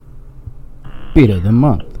Beat of the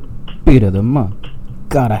month. Beat of the month.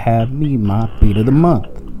 Gotta have me my beat of the month.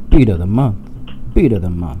 Beat of the month. Beat of the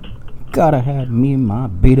month. Gotta have me my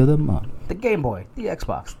beat of the month. The Game Boy, the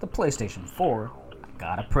Xbox, the PlayStation 4.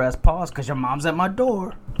 Gotta press pause cause your mom's at my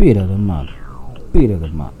door. Beat of the month. Beat of the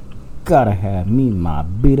month. Gotta have me my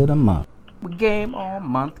beat of the month. We game all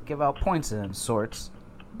month, give out points and sorts.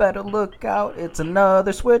 Better look out, it's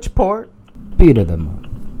another Switch port. Beat of the month.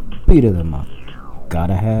 Beat of the month.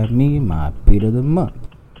 Gotta have me my beat of the month.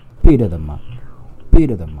 Beat of the month. Beat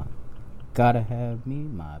of the month. Gotta have me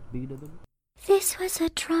my beat of the month. This was a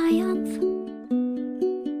triumph.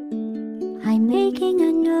 I'm making a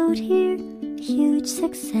note here, huge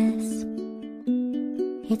success.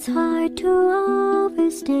 It's hard to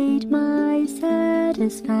overstate my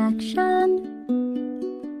satisfaction.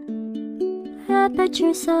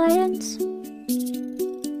 Aperture Science.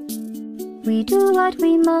 We do what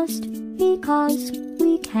we must because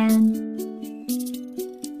we can.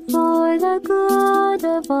 For the good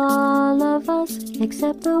of all of us,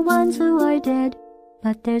 except the ones who are dead.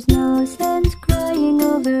 But there's no sense crying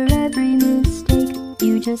over every mistake.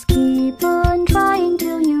 You just keep on trying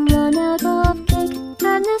till you run out of cake.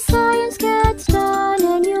 And the science gets done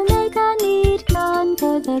and you make a neat gun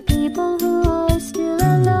for the people who are still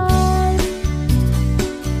alive.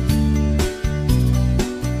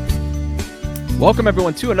 Welcome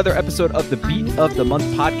everyone to another episode of the Beat of the Month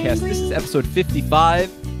podcast. This is episode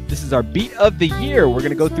 55. This is our Beat of the Year. We're going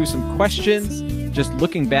to go through some questions, just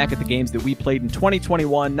looking back at the games that we played in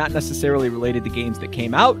 2021, not necessarily related to games that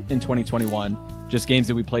came out in 2021, just games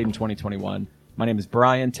that we played in 2021. My name is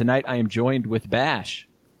Brian. Tonight I am joined with Bash.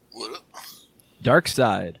 What up?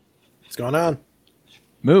 Darkside. What's going on?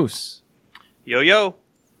 Moose. Yo, yo.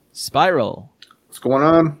 Spiral. What's going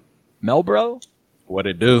on? Melbro. What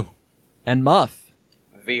it do? And Muff.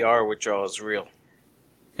 VR with y'all is real.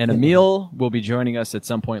 And Emil will be joining us at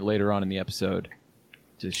some point later on in the episode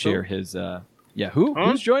to share his...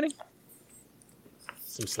 Who's joining?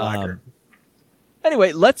 Some slacker.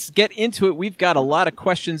 Anyway, let's get into it. We've got a lot of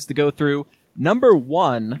questions to go through. Number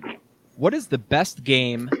one, what is the best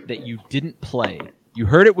game that you didn't play? You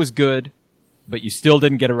heard it was good, but you still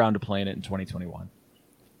didn't get around to playing it in 2021.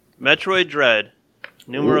 Metroid Dread.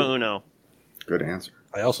 Numero uno. Good answer.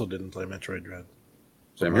 I also didn't play Metroid Dread.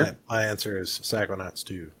 Same here. My answer is Psychonauts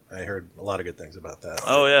 2. I heard a lot of good things about that.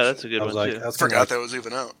 Oh, yeah, that's a good one, too. I Forgot that was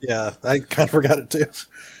even out. Yeah, I kind of forgot it, too.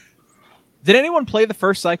 Did anyone play the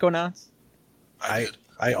first Psychonauts? I did.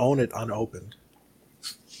 I own it unopened.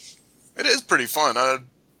 It is pretty fun.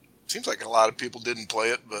 Seems like a lot of people didn't play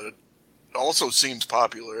it, but it also seems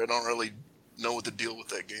popular. I don't really know what the deal with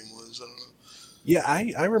that game was. I don't know. Yeah,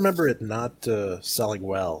 I remember it not selling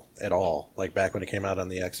well at all. Like back when it came out on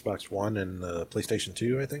the Xbox One and the PlayStation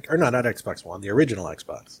 2, I think. Or no, not Xbox One, the original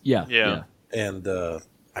Xbox. Yeah. And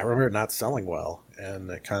I remember it not selling well, and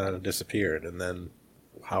it kind of disappeared. And then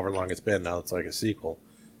however long it's been, now it's like a sequel.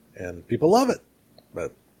 And people love it.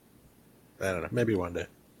 But I don't know, maybe one day.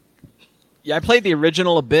 Yeah, I played the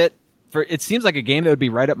original a bit. It seems like a game that would be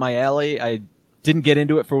right up my alley. I didn't get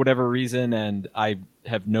into it for whatever reason, and I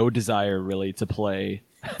have no desire really to play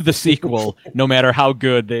the sequel, no matter how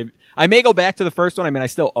good I may go back to the first one. I mean, I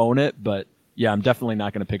still own it, but yeah, I'm definitely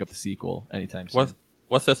not going to pick up the sequel anytime soon.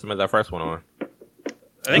 What system is that first one on? I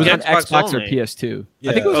think it was on Xbox only. or PS2. Yeah.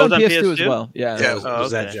 I think it was Oh, on it was on PS2 as PS2? well. Yeah. Yeah, It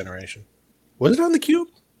was that okay. generation. Was it on the Cube?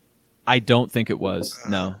 I don't think it was. No.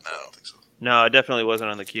 No, I don't think so. No, it definitely wasn't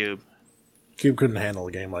on the Cube. Cube couldn't handle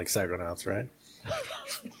a game like Psychonauts, right?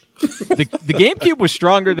 The GameCube was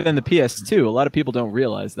stronger than the PS2. A lot of people don't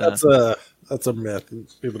realize that. That's a myth.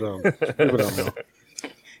 People don't know.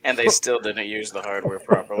 And they still didn't use the hardware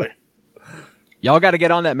properly. Y'all got to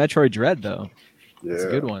get on that Metroid Dread though. Yeah. It's a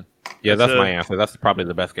good one. Yeah, that's So- my answer. That's probably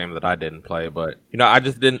the best game that I didn't play. But I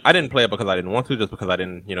didn't play it because I didn't want to, just because I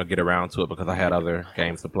didn't get around to it because I had other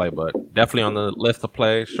games to play. But definitely on the list to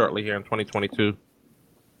play shortly here in 2022.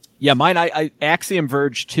 Yeah, mine. I Axiom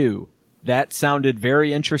Verge 2. That sounded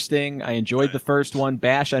very interesting. I enjoyed the first one.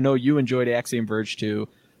 Bash, I know you enjoyed Axiom Verge 2.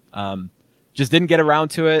 Just didn't get around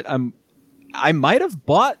to it. I might have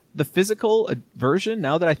bought the physical version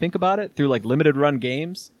now that I think about it through like limited run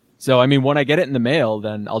games. So I mean, when I get it in the mail,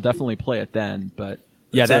 then I'll definitely play it then. But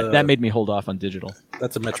yeah, that made me hold off on digital.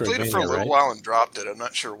 That's a I played it for a Metroidvania, little right? while and dropped it. I'm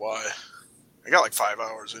not sure why. I got like 5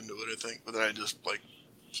 hours into it, I think, but then I just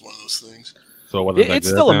it's one of those things. So it wasn't that It's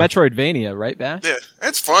good still a then? Metroidvania, right, Bash? Yeah,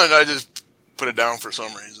 it's fun. I just put it down for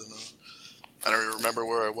some reason. I don't even remember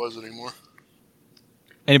where I was anymore.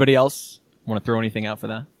 Anybody else want to throw anything out for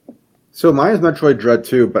that? So mine is Metroid Dread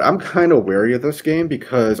 2, but I'm kind of wary of this game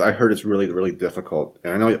because I heard it's really, really difficult.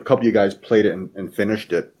 And I know a couple of you guys played it and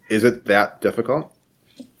finished it. Is it that difficult?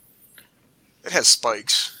 It has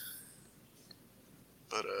spikes.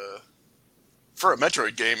 But for a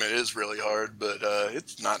Metroid game, it is really hard, but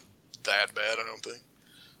it's not that bad, I don't think.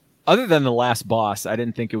 Other than the last boss, I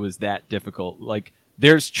didn't think it was that difficult. Like,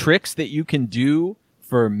 there's tricks that you can do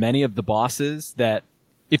for many of the bosses that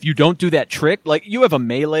if you don't do that trick, like you have a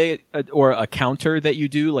melee or a counter that you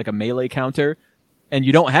do, like a melee counter, and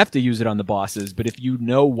you don't have to use it on the bosses, but if you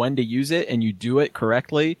know when to use it and you do it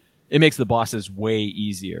correctly, it makes the bosses way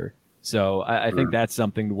easier. So I think that's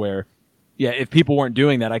something where, yeah, if people weren't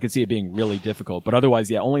doing that, I could see it being really difficult. But otherwise,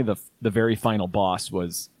 yeah, only the very final boss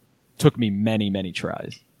took me many, many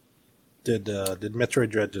tries. Did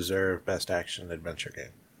Metroid Dread deserve Best Action Adventure Game?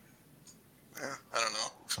 I don't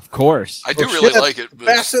know. Of course. I do really like it. But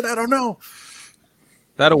Bassett, I don't know.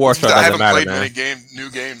 That award show I doesn't haven't matter, played man. many new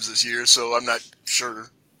games this year, so I'm not sure.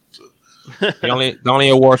 So. The only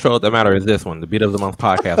award show that matters is this one, the Beat of the Month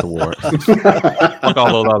Podcast Award. Like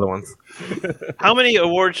all those other ones. How many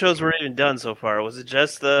award shows were even done so far? Was it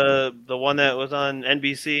just the one that was on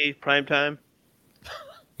NBC primetime?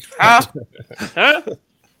 Huh?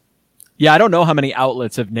 Yeah, I don't know how many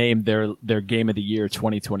outlets have named their Game of the Year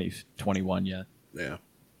 2020-21 yet. Yeah.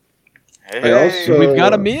 Hey, We've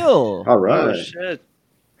got a meal. All right. Oh, shit.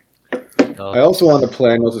 I also want to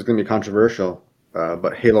play, I know this is going to be controversial,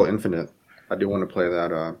 but Halo Infinite. I do want to play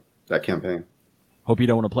that campaign. Hope you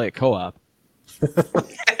don't want to play it co-op.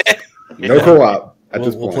 No co-op at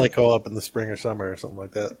this We'll point. play co-op in the spring or summer or something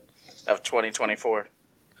like that. Of 2024.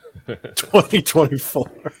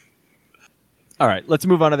 2024. All right, let's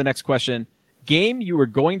move on to the next question. Game you were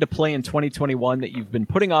going to play in 2021 that you've been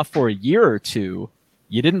putting off for a year or two.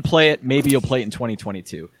 You didn't play it. Maybe you'll play it in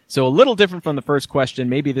 2022. So a little different from the first question.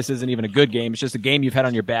 Maybe this isn't even a good game. It's just a game you've had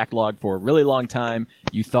on your backlog for a really long time.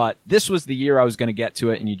 You thought this was the year I was going to get to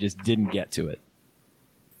it, and you just didn't get to it.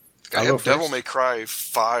 I have Devil May Cry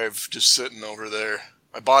 5 just sitting over there.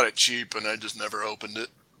 I bought it cheap, and I just never opened it.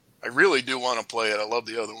 I really do want to play it. I love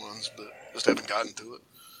the other ones, but just haven't gotten to it.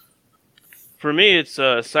 For me, it's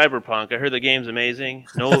Cyberpunk. I heard the game's amazing.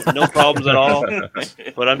 No problems at all.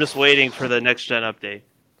 But I'm just waiting for the next gen update.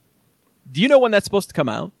 Do you know when that's supposed to come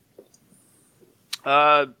out?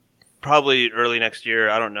 Probably early next year.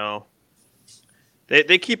 I don't know.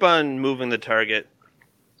 They keep on moving the target.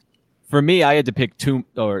 For me, I had to pick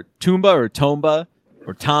Tomba or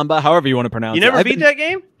Tomba, however you want to pronounce it. You never beat that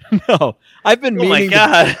game? No, I've been Oh my meaning.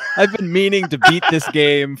 God. I've been meaning to beat this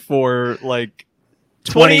game for like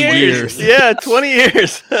 20 years. Yeah, 20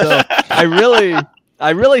 years. So I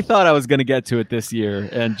really thought I was going to get to it this year,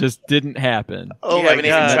 and just didn't happen. Oh you my haven't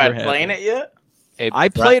God. even tried Never playing happened. it yet? I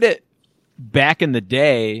played it back in the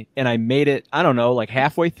day, and I made it, I don't know, like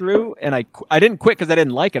halfway through, and I didn't quit because I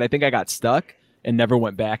didn't like it. I think I got stuck and never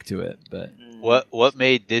went back to it. But What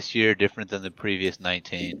made this year different than the previous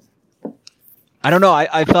 19? I don't know.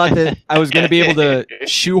 I thought that I was going to be able to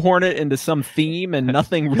shoehorn it into some theme, and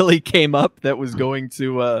nothing really came up that was going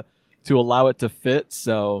to allow it to fit.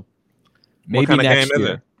 So maybe What kind of next game is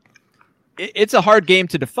year. It's a hard game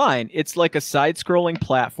to define. It's like a side-scrolling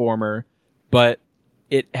platformer, but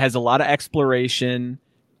it has a lot of exploration.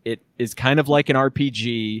 It is kind of like an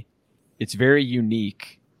RPG. It's very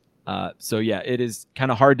unique. So yeah, it is kind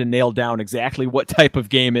of hard to nail down exactly what type of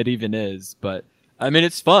game it even is. But I mean,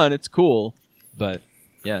 it's fun. It's cool. But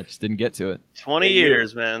yeah, I just didn't get to it. 20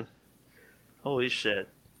 years, man. Holy shit.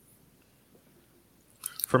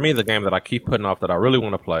 For me, the game that I keep putting off that I really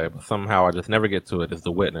want to play, but somehow I just never get to it, is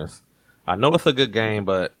The Witness. I know it's a good game,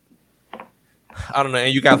 but I don't know.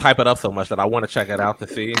 And you guys hype it up so much that I want to check it out to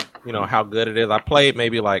see, how good it is. I played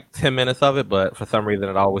maybe like 10 minutes of it, but for some reason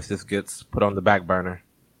it always just gets put on the back burner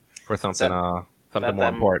for something more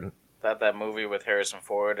important. That movie with Harrison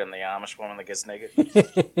Ford and the Amish woman that gets naked?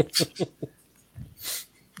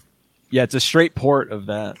 Yeah, it's a straight port of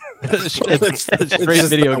that. it's a straight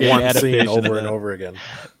video game one adaptation scene over of and that. over again.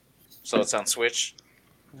 So it's on Switch?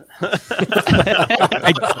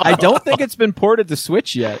 I don't think it's been ported to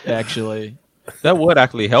Switch yet, actually. That would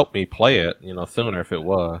actually help me play it, sooner if it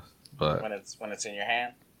was. But When it's in your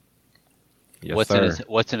hand? yes,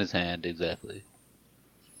 What's in his hand exactly?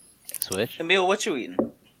 Switch? Emil, what you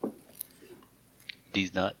eating?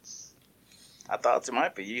 These nuts. I thought it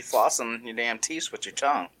might be. You flossing your damn teeth with your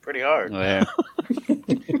tongue pretty hard. Where?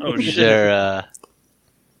 Oh, Is shit. there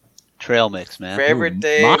Trail mix, man. Favorite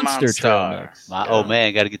day Monster Trail Mix. Oh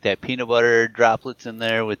man, got to get that peanut butter droplets in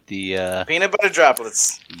there with the peanut butter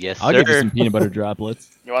droplets. Yes, I'll sir. give you some peanut butter droplets.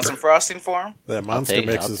 You want some frosting for him? That monster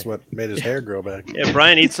mix is what made his hair grow back. Yeah,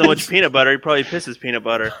 Brian eats so much peanut butter, he probably pisses peanut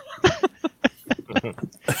butter.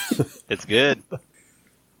 It's good.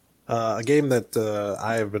 A game that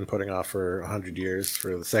I have been putting off for 100 years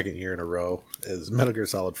for the second year in a row is Metal Gear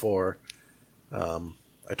Solid 4.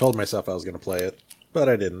 I told myself I was going to play it, but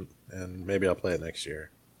I didn't, and maybe I'll play it next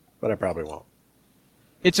year, but I probably won't.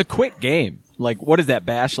 It's a quick game. Like, what is that,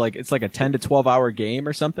 Bash? Like, it's like a 10 to 12 hour game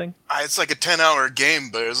or something? It's like a 10-hour game,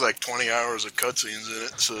 but there's like 20 hours of cutscenes in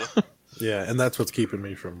it. So yeah, and that's what's keeping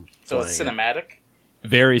me from So playing it's cinematic?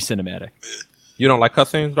 Very cinematic. You don't like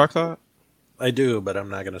cutscenes, Darkside? I do, but I'm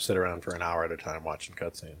not going to sit around for an hour at a time watching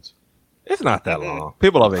cutscenes. It's not that long.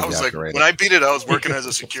 People have I was like, exaggerated. when I beat it, I was working as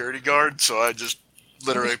a security guard, so I just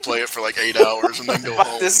literally play it for like 8 hours and then go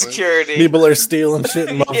home. The security. People are stealing shit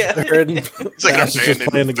in Motherfucker. And It's like Bash is just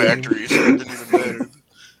playing abandoned the game. factory, so it didn't even matter.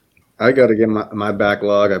 I got to get my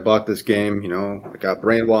backlog. I bought this game, I got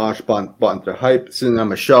brainwashed, bought into hype, sitting on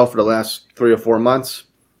my shelf for the last 3 or 4 months.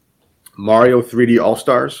 Mario 3D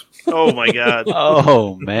All-Stars. Oh my god.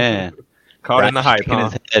 Oh man. Caught in the hype, shaking huh?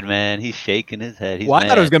 his head, man. He's shaking his head. He's Well, I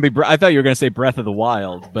thought it was mad. going to be. I thought you were going to say Breath of the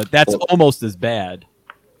Wild, but that's almost as bad.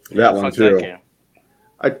 That one Fuck too. that game.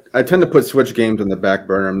 I tend to put Switch games on the back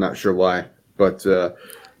burner. I'm not sure why, but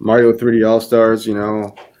Mario 3D All Stars,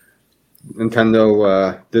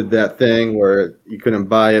 Nintendo did that thing where you couldn't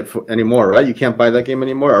buy it anymore, right? You can't buy that game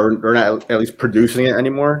anymore, or they're not at least producing it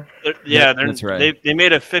anymore. That's right. They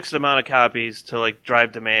made a fixed amount of copies to like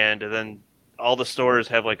drive demand, and then all the stores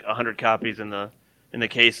have like 100 copies in the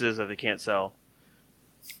cases that they can't sell.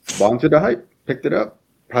 Bought into the hype, picked it up.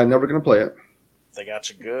 Probably never gonna play it. They got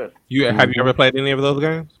you good. Have you ever played any of those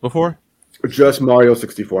games before? Just Mario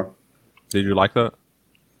 64. Did you like that?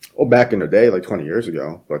 Oh, back in the day, like 20 years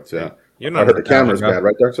ago. But You're I not heard the camera's guy. bad,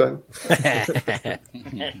 right, Darkside?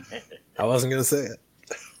 I wasn't going to say it.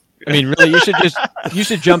 I mean, really, you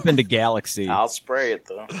should jump into Galaxy. I'll spray it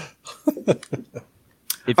though.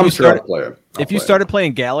 If I'm you sure I'll started, play it. if you started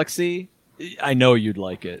playing Galaxy, I know you'd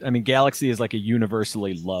like it. I mean, Galaxy is like a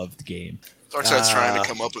universally loved game. Darkside's trying to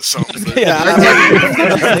come up with something. But Yeah,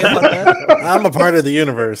 I'm a part of the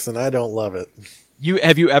universe, and I don't love it.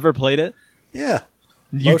 Have you ever played it? Yeah.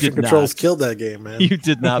 You Motion did controls not. killed that game, man. You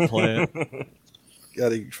did not play it.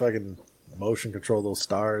 Gotta fucking motion control those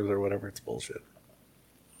stars or whatever. It's bullshit.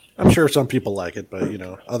 I'm sure some people like it, but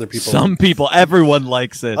other people. Some people, everyone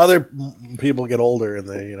likes it. Other people get older and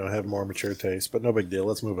they, have more mature taste. But no big deal.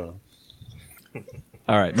 Let's move on.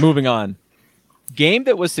 All right, moving on. Game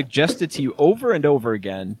that was suggested to you over and over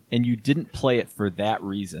again, and you didn't play it for that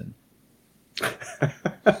reason.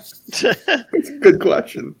 It's a good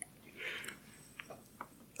question.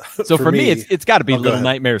 So For for me, me- it's got to be Oh, go Little ahead.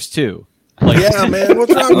 Nightmares 2. Like, Yeah, man.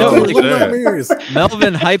 What's wrong No, with you? Little shit. Nightmares.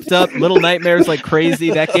 Melvin hyped up Little Nightmares like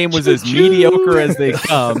crazy. That game was as mediocre as they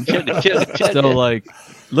come. So like,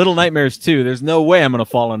 Little Nightmares 2, there's no way I'm going to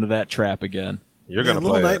fall into that trap again. You're Man, gonna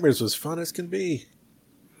Little play it. Nightmares was fun as can be.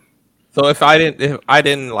 So if I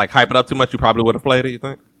didn't like hype it up too much, you probably would have played it. You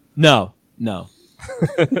think? No.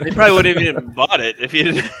 They probably wouldn't have even bought it if you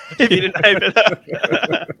didn't hype it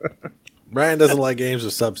up. Brian doesn't like games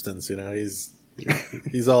with substance.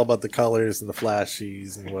 He's all about the colors and the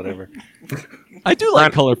flashies and whatever. I do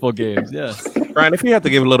like colorful games, yeah. Brian, if you had to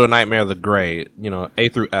give Little Nightmares a grade, A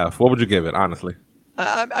through F, what would you give it? Honestly,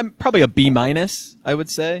 I'm probably a B-, I would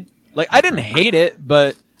say. Like, I didn't hate it,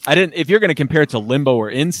 but I didn't. If you're going to compare it to Limbo or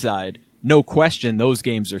Inside, no question, those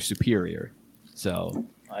games are superior. So,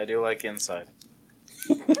 I do like Inside.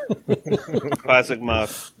 Classic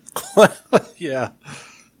Muff. Yeah.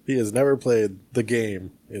 He has never played the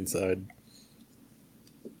game Inside.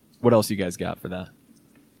 what else you guys got for that?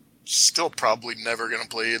 still probably never going to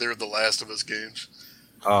play either of the Last of Us games.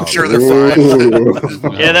 Oh, I'm sure they're fine.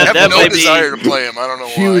 Yeah, I have that no might be desire to play them. I don't know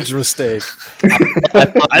why. Huge mistake.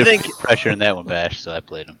 I think pressure in that one, Bash. So I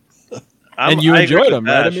played them. And you I agree enjoyed with them,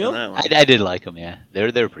 right, Bash Emil? on that one. I did like them. Yeah, they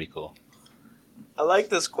were pretty cool. I like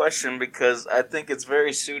this question because I think it's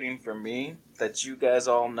very suiting for me that you guys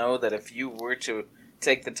all know that if you were to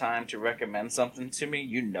take the time to recommend something to me,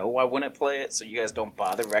 you know I wouldn't play it, so you guys don't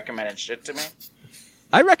bother recommending shit to me.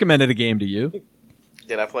 I recommended a game to you.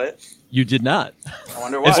 Did I play it? You did not. I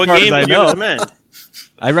wonder why. As What far as game I did you know. recommend?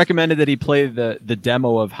 I recommended that he play the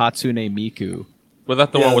demo of Hatsune Miku. was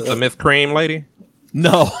that the one with the Miss Cream lady?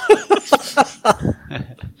 No.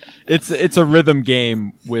 It's a rhythm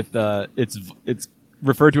game with it's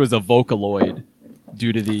referred to as a Vocaloid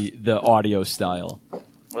due to the audio style.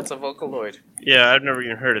 What's a Vocaloid? Yeah, I've never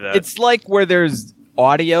even heard of that. It's like where there's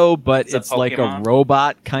audio, but Is that it's like a Pokemon?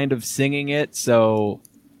 robot kind of singing it, so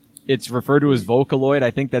it's referred to as Vocaloid.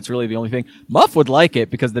 I think that's really the only thing. Muff would like it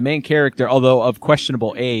because the main character, although of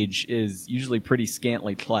questionable age, is usually pretty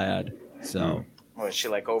scantily clad. So What, is she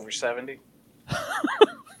like over 70?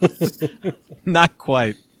 not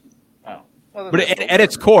quite. Oh. Well, But at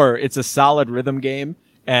its core, it's a solid rhythm game,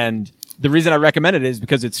 and the reason I recommend it is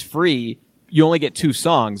because it's free. You only get 2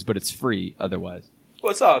 songs, but it's free otherwise.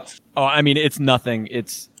 What's up? Oh, I mean, it's nothing.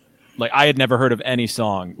 It's like I had never heard of any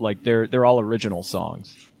song. Like they're all original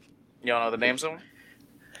songs. You don't know the names of them?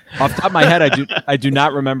 Off the top of my head, I do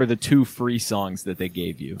not remember the 2 free songs that they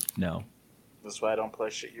gave you. No. That's why I don't play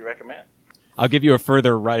shit you recommend. I'll give you a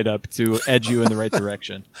further write-up to edge you in the right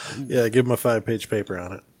direction. Yeah, give him a 5-page paper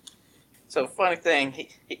on it. So, funny thing,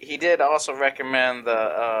 he did also recommend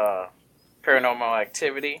the Paranormal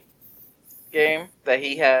Activity game that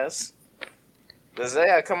he has.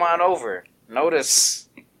 Isaiah, come on over. Notice,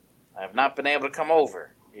 I have not been able to come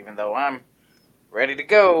over, even though I'm ready to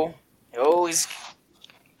go. Always,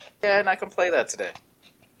 yeah, and I can play that today.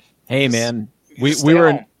 Hey, man, we just stay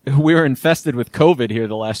were infested with COVID here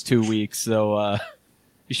the last 2 weeks, so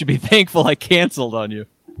you should be thankful I canceled on you.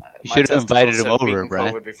 You My should have invited testicles him have over, beaten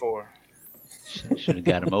Brian. COVID before. Should have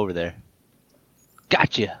got him over there.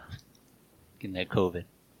 Gotcha. Getting that COVID.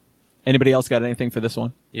 Anybody else got anything for this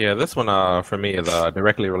one? Yeah, this one for me is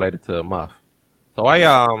directly related to Muff. So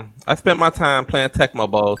I spent my time playing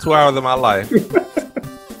Tecmo Bowl, 2 hours of my life.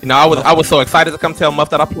 You know, I was so excited to come tell Muff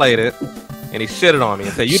that I played it, and he shitted on me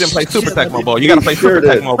and said, "You didn't play Super Tecmo Bowl. You got to play Super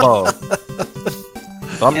Tecmo Bowl."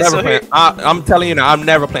 So I'm never playing. I'm telling you now, I'm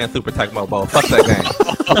never playing Super Tecmo Bowl. Fuck that game.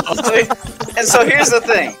 And so here's the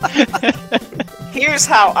thing. Here's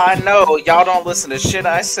how I know y'all don't listen to shit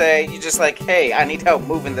I say. You just like, hey, I need help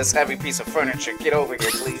moving this heavy piece of furniture. Get over here,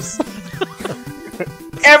 please.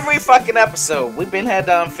 Every fucking episode, we've been head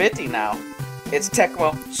down 50 now. It's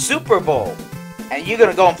Tecmo Super Bowl. And you're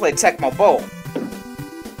gonna go and play Tecmo Bowl.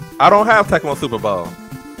 I don't have Tecmo Super Bowl.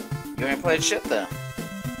 You ain't played shit then.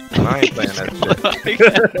 I ain't playing that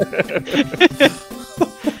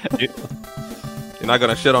shit. You're not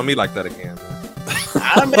gonna shit on me like that again.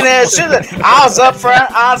 I mean, that shit. I was up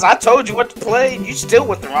front. I told you what to play. You still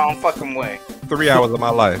went the wrong fucking way. 3 hours of my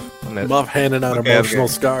life. Muff handing out emotional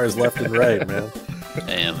scars left and right, man.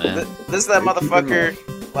 Damn, man. This is that motherfucker,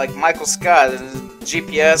 like Michael Scott. His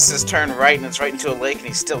GPS is turned right and it's right into a lake, and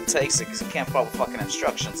he still takes it because he can't follow fucking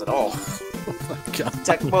instructions at all.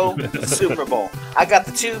 Tecmo Super Bowl. I got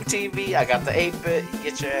the tube TV. I got the 8-bit. You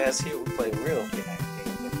get your ass here. We play real game.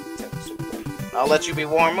 Tecmo Super Bowl. I'll let you be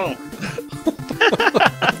Warren Moon.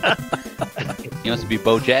 He wants to be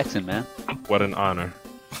Bo Jackson, man. What an honor.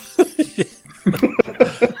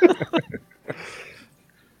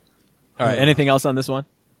 All right. Anything else on this one?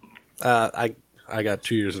 I got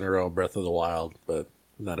 2 years in a row of Breath of the Wild, but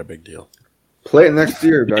not a big deal. Play it next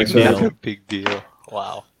year, Dark Side. Big deal.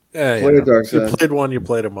 Wow. Yeah, Play it, Dark you Side. played one, you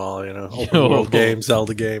played them all. You know, open world game,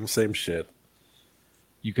 Zelda game, same shit.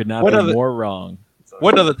 You could not What be are the- more wrong.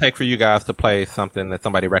 What does it take for you guys to play something that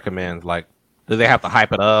somebody recommends? Like, do they have to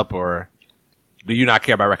hype it up, or do you not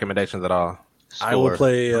care about recommendations at all? I will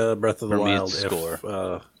play Breath of the For me, Wild it's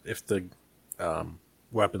score. if the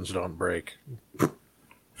weapons don't break.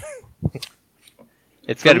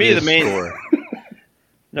 It's got to me, be the the main- score.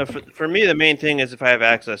 No, for me, the main thing is if I have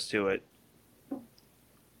access to it.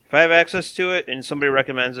 If I have access to it and somebody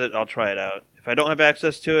recommends it, I'll try it out. If I don't have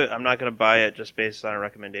access to it, I'm not going to buy it just based on a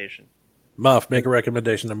recommendation. Muff, make a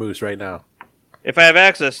recommendation to Moose right now. If I have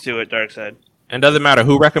access to it, Darkseid. And does it matter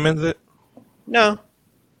who recommends it? No.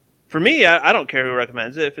 For me, I don't care who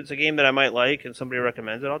recommends it. If it's a game that I might like and somebody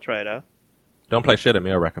recommends it, I'll try it out. Don't play shit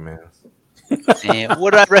Emil recommends. And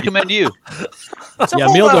what do I recommend to you? Yeah,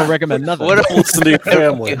 Emil don't recommend nothing. Listen to your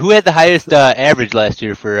family. Who had the highest average last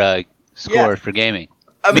year for score for gaming?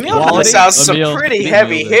 Emil Quality? puts out some Emil- pretty Emil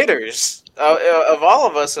heavy does. hitters. Of all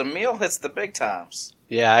of us, Emil hits the big times.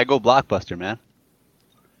 Yeah, I go Blockbuster, man.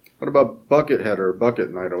 What about Buckethead or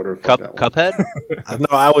Bucket Night or whatever? the fuck that was? Cuphead?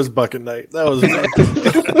 No, I was Bucket Night. That was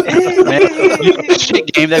Man, you a shit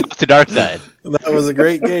game that goes to Dark Side. that was a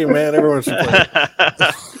great game, man. Everyone should play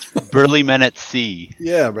it. Burly Men at Sea.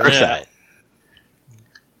 Yeah, man. Dark Side.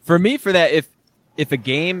 For me, for that, if a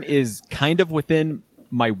game is kind of within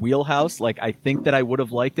my wheelhouse, like I think that I would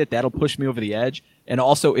have liked it, that'll push me over the edge. And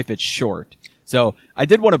also if it's short. So I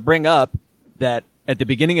did want to bring up that at the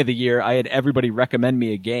beginning of the year, I had everybody recommend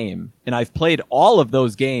me a game, and I've played all of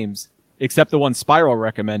those games except the one Spiral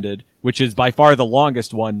recommended, which is by far the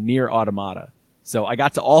longest one, Nier Automata. So I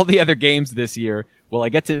got to all the other games this year. Will I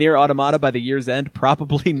get to Nier Automata by the year's end?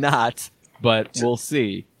 Probably not, but we'll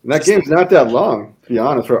see. And that game's not that long, to be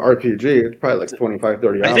honest, for an RPG. It's probably like 25,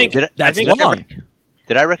 30 hours. That's long.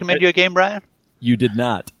 Did I recommend you a game, Brian? You did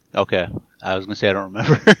not. Okay. I was going to say I don't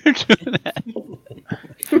remember doing that.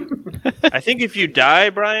 I think if you die,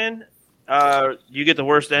 Brian, you get the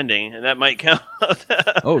worst ending, and that might count.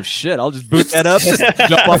 Oh, shit. I'll just boot that up,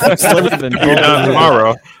 jump off the cliff, and You're done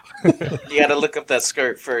tomorrow. You got to look up that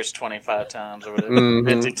skirt first 25 times or whatever.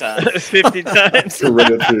 50 times. 50 times.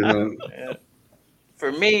 Yeah.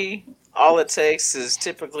 For me, all it takes is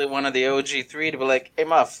typically one of the OG3 to be like, hey,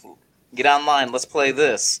 Muff, get online, let's play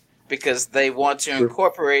this. Because they want to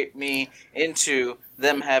incorporate me into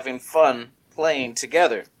them having fun playing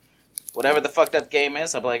together. Whatever the fucked up game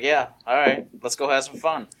is, I'll be like, yeah, all right, let's go have some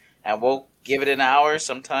fun. And we'll give it an hour,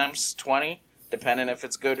 sometimes 20, depending if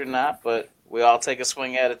it's good or not. But we all take a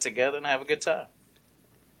swing at it together and have a good time.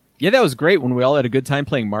 Yeah, that was great when we all had a good time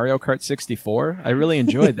playing Mario Kart 64. I really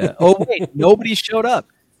enjoyed that. Oh, wait, nobody showed up.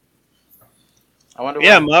 I wonder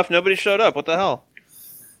Yeah, why. Muff, nobody showed up. What the hell?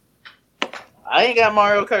 I ain't got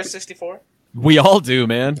Mario Kart 64. We all do,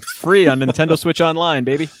 man. Free on Nintendo Switch Online,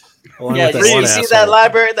 baby. Yeah, you see that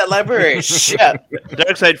library? That library is shit.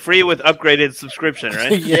 Darkside free with upgraded subscription,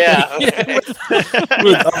 right? Yeah. With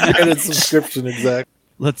upgraded subscription, exactly.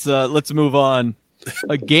 Let's move on.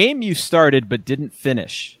 A game you started but didn't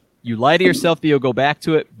finish. You lie to yourself that you'll go back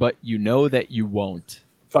to it, but you know that you won't.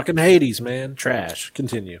 Fucking Hades, man. Trash.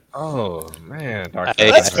 Continue. Oh, man. I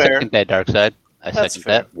That's fair. second that, Darkside. I That's second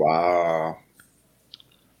fair. that. Wow.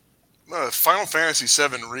 Final Fantasy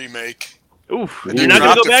VII Remake. Oof. I You're not going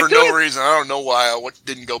to dropped go it back for to no it? reason. I don't know why I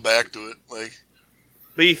didn't go back to it. Like,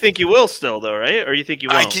 But you think you will still, though, right? Or you think you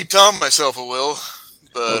won't? I keep telling myself I will,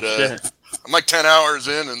 but shit. I'm like 10 hours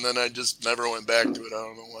in, and then I just never went back to it. I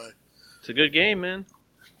don't know why. It's a good game, man.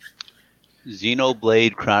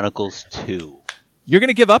 Xenoblade Chronicles 2. You're going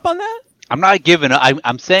to give up on that? I'm not giving up.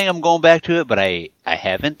 I'm saying I'm going back to it, but I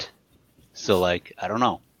haven't. So, like, I don't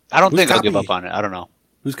know. I don't think I'll give up on it. I don't know.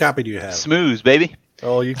 Whose copy do you have? Smooth, baby.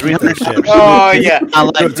 Oh, you 300 shit. Oh, yeah.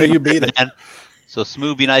 Until you beat it. Man. So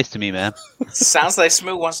Smooth, be nice to me, man. Sounds like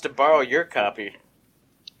Smooth wants to borrow your copy.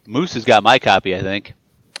 Moose has got my copy, I think.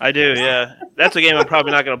 I do, yeah. That's a game I'm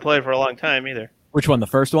probably not going to play for a long time either. Which one? The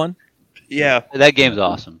first one? Yeah. That game's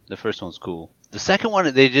awesome. The first one's cool. The second one,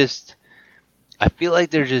 I feel like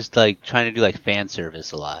they're just like trying to do like fan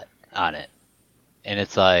service a lot on it. And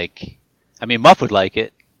it's like, I mean, Muff would like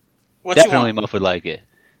it. Definitely Muff would like it.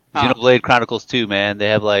 Xenoblade Chronicles 2, man. They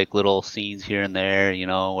have like little scenes here and there, you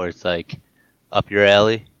know, where it's like up your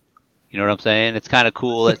alley. You know what I'm saying? It's kind of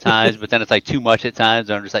cool at times, but then it's like too much at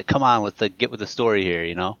times. I'm just like, come on, let's like get with the story here,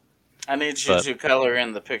 you know? I need you to color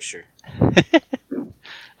in the picture.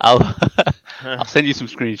 I'll send you some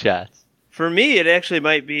screenshots. For me, it actually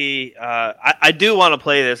might be. I do want to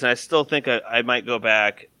play this, and I still think I might go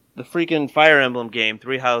back. The freaking Fire Emblem game,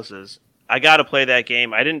 Three Houses. I got to play that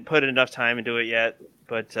game. I didn't put enough time into it yet,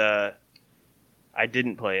 but I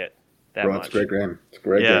didn't play it that much. It's a great game. It's a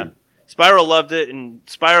great game. Spiral loved it, and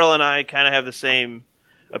Spiral and I kind of have the same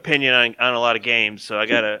opinion on a lot of games, so I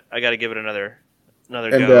gotta give it another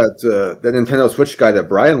And go. that Nintendo Switch guy that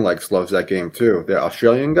Brian likes loves that game too. The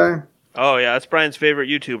Australian guy. Oh yeah, that's Brian's favorite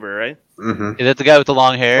YouTuber, right? Mm-hmm. Is that the guy with the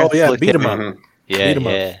long hair? Oh yeah, Slick beat him hair? up. Yeah, Beat him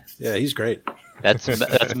yeah. up. Yeah, he's great. That's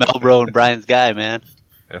Melbro and Brian's guy, man.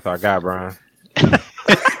 That's our guy, Brian. He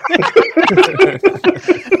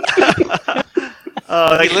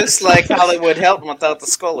looks like Hollywood Helton without the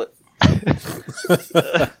skullet.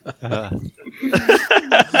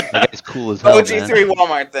 That guy's cool as hell, man. OG3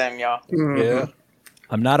 Walmart thing, y'all. Yeah.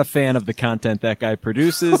 I'm not a fan of the content that guy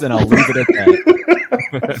produces, and I'll leave it at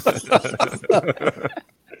that.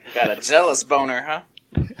 Got a jealous boner, huh?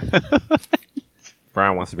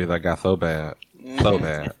 Brian wants to be that guy so bad. So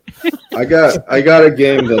bad. I got a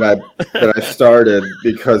game that I started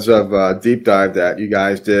because of Deep Dive that you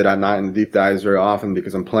guys did. I'm not in Deep Dives very often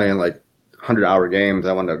because I'm playing like 100-hour games.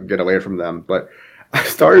 I want to get away from them. But I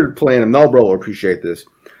started playing, and Melbro will appreciate this.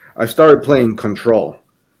 I started playing Control.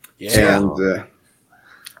 Yeah. And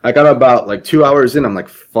I got about like 2 hours in. I'm like,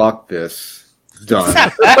 fuck this. Done.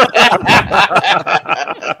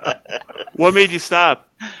 What made you stop?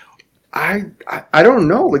 I don't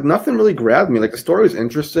know. Like, nothing really grabbed me. Like, the story was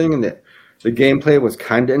interesting and the gameplay was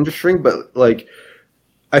kind of interesting, but like,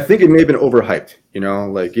 I think it may have been overhyped, you know,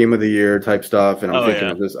 like Game of the Year type stuff. And I'm thinking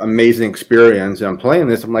of this amazing experience. And I'm playing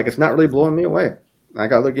this. I'm like, it's not really blowing me away. I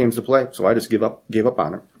got other games to play, so I just gave up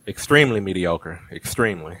on it. Extremely mediocre.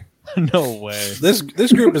 Extremely. No way. This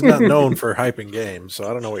group is not known for hyping games, so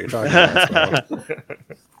I don't know what you're talking about. So.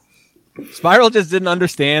 Spiral just didn't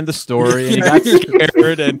understand the story, and he got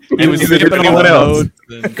scared, and he was Neither did skipping anyone all else.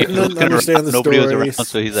 the notes. Didn't understand the Nobody was story. around,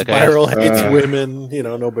 so he's like, Spiral hates Uh, women.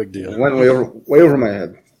 No big deal. Went way over my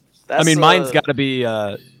head. I mean, mine's got to be.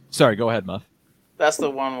 Sorry, go ahead, Muff. That's the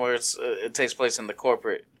one where it takes place in the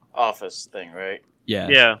corporate office thing, right? Yeah.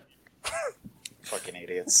 Yeah. Fucking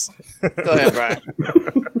idiots. Go ahead, Brian.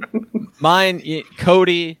 Mine,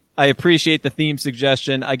 Cody. I appreciate the theme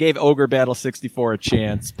suggestion. I gave Ogre Battle 64 a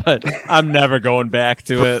chance, but I'm never going back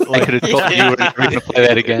to it. I could have told you were going to play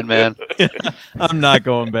that again, man. I'm not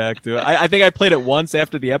going back to it. I think I played it once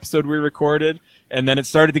after the episode we recorded, and then it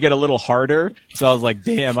started to get a little harder. So I was like,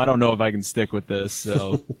 damn, I don't know if I can stick with this.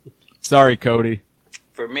 So sorry, Cody.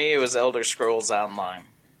 For me, it was Elder Scrolls Online.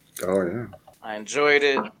 Oh yeah. I enjoyed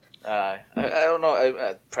it. I don't know.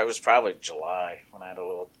 It was probably July when I had a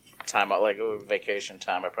little time out, like vacation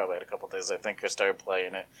time. I probably had a couple days. I think I started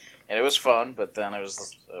playing it, and it was fun. But then it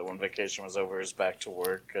was when vacation was over, it was back to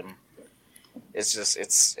work, and it's just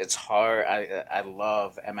it's hard. I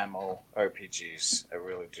love MMORPGs. I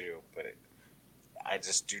really do, but I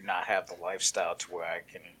just do not have the lifestyle to where I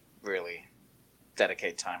can really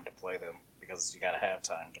dedicate time to play them because you got to have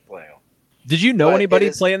time to play them. Did you know But anybody it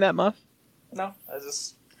is- playing that, Muff? No,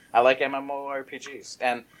 I like MMORPGs,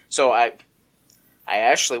 and so I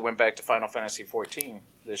actually went back to Final Fantasy XIV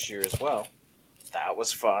this year as well. That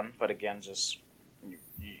was fun, but again, just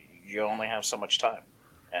you only have so much time,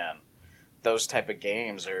 and those type of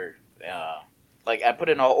games are like I put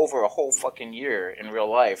in over a whole fucking year in real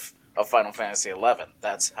life of Final Fantasy XI.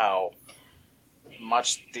 That's how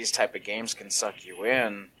much these type of games can suck you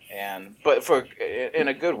in, but in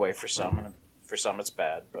a good way for some, and for some it's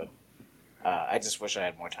bad, but. I just wish I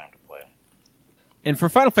had more time to play. And for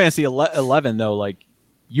Final Fantasy 11, though, like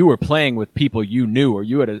you were playing with people you knew, or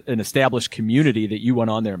you had an established community that you went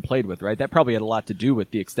on there and played with, right? That probably had a lot to do with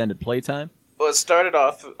the extended playtime. Well, it started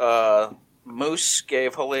off. Moose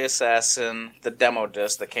gave Holy Assassin the demo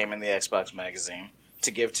disc that came in the Xbox magazine to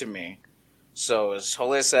give to me. So it was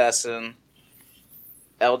Holy Assassin,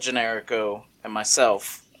 El Generico, and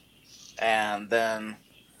myself, and then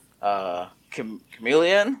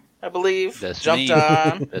Chameleon. I believe. That's jumped me.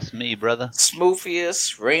 on. That's me, brother.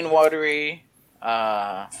 Smoofius, Rainwatery,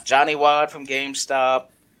 Johnny Wad from GameStop,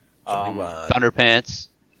 Thunderpants.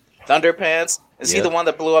 Thunderpants. Is he Yep. the one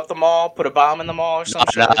that blew up the mall, put a bomb in the mall or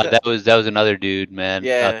something? No, that was another dude, man.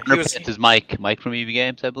 Yeah, he was- Thunderpants is Mike. Mike from EB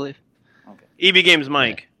Games, I believe. EB Games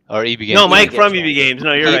Mike. Or EB Games. No, Mike Games from Mike. EB Games.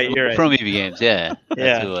 No, you're right. You're right. From EB Games, yeah.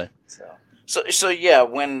 Yeah. That's who it was. So yeah,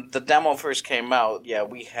 when the demo first came out, yeah,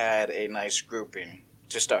 we had a nice grouping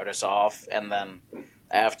to start us off, and then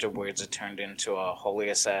afterwards it turned into a Holy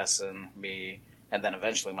Assassin, me, and then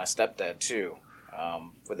eventually my stepdad too,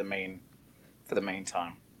 for the main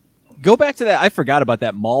time. Go back to that. I forgot about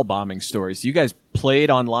that mall bombing story. So you guys played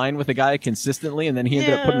online with a guy consistently, and then he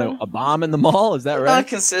ended up putting a bomb in the mall? Is that right? Not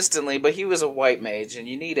consistently, but he was a white mage, and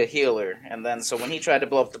you need a healer. And then, so when he tried to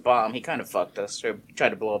blow up the bomb, he kind of fucked us. Or tried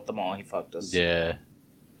to blow up the mall, he fucked us. Yeah.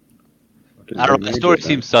 I don't know. The story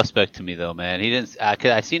seems suspect to me, though, man. He didn't.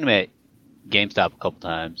 I seen him at GameStop a couple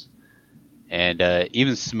times, and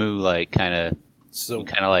even Smoo like kind of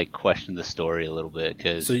like questioned the story a little bit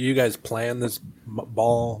because. So you guys planned this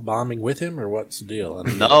ball bombing with him, or what's the deal? I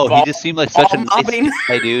don't know. No, he just seemed like such a nice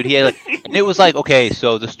guy, dude. He had like, and it was like, okay,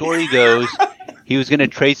 so the story goes, he was gonna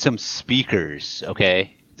trade some speakers.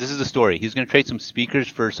 Okay, this is the story. He was gonna trade some speakers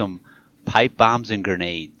for some pipe bombs and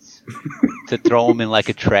grenades to throw them in like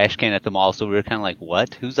a trash can at the mall. So we were kind of like,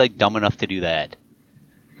 what? Who's like dumb enough to do that?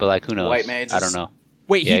 But like, who knows? White mages. I don't know.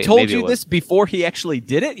 Wait, Yeah, he told maybe you it was. this before he actually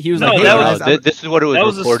did it? He was No, like, hey, that guys, was- I'm- This is what it was. That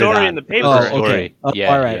was the reported story on. in the paper. Oh, Story. okay.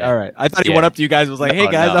 Yeah, all right, yeah. all right. I thought he Yeah. went up to you guys and was like, hey,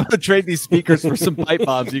 No, guys, no. I'm going to trade these speakers for some pipe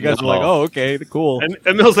bombs. You guys were like, No. oh, okay, cool. And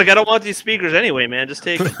Mill's like, I don't want these speakers anyway, man. Just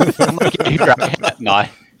take. I'm like, yeah, you're right. No,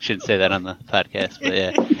 I shouldn't say that on the podcast, but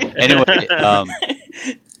yeah.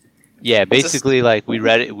 Anyway, yeah, basically, like we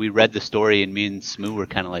read the story, and me and Smoo were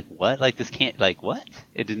kind of like, "What? Like this can't? Like what?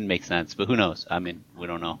 It didn't make sense." But who knows? I mean, we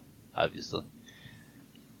don't know, obviously.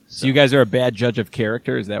 So you guys are a bad judge of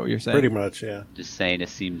character? Is that what you're saying? Pretty much, yeah. Just saying, it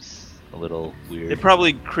seems a little weird. They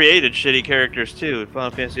probably created shitty characters too in Final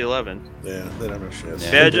Fantasy XI. Yeah, they don't know shit.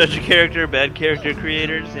 Yeah. Bad judge of character, bad character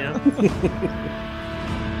creators. You know.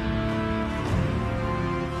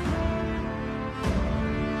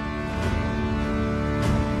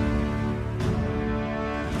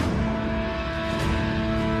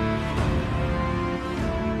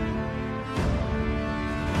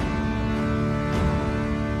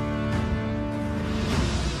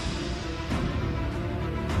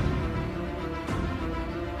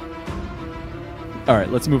 All right,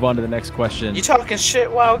 let's move on to the next question. You talking shit,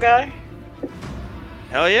 WoW guy?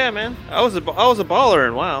 Hell yeah, man! I was a baller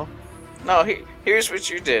in WoW. No, here's what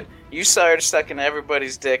you did. You started sucking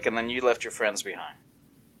everybody's dick, and then you left your friends behind.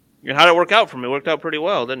 How'd it work out for me? It worked out pretty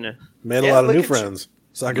well, didn't it? Made a lot of new friends.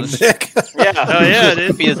 Sucking dick. Yeah. Hell yeah,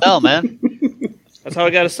 dude. Be as hell, man. That's how I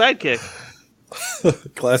got a sidekick.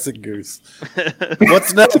 Classic Goose.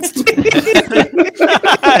 What's next?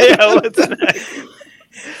 Yeah, what's next?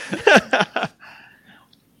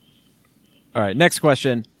 All right, next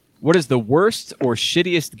question. What is the worst or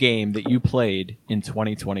shittiest game that you played in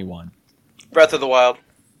 2021? Breath of the Wild.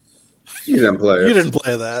 You didn't play it. You didn't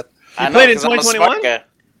play that. I know, played it in 'cause I'm a smart 2021? guy.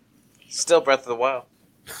 Still Breath of the Wild.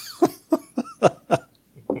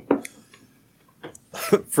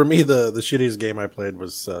 For me, the shittiest game I played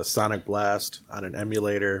was Sonic Blast on an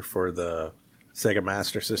emulator for the Sega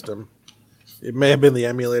Master System. It may have been the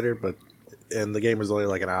emulator, and the game was only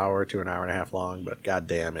like an hour to an hour and a half long, but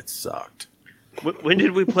goddamn, it sucked. When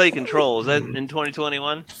did we play Control? Was that in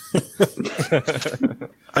 2021?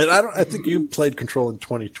 I think you played Control in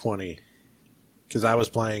 2020, because I was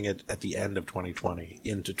playing it at the end of 2020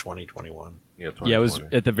 into 2021. Yeah, Yeah, it was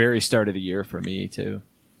at the very start of the year for me too.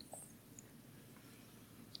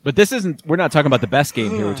 But this isn't. We're not talking about the best game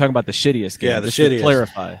here. We're talking about the shittiest game. Yeah, the Just to shittiest.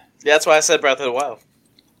 clarify. Yeah, that's why I said Breath of the Wild.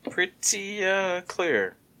 Pretty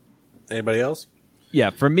clear. Anybody else? Yeah,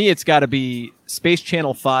 for me, it's got to be Space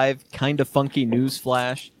Channel 5, Kind of Funky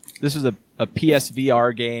Newsflash. This was a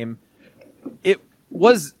PSVR game. It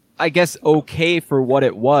was, I guess, okay for what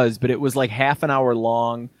it was, but it was like half an hour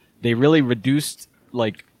long. They really reduced,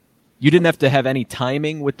 like, you didn't have any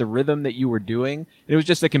timing with the rhythm that you were doing. It was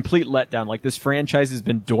just a complete letdown. Like, this franchise has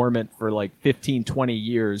been dormant for like 15, 20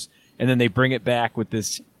 years, and then they bring it back with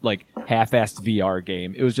this, like, half-assed VR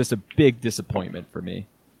game. It was just a big disappointment for me.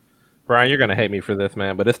 Brian, you're gonna hate me for this,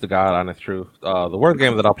 man, but it's the God honest truth. The worst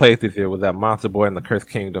game that I played this year was that Monster Boy and the Cursed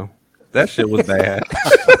Kingdom. That shit was bad.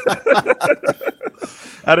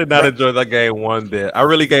 I did not enjoy that game one bit. I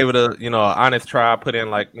really gave it a honest try. I put in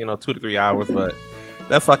 2 to 3 hours, but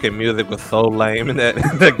that fucking music was so lame in that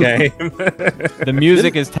game. The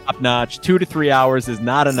music is top notch. 2 to 3 hours is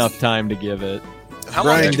not enough time to give it. And how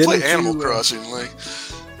long did you play didn't Animal you, Crossing? Like,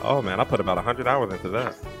 Oh man, I put about 100 hours into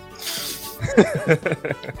that.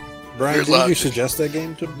 Brian, You're didn't you lucky. suggest that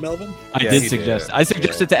game to Melvin? I Yeah, did he suggest. did. I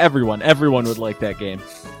suggested to everyone. Everyone would like that game.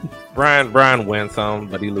 Brian wins some,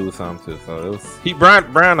 but he lose some too. So it was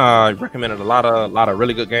Brian recommended a lot of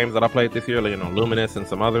really good games that I played this year. Luminous and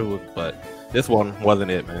some others, but this one wasn't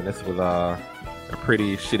it, man. This was a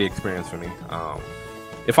pretty shitty experience for me.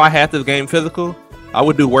 If I had this game physical, I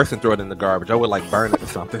would do worse than throw it in the garbage. I would burn it or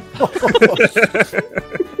something. That's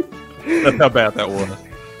how bad that was.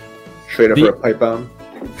 Straight up for a pipe bomb.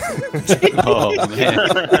 Oh man.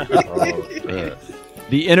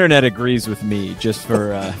 The internet agrees with me, just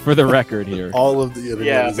for the record here. All of the internet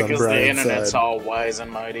Yeah, is on because the Brian's internet's side. all wise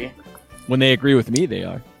and mighty. When they agree with me, they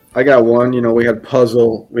are. I got one. We had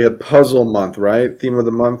puzzle month, right? Theme of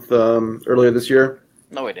the month earlier this year,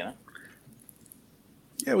 No, we didn't.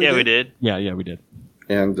 Yeah, we did. Yeah, we did.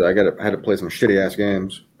 and I had to play some shitty ass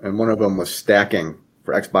games, and one of them was stacking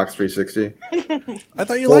for Xbox 360. I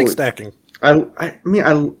thought you Holy- liked stacking. I mean,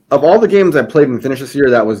 of all the games I played and finished this year,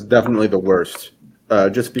 that was definitely the worst.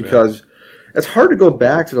 Just because it's hard to go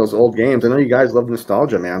back to those old games. I know you guys love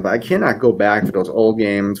nostalgia, man, but I cannot go back to those old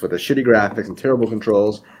games with the shitty graphics and terrible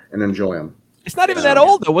controls and enjoy them. It's not even that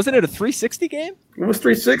old though. Wasn't it a 360 game? It was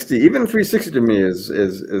 360. Even 360 to me is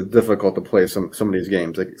difficult to play some of these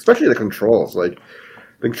games, like especially the controls. Like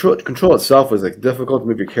the control itself was difficult to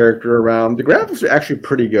move your character around. The graphics are actually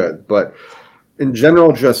pretty good, but in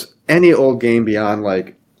general, just any old game beyond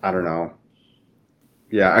I don't know,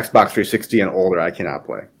 Xbox 360 and older, I cannot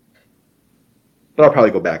play. But I'll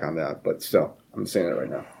probably go back on that. But still, I'm saying it right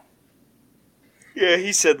now. Yeah,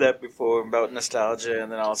 he said that before about nostalgia,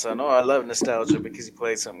 and then all of a sudden, I love nostalgia because he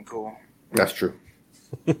played something cool. That's true.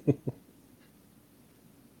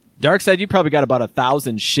 Darkside, you probably got about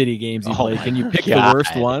 1,000 shitty games you played. Can you pick the God.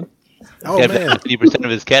 worst one? Oh Got man, 50%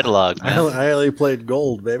 of his catalog, I man. only played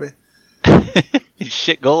Gold, baby. He's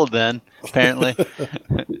shit gold then, apparently.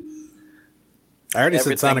 I already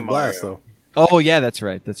said Everything Sonic Blast Mario. though. Oh yeah, that's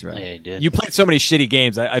right. That's right. Yeah, he did. You played so many shitty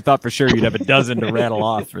games. I thought for sure you'd have a dozen to rattle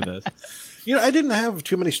off for this. I didn't have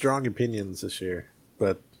too many strong opinions this year,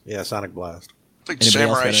 but yeah, Sonic Blast. I played Anybody else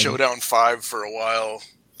got Samurai any? Showdown 5 for a while.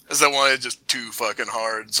 Is that one that's just too fucking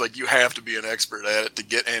hard? It's like you have to be an expert at it to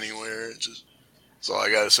get anywhere. That's all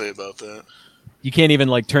I got to say about that. You can't even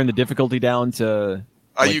turn the difficulty down to.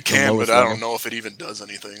 You the can, lowest but I level. don't know if it even does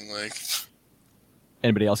anything.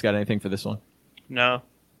 Anybody else got anything for this one? No.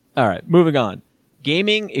 All right, moving on.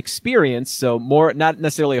 Gaming experience, so more not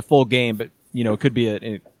necessarily a full game, but it could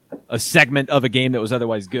be a segment of a game that was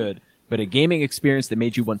otherwise good, but a gaming experience that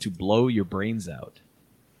made you want to blow your brains out.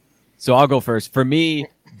 So I'll go first. For me,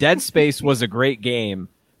 Dead Space was a great game,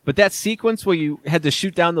 but that sequence where you had to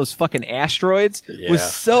shoot down those fucking asteroids was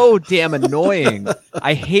so damn annoying.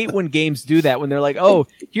 I hate when games do that, when they're like, oh,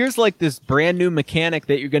 here's like this brand new mechanic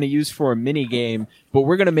that you're going to use for a mini game, but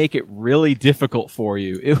we're going to make it really difficult for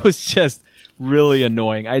you. It was just really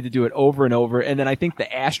annoying. I had to do it over and over. And then I think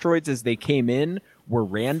the asteroids as they came in were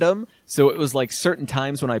random. So it was like certain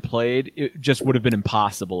times when I played, it just would have been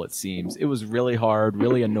impossible, it seems. It was really hard,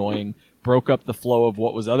 really annoying, broke up the flow of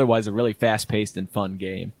what was otherwise a really fast-paced and fun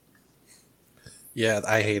game. Yeah,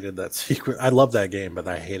 I hated that sequence. I love that game, but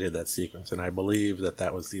I hated that sequence. And I believe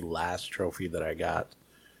that was the last trophy that I got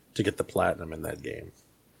to get the platinum in that game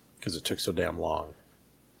because it took so damn long.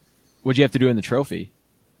 What'd you have to do in the trophy?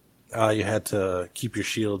 You had to keep your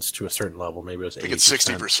shields to a certain level. Maybe it was 80%. I think it's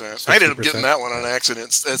 60%. I ended up getting that one on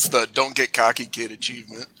accident. That's the "Don't Get Cocky, Kid"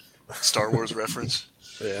 achievement. Star Wars reference.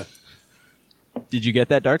 Yeah. Did you get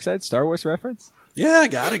that Dark Side Star Wars reference? Yeah, I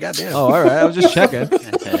got it. Goddamn. Oh, all right. I was just checking.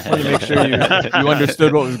 Wanted to make sure you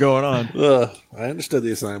understood what was going on. I understood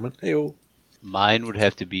the assignment. Hey-o. Mine would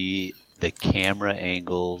have to be the camera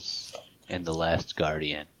angles in The Last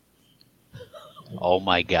Guardian. Oh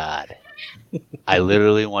my god. I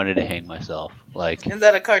literally wanted to hang myself. Like, isn't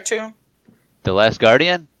that a cartoon? The Last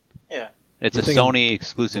Guardian? Yeah. It's a Sony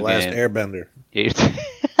exclusive game. The Last Airbender.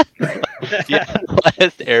 Yeah,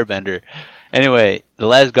 Last Airbender. Anyway, The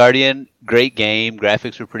Last Guardian, great game.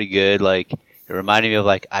 Graphics were pretty good. Like, it reminded me of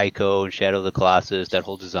like Ico and Shadow of the Colossus. That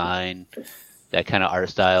whole design, that kind of art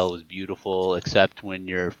style was beautiful. Except when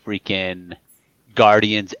your freaking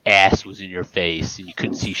Guardian's ass was in your face and you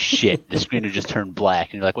couldn't see shit. The screen would just turn black,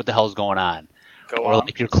 and you're like, "What the hell's going on?" Or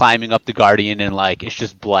like you're climbing up the Guardian and like it's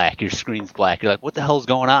just black. Your screen's black. You're like, "What the hell's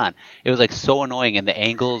going on?" It was like so annoying, and the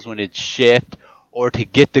angles when it shift, or to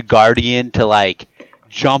get the Guardian to like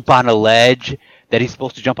jump on a ledge that he's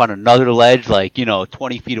supposed to jump on another ledge, like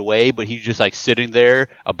 20 feet away, but he's just like sitting there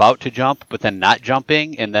about to jump, but then not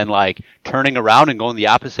jumping, and then like turning around and going the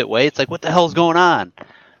opposite way. It's like, what the hell's going on?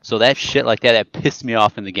 So that shit like that pissed me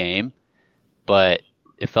off in the game, but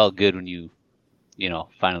it felt good when you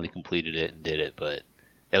finally completed it and did it, but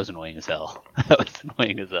that was annoying as hell.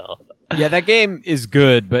 Yeah, that game is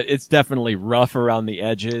good, but it's definitely rough around the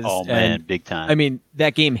edges. Oh, man, big time. I mean,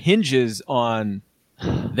 that game hinges on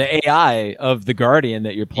the AI of the Guardian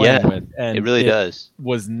that you're playing with. And it really does.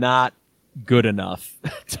 Was not good enough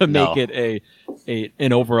to make it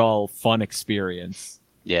an overall fun experience.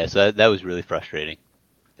 Yeah, so that was really frustrating.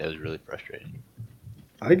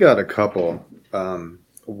 I got a couple.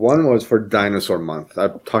 One was for Dinosaur Month.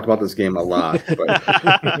 I've talked about this game a lot,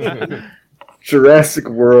 but Jurassic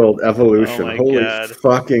World Evolution. Oh Holy God.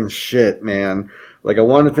 fucking shit, man. Like, I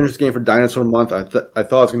wanted to finish this game for Dinosaur Month. I thought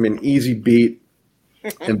it was going to be an easy beat,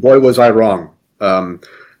 and boy, was I wrong. You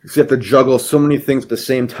have to juggle so many things at the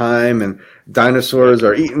same time, and dinosaurs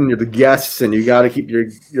are eating the guests, and you got to keep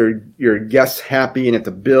your guests happy, and you have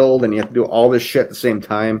to build, and you have to do all this shit at the same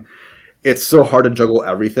time. It's so hard to juggle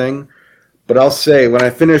everything. But I'll say, when I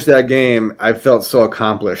finished that game, I felt so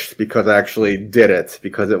accomplished because I actually did it,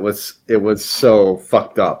 because it was so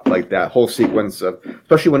fucked up. Like, that whole sequence of,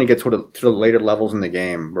 especially when you get to the later levels in the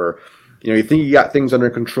game, where you think you got things under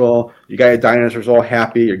control, you got your dinosaurs all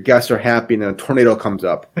happy, your guests are happy, and then a tornado comes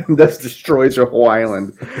up and this destroys your whole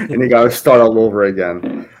island, and you got to start all over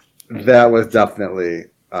again. That was definitely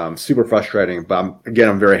super frustrating. But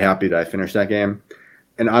I'm very happy that I finished that game.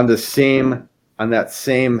 And on that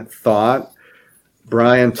same thought,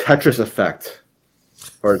 Brian, Tetris Effect,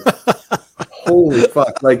 or holy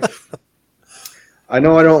fuck! Like, I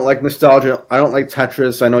know I don't like nostalgia. I don't like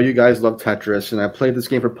Tetris. I know you guys love Tetris, and I played this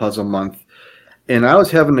game for Puzzle Month, and I was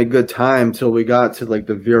having a good time till we got to like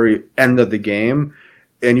the very end of the game,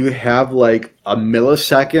 and you have like a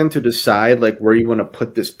millisecond to decide like where you want to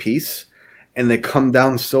put this piece, and they come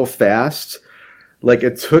down so fast. Like,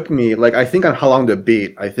 it took me, like, I think on how long to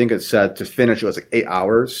beat, I think it said to finish it was like 8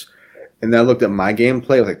 hours. And then I looked at my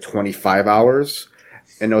gameplay, it was like 25 hours.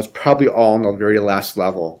 And it was probably all on the very last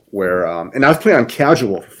level where, and I was playing on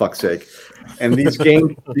casual, for fuck's sake. And these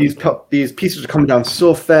these pieces are coming down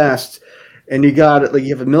so fast. And you got it, like,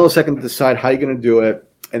 you have a millisecond to decide how you're going to do it.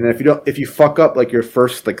 And then if you fuck up like your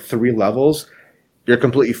first like 3 levels, you're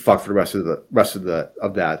completely fucked for the rest of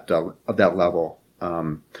that level.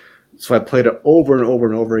 So I played it over and over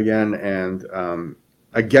and over again, and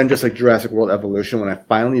again, just like Jurassic World Evolution, when I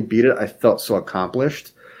finally beat it, I felt so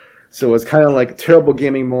accomplished. So it was kind of like a terrible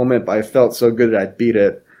gaming moment, but I felt so good that I beat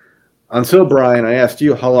it. Until Brian, I asked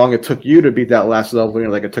you how long it took you to beat that last level, and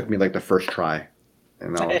you're like, it took me like the first try.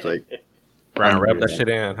 And I was like, Brian, wrap that shit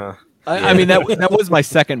in, huh? I mean, that was my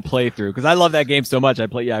second playthrough because I love that game so much. I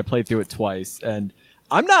played through it twice, and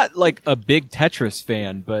I'm not like a big Tetris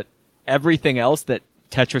fan, but everything else that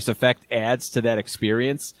Tetris Effect adds to that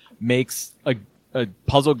experience makes a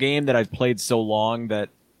puzzle game that I've played so long that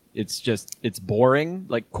it's boring.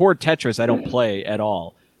 Like core Tetris, I don't play at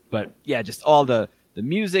all, but yeah, just all the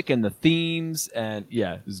music and the themes, and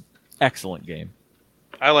yeah, it was an excellent game.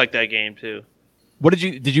 I like that game too. What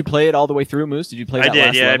did you play it all the way through, Moose? Did you play that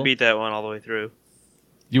last level? I beat that one all the way through. Do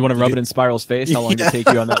you want to rub it in Spiral's face? How long did it take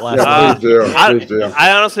you on that last level?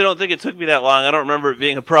 I honestly don't think it took me that long. I don't remember it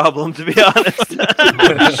being a problem, to be honest.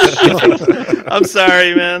 I'm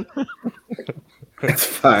sorry, man. It's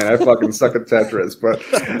fine. I fucking suck at Tetris, but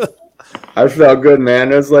I felt good,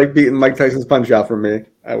 man. It was like beating Mike Tyson's Punch-Out for me.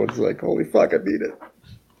 I was like, holy fuck, I beat it.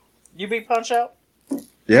 You beat Punch-Out?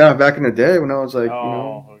 Yeah, back in the day when I was like,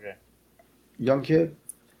 okay. Young kid.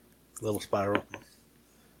 Little Spiral.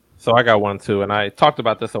 So I got one too, and I talked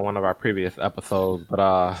about this on one of our previous episodes,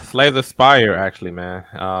 but Slay the Spire, actually, man.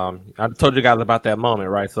 I told you guys about that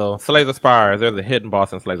moment, right? So Slay the Spire, there's a hidden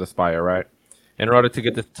boss in Slay the Spire, right? In order to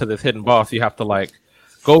get to this hidden boss, you have to like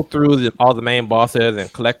go through all the main bosses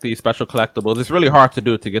and collect these special collectibles. It's really hard to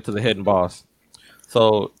do to get to the hidden boss.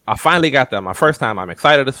 So I finally got there. My first time. I'm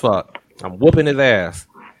excited as fuck. I'm whooping his ass.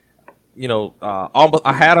 You know, almost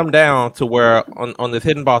I had him down to where on this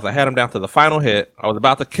hidden boss, I had him down to the final hit. I was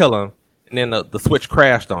about to kill him, and then the switch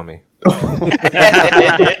crashed on me. Oh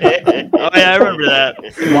yeah, I remember that.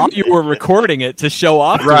 While you were recording it to show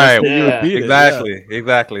off, Right? Exactly.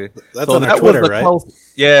 Exactly. That's so on that Twitter, was the right?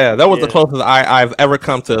 that was the closest I've ever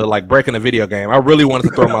come to like breaking a video game. I really wanted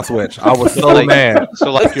to throw my switch. I was so mad.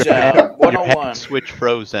 So like your hack 101. switch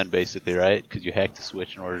froze then, basically, right? Because you hacked the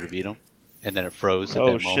switch in order to beat him, and then it froze at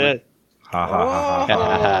that moment. Shit. Ha ha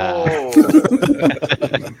ha ha. Oh.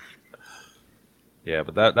 Yeah,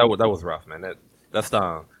 but that was rough, man. That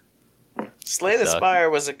stung. Slay the Spire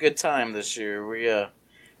was a good time this year. We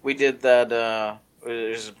did that.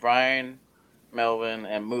 It was Brian, Melvin,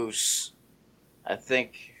 and Moose. I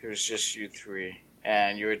think it was just you three,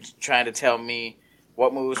 and you were trying to tell me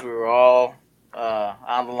what moves we were all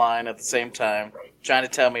on the line at the same time, trying to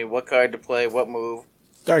tell me what card to play, what move.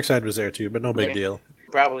 Darkseid was there too, but no big deal.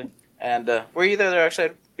 Probably. And were you there,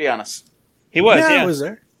 Darkseid? Be honest. He was. Yeah, Yeah, I was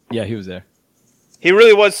there. Yeah, he was there. He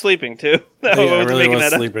really was sleeping too. Yeah, I really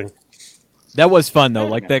was sleeping. That was fun though,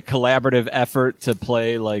 like that collaborative effort to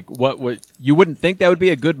play. Like what would you wouldn't think that would be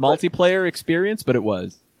a good multiplayer experience, but it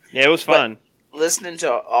was. Yeah, it was fun. But listening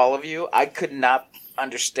to all of you, I could not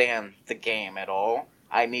understand the game at all.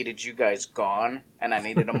 I needed you guys gone, and I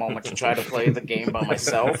needed a moment to try to play the game by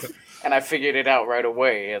myself, and I figured it out right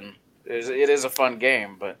away. And it is a fun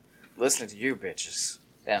game, but listening to you bitches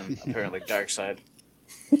and apparently Darkseid,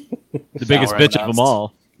 The biggest bitch of them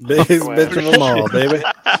all. Biggest bitch of them all, baby.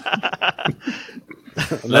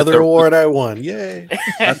 Another award I won. Yay.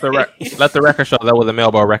 Let the record show that was a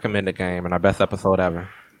Melbo recommended game and our best episode ever.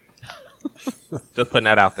 Just putting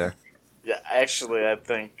that out there. Yeah, actually, I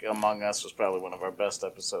think Among Us was probably one of our best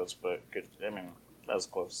episodes, but good. I mean, that was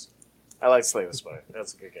close. I like Slay the Spire.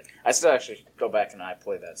 That's a good game. I still actually go back and I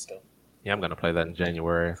play that still. Yeah, I'm going to play that in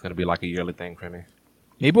January. It's going to be like a yearly thing for me.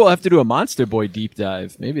 Maybe we'll have to do a Monster Boy deep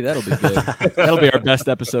dive. Maybe that'll be good. That'll be our best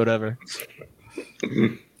episode ever.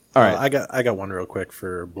 All right. I got one real quick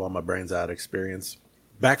for blow my brains out experience.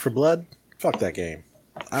 Back for Blood? Fuck that game.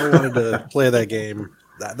 I wanted to play that game.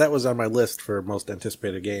 That was on my list for most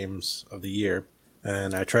anticipated games of the year.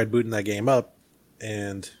 And I tried booting that game up,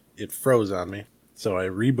 and it froze on me. So I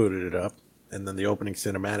rebooted it up, and then the opening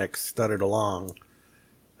cinematic stuttered along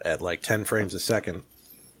at like 10 frames a second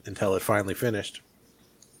until it finally finished.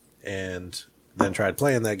 And then tried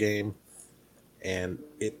playing that game, and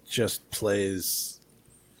it just plays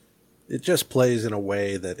in a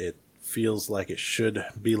way that it feels like it should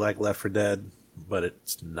be like Left 4 Dead, but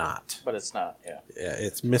it's not. But it's not, yeah. Yeah,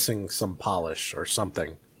 it's missing some polish or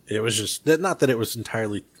something. It was just, not that it was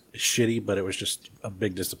entirely shitty, but it was just a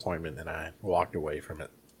big disappointment, and I walked away from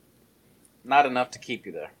it. Not enough to keep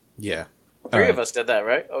you there. Yeah. Three of us did that,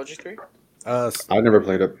 right? OG3? I never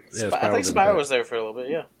played it. Yeah, I think Spyro was there for a little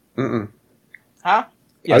bit, yeah. Mm-mm. Huh?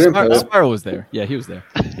 Yeah, I didn't play it. Spyro was there. Yeah, he was there.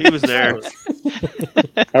 He was there.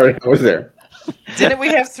 All right, I was there. Didn't we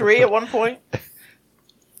have 3 at one point?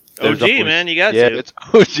 OG, man, you got Yeah, to. it's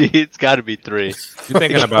OG. It's got to be 3. You're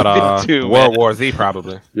thinking about Two, World man. War Z,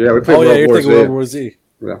 probably. Yeah, we played Oh, yeah, World you're War thinking Z. World War Z.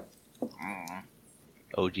 Yeah.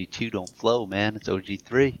 OG2 don't flow, man. It's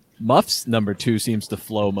OG3. Muff's number 2 seems to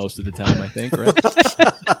flow most of the time, I think, right?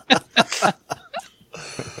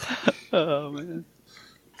 man.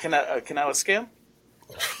 Can I scale?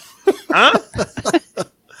 Huh?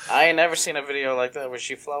 I ain't never seen a video like that where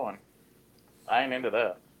she flowing. I ain't into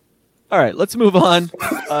that. All right, let's move on.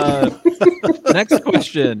 Next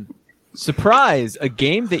question. Surprise, a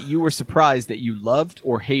game that you were surprised that you loved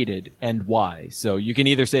or hated, and why? So you can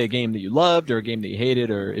either say a game that you loved or a game that you hated,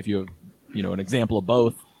 or if you have, an example of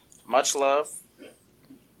both. Much love.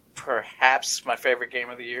 Perhaps my favorite game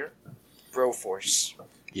of the year, Broforce.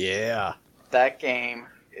 Yeah. That game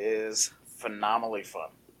is phenomenally fun.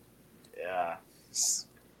 Yeah.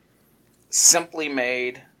 Simply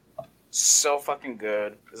made. So fucking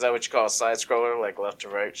good. Is that what you call a side scroller, like left to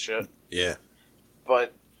right shit? Yeah.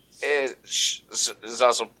 But it is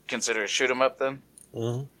also considered a shoot 'em up then.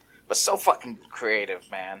 Mm-hmm. But so fucking creative,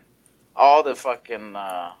 man. All the fucking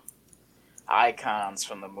icons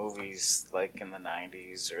from the movies, like in the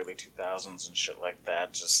 90s, early 2000s, and shit like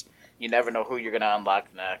that. Just you never know who you're gonna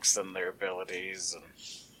unlock next and their abilities, and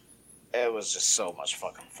it was just so much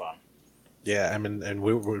fucking fun. Yeah, I mean, and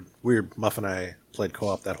Muff and I played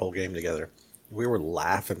co-op that whole game together. We were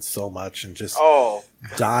laughing so much and just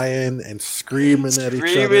dying and screaming at each other.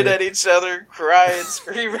 Screaming at each other, crying,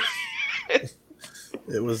 screaming.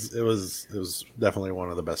 It was definitely one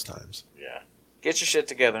of the best times. Yeah. Get your shit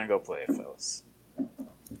together and go play it, fellas.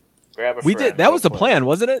 Grab a We friend, did. That go was the play plan,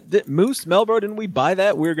 wasn't it? Moose, Melbro, didn't we buy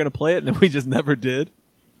that? We were going to play it, and then we just never did.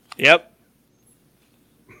 Yep.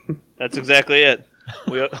 That's exactly it.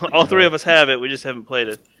 All three of us have it. We just haven't played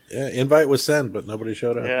it. Yeah, invite was sent, but nobody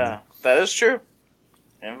showed up. Yeah, that is true.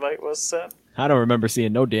 Invite was sent. I don't remember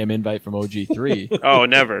seeing no damn invite from OG3. Oh,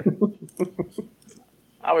 never.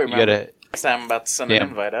 I'll remember next time I'm about to send an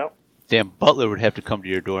invite out. Damn, Butler would have to come to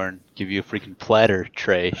your door and give you a freaking platter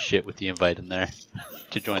tray shit with the invite in there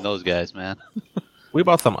to join those guys, man. We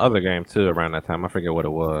bought some other game, too, around that time. I forget what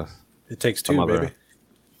it was. It Takes Two, baby.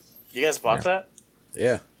 You guys bought that?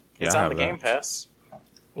 Yeah. It's on the Game Pass.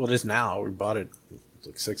 Well, it is now. We bought it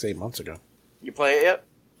like 6-8 months ago. You play it yet?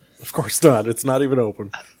 Of course not. It's not even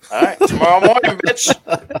open. All right, tomorrow morning, bitch.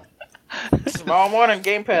 Tomorrow morning,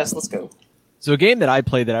 Game Pass. Let's go. So a game that I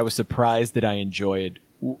played that I was surprised that I enjoyed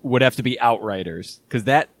would have to be Outriders, because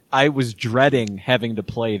that I was dreading having to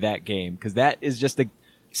play that game, because that is just a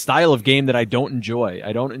style of game that I don't enjoy.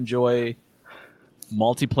 I don't enjoy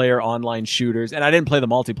multiplayer online shooters, and I didn't play the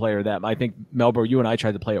multiplayer that. I think Melbro, you and I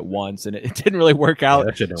tried to play it once, and it didn't really work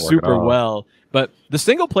out super well. But the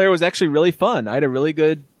single player was actually really fun. I had a really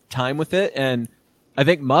good time with it, and I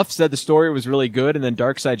think Muff said the story was really good, and then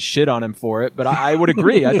Darkside shit on him for it. But I would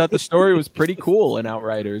agree. I thought the story was pretty cool in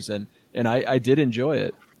Outriders, and I did enjoy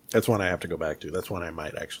it. That's one I have to go back to. That's one I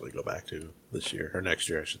might actually go back to this year, or next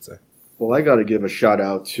year, I should say. Well, I got to give a shout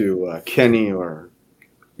out to Kenny or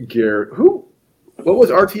Garrett. What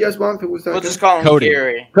was RTS month? Who was that? We'll just call him Cody.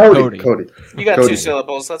 Gary. Cody. You got Cody. 2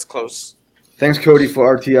 syllables. That's close. Thanks, Cody,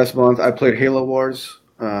 for RTS month. I played Halo Wars,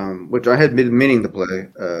 which I had been meaning to play,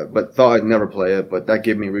 but thought I'd never play it. But that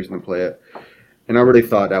gave me a reason to play it, and I really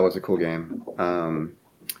thought that was a cool game.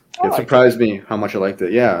 It surprised me how much I liked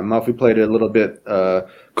it. Yeah, Muffy played it a little bit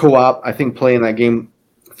co-op. I think playing that game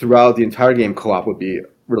throughout the entire game co-op would be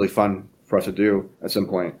really fun for us to do at some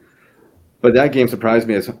point. But that game surprised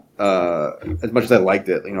me as much as I liked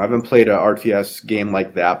it. I haven't played an RTS game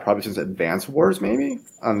like that probably since Advance Wars, maybe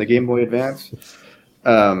on the Game Boy Advance.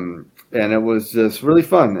 And it was just really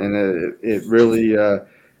fun, and it really.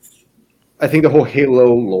 I think the whole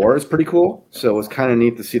Halo lore is pretty cool. So it was kind of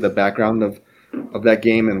neat to see the background of that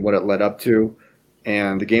game and what it led up to.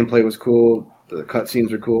 And the gameplay was cool. The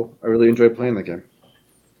cutscenes are cool. I really enjoyed playing the game.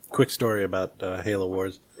 Quick story about Halo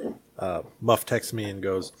Wars. Muff texts me and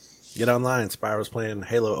goes, "Get online. Spyro's playing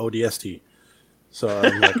Halo ODST." So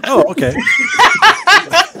I'm like, "Oh, okay."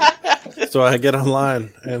 So I get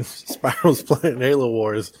online and Spyro's playing Halo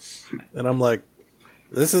Wars, and I'm like,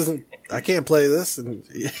 "This isn't. I can't play this." And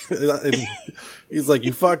he's like,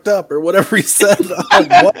 "You fucked up," or whatever he said. I'm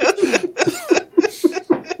like, what?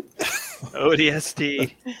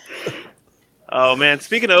 ODST. Oh man!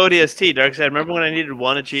 Speaking of ODST, Darkseid, remember when I needed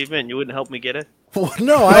one achievement and you wouldn't help me get it?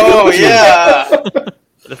 No, yeah.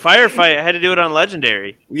 The firefight, I had to do it on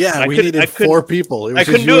Legendary. Yeah, we needed 4 people. I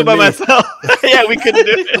couldn't do it by myself. Yeah, we couldn't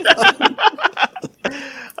do it.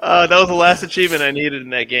 That was the last achievement I needed in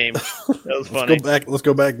that game. That was funny. Let's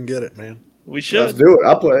go back and get it, man. We should. Let's do it.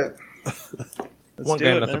 I'll play it. One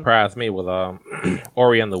game that surprised me was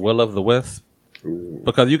Ori and the Will of the Wisp.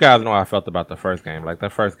 Because you guys know how I felt about the first game. Like,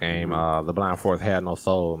 that first game, the Blind Forest had no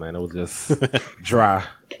soul, man. It was just dry.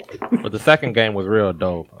 But the second game was real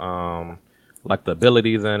dope. Like, the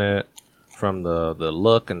abilities in it, from the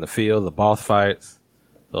look and the feel, the boss fights.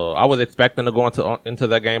 So I was expecting to go into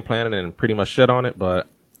that game plan and pretty much shit on it, but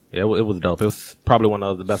yeah, it was dope. It was probably one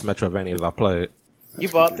of the best Metroidvanias I played. You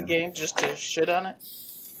bought the game just to shit on it?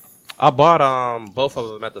 I bought both of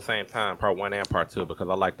them at the same time, part 1 and part 2, because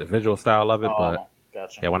I like the visual style of it. But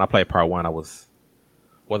gotcha. yeah, when I played part 1, I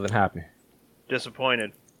wasn't happy.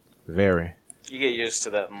 Disappointed. Very. You get used to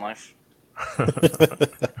that in life.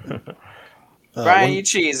 Brian, you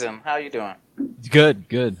cheesing. How you doing?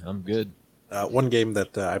 Good. I'm good. One game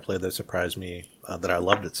that I played that surprised me, that I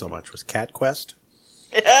loved it so much, was Cat Quest.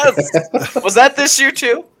 Yes. Was that this year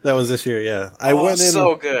too? That was this year, yeah.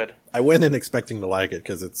 So good. I went in expecting to like it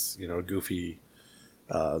because it's, a goofy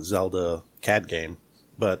Zelda cat game.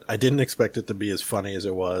 But I didn't expect it to be as funny as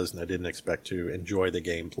it was, and I didn't expect to enjoy the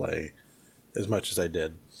gameplay as much as I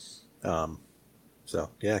did. So,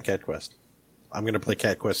 yeah, Cat Quest. I'm going to play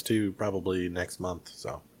Cat Quest 2 probably next month.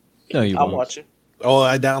 So No, you I'll won't. watch it. Oh,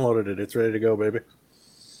 I downloaded it. It's ready to go, baby.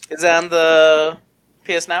 Is it on the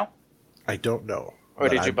PS Now? I don't know. Or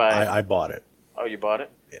did you buy it? I bought it. Oh, you bought it?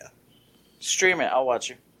 Yeah. Stream it. I'll watch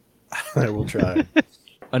you. I will try.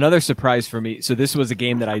 Another surprise for me. So this was a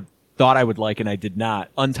game that I thought I would like and I did not.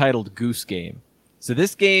 Untitled Goose Game. So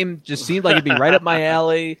this game just seemed like it'd be right up my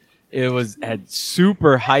alley. It had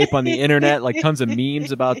super hype on the internet, like tons of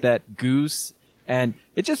memes about that goose. And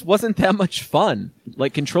it just wasn't that much fun.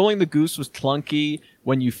 Like, controlling the goose was clunky.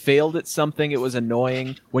 When you failed at something, it was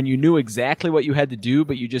annoying. When you knew exactly what you had to do,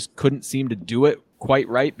 but you just couldn't seem to do it quite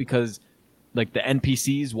right because, like, the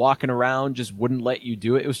NPCs walking around just wouldn't let you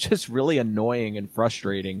do it. It was just really annoying and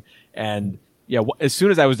frustrating. And, yeah, as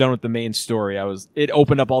soon as I was done with the main story, it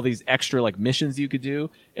opened up all these extra, like, missions you could do.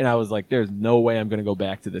 And I was like, there's no way I'm going to go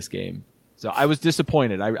back to this game. So I was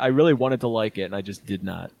disappointed. I really wanted to like it, and I just did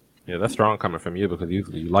not. Yeah, that's strong coming from you because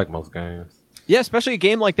usually you like most games. Yeah, especially a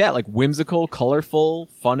game like that, like whimsical, colorful,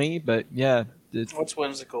 funny, but yeah. What's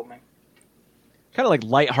whimsical, man? Kind of like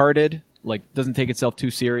lighthearted, like doesn't take itself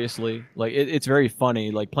too seriously. Like it's very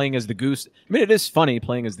funny, like playing as the goose. I mean, it is funny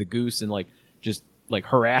playing as the goose and like just like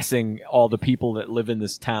harassing all the people that live in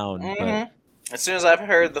this town. Mm-hmm. As soon as I've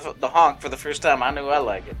heard the honk for the first time, I knew I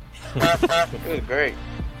liked it. It was great.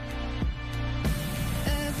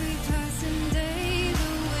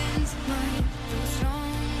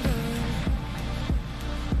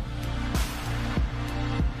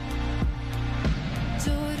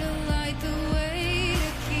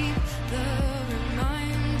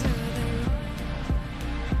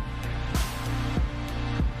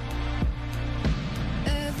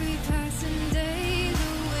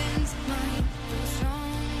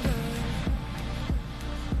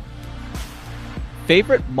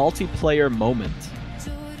 Favorite multiplayer moment?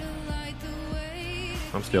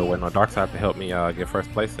 I'm still waiting on Darkside to help me get first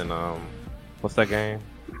place in what's that game?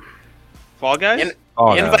 Fall Guys?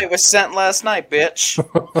 Invite was sent last night, bitch.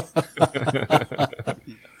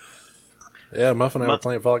 Yeah, Muff and I were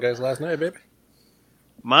playing Fall Guys last night, baby.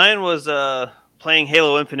 Mine was playing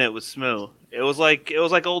Halo Infinite with Smoo. It was like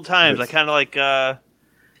old times. I kind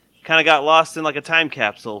of got lost in like a time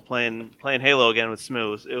capsule playing Halo again with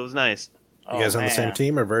Smoo. It was nice. You guys on the same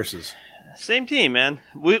team or versus? Same team, man.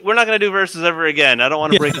 We're not going to do versus ever again. I don't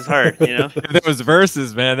want to break his heart, you know? If it was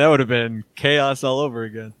versus, man, that would have been chaos all over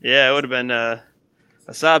again. Yeah, it would have been a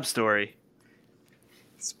sob story.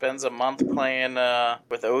 Spends a month playing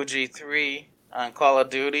with OG3 on Call of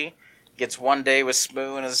Duty. Gets one day with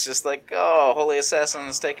Smoo, and it's just like, oh, Holy Assassin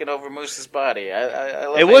is taking over Moose's body. I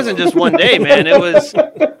love it. Wasn't just one day, man. It was...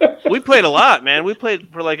 We played a lot, man. We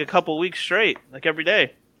played for like a couple weeks straight, like every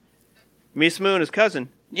day. Me, Smoo, and his cousin.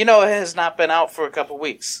 You know, it has not been out for a couple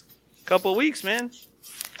weeks. Couple weeks, man.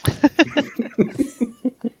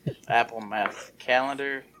 Apple Math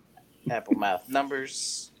calendar, Apple Math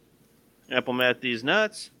numbers, Apple Math these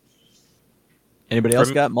nuts. Anybody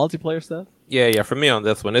else got multiplayer stuff? Yeah. For me on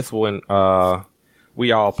this one,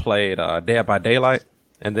 we all played Dead by Daylight,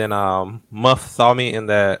 and then Muff saw me in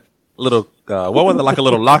that little what was it, like a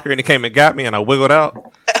little locker, and he came and got me, and I wiggled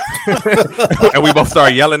out, and we both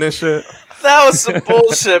started yelling and shit. That was some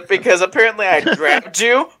bullshit because apparently I grabbed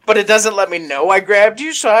you, but it doesn't let me know I grabbed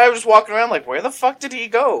you, so I was walking around like, where the fuck did he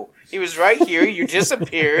go? He was right here, you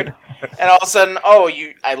disappeared, and all of a sudden,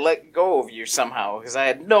 I let go of you somehow because I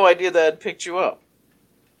had no idea that I'd picked you up.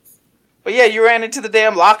 But yeah, you ran into the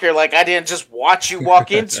damn locker like I didn't just watch you walk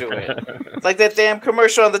into it. It's like that damn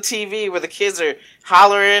commercial on the TV where the kids are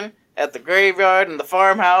hollering at the graveyard and the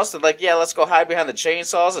farmhouse and like, yeah, let's go hide behind the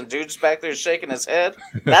chainsaws, and dude's back there shaking his head.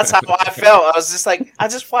 That's how I felt. I was just like, I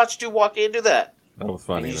just watched you walk into that. That was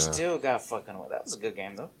funny. And you still got fucking away. That was a good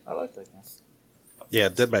game though. I liked that game. Yeah,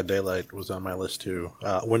 Dead by Daylight was on my list too.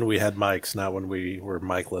 When we had mics, not when we were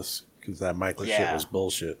micless. because that Michael shit was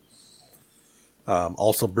bullshit.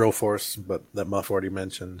 Also Broforce, but that Muff already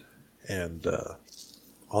mentioned, and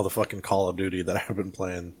all the fucking Call of Duty that I've been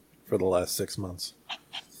playing for the last 6 months.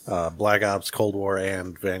 Black Ops, Cold War,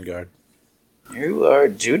 and Vanguard. You are a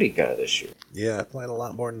duty guy this year. Yeah, I played a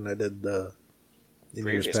lot more than I did in years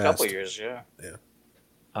Previous past. couple years, yeah. Yeah.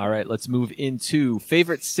 All right, let's move into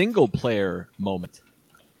favorite single player moment.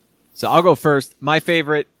 So I'll go first. My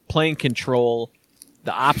favorite, playing Control,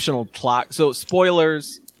 the optional clock. So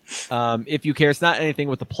spoilers, if you care, it's not anything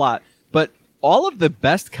with the plot, but all of the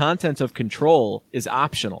best content of Control is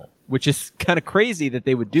optional, which is kind of crazy that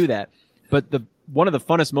they would do that. But one of the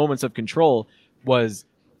funnest moments of Control was,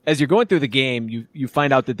 as you're going through the game, you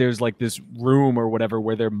find out that there's like this room or whatever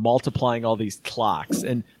where they're multiplying all these clocks,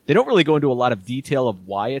 and they don't really go into a lot of detail of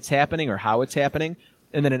why it's happening or how it's happening.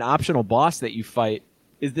 And then an optional boss that you fight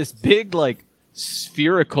is this big like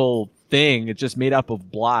spherical thing. It's just made up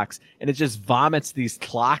of blocks, and it just vomits these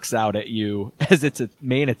clocks out at you as its a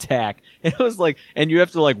main attack. And it was like, and you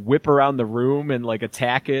have to like whip around the room and like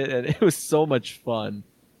attack it, and it was so much fun.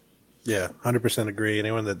 Yeah, 100% agree.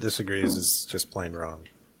 Anyone that disagrees is just plain wrong.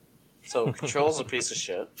 So Control's a piece of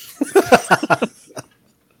shit.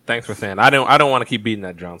 Thanks for saying. I don't want to keep beating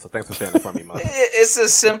that drum, so thanks for saying it for me, Mom. It's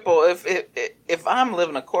as simple. If I'm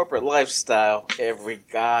living a corporate lifestyle every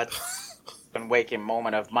and waking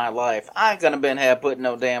moment of my life, I ain't gonna been here putting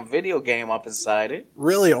no damn video game up inside it.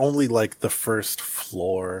 Really, only like the first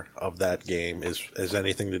floor of that game is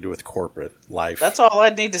anything to do with corporate life. That's all I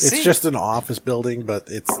need to see. It's just an office building, but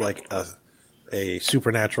it's like a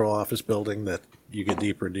supernatural office building that you get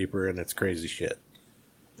deeper and deeper, and it's crazy shit.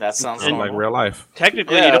 That sounds like real life.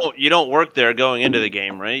 Technically, you don't work there going into the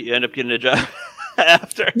game, right? You end up getting a job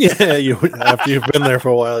after. Yeah, after you've been there for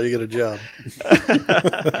a while, you get a job.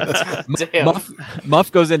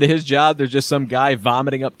 Muff goes into his job. There's just some guy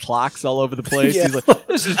vomiting up clocks all over the place. Yeah. He's like,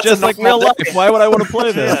 "This is just like real life. Why would I want to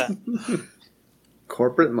play this?"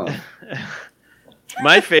 Corporate Muff.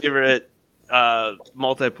 My favorite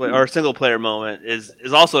multiplayer or single player moment is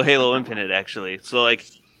also Halo Infinite, actually. So like,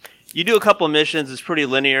 you do a couple missions, it's pretty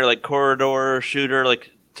linear, like corridor shooter,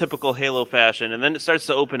 like typical Halo fashion, and then it starts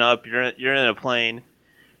to open up. You're in a plane,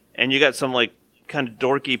 and you got some like kind of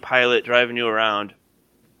dorky pilot driving you around,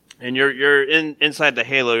 and you're inside the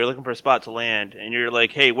Halo. You're looking for a spot to land, and you're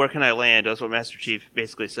like, "Hey, where can I land?" That's what Master Chief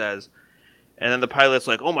basically says. And then the pilot's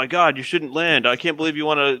like, "Oh my God, you shouldn't land! I can't believe you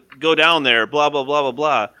want to go down there." Blah blah blah blah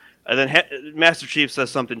blah. And then Master Chief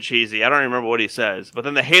says something cheesy. I don't remember what he says, but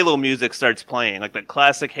then the Halo music starts playing, like the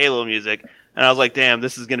classic Halo music, and I was like, "Damn,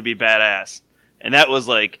 this is gonna be badass." And that was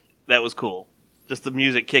cool. Just the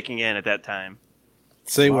music kicking in at that time.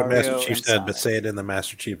 Say what Master Chief said, but say it in the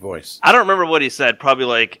Master Chief voice. I don't remember what he said. Probably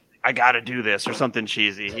like, "I gotta do this" or something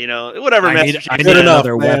cheesy. You know, whatever. I Master need Chief said.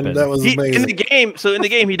 another weapon. That was amazing. In the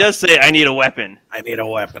game, he does say, "I need a weapon. I need a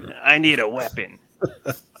weapon. I need a weapon."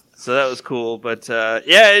 So that was cool. But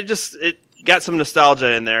it got some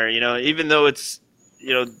nostalgia in there. You know, even though it's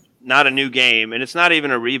not a new game and it's not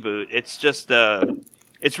even a reboot. It's just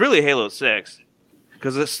it's really Halo 6.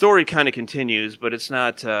 Because the story kind of continues, but it's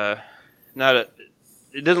it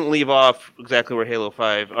doesn't leave off exactly where Halo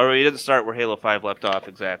 5, or it doesn't start where Halo 5 left off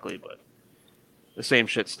exactly, but the same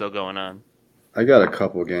shit's still going on. I got a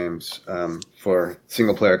couple games for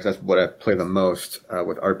single player because that's what I play the most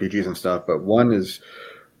with RPGs and stuff. But one is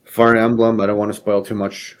Fire Emblem. I don't want to spoil too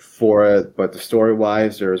much for it, but the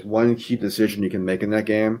story-wise, there's one key decision you can make in that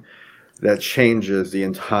game that changes the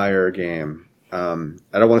entire game. I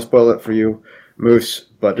don't want to spoil it for you, Moose,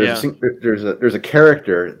 but there's a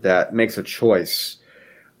character that makes a choice,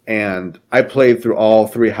 and I played through all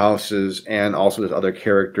three houses and also this other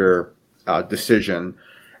character decision.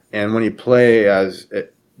 And when you play as this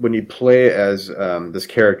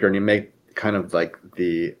character and you make kind of like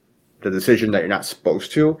the decision that you're not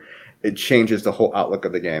supposed to, it changes the whole outlook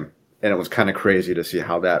of the game. And it was kind of crazy to see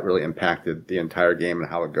how that really impacted the entire game and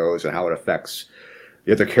how it goes and how it affects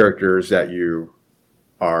the other characters that you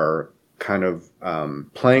are kind of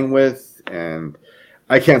playing with. And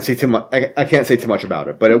I can't say too much. I can't say too much about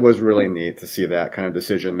it, but it was really neat to see that kind of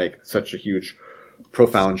decision make such a huge,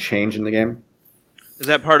 profound change in the game. Is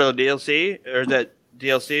that part of the DLC, or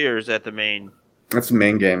is that the main? That's the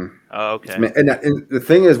main game. Oh, okay. And the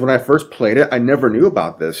thing is, when I first played it, I never knew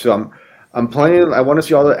about this. So I'm playing. I want to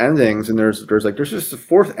see all the endings, and there's just a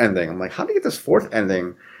fourth ending. I'm like, how do you get this fourth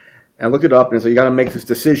ending? And I looked it up, and so you got to make this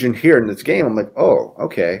decision here in this game. I'm like, oh,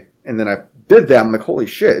 okay. And then I did that. I'm like, holy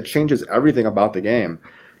shit! It changes everything about the game,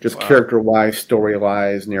 just character-wise,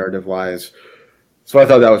 story-wise, narrative-wise. So I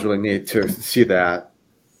thought that was really neat to see that.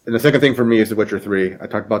 And the second thing for me is The Witcher 3. I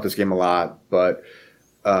talked about this game a lot, but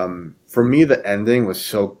For me, the ending was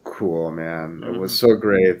so cool, man. It was so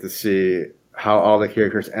great to see how all the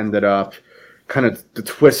characters ended up, kind of the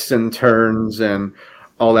twists and turns and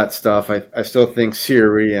all that stuff. I still think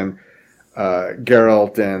Ciri and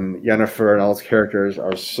Geralt and Yennefer and all those characters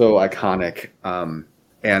are so iconic.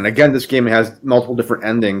 And again, this game has multiple different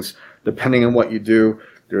endings depending on what you do.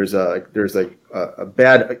 There's a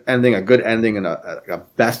bad ending, a good ending, and a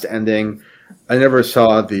best ending. I never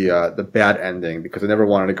saw the bad ending because I never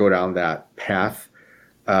wanted to go down that path.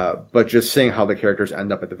 But just seeing how the characters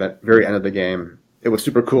end up at the very end of the game, it was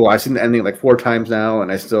super cool. I've seen the ending like 4 times now,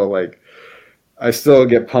 and I still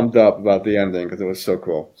get pumped up about the ending because it was so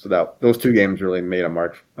cool. So those 2 games really made a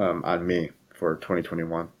mark on me for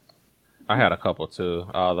 2021. I had a couple too.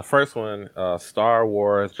 The first one, Star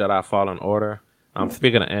Wars Jedi Fallen Order.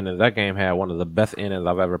 Speaking of endings, that game had one of the best endings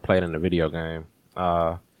I've ever played in a video game.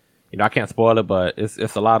 I can't spoil it, but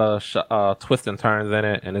it's a lot of twists and turns in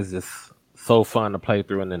it, and it's just so fun to play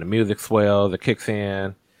through. And then the music swells, it kicks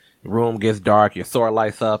in, the room gets dark, your sword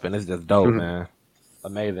lights up, and it's just dope, man.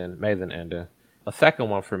 Amazing ending. A second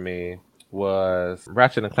one for me was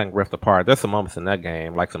Ratchet and Clank Rift Apart. There's some moments in that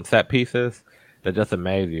game, like some set pieces that just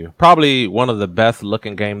amaze you. Probably one of the best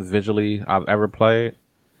looking games visually I've ever played.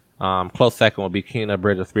 Close second would be Kena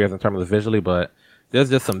Bridge of Spirits in terms of visually, but there's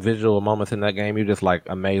just some visual moments in that game you just like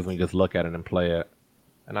amazed when you just look at it and play it.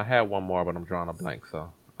 And I had one more, but I'm drawing a blank.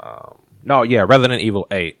 So, Resident Evil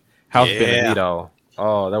 8, House Benedito.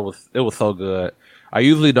 Oh, it was so good. I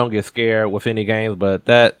usually don't get scared with any games, but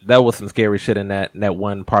that was some scary shit in that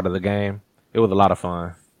one part of the game. It was a lot of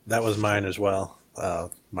fun. That was mine as well.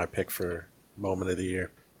 My pick for moment of the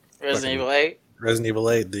year. Resident Evil 8. Resident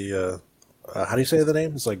Evil 8. The how do you say the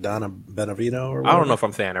name? It's like Donna Benevino or whatever. I don't know if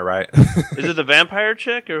I'm saying it right. Is it the vampire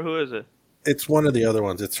chick or who is it? It's one of the other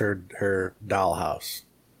ones. It's her dollhouse.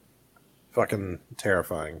 Fucking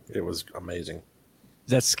terrifying. It was amazing.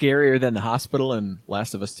 Is that scarier than the hospital in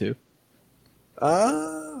Last of Us 2?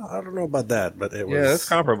 I don't know about that, but it was. Yeah, it's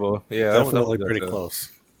comparable. Yeah, definitely pretty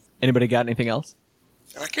close. Anybody got anything else?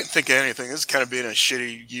 I can't think of anything. This is kind of being a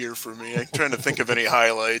shitty year for me. I'm trying to think of any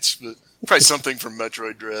highlights, but probably something from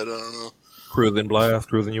Metroid Dread. I don't know. Cruising Blast,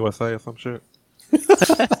 Cruising USA or some shit.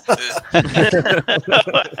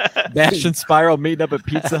 Bash and Spiral meeting up at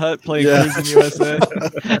Pizza Hut playing Cruising USA.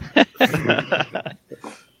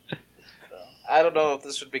 I don't know if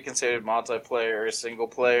this would be considered multiplayer or single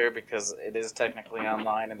player because it is technically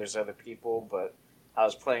online and there's other people, but I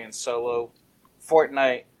was playing solo.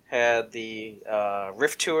 Fortnite had the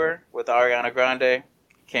Rift Tour with Ariana Grande.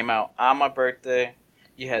 Came out on my birthday.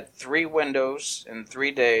 You had 3 windows in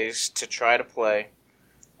 3 days to try to play,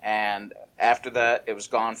 and after that, it was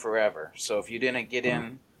gone forever. So if you didn't get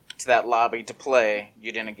in to that lobby to play,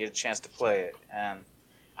 you didn't get a chance to play it. And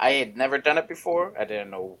I had never done it before. I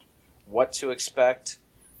didn't know what to expect,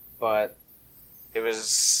 but it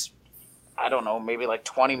was, I don't know, maybe like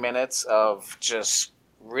 20 minutes of just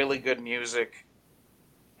really good music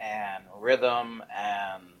and rhythm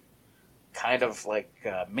and kind of like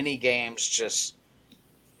mini games. Just,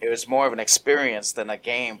 it was more of an experience than a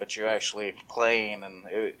game, but you're actually playing, and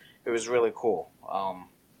it was really cool.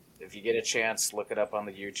 If you get a chance, look it up on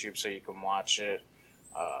the YouTube so you can watch it.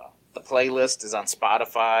 The playlist is on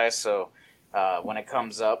Spotify, so when it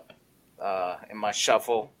comes up in my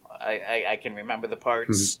shuffle, I can remember the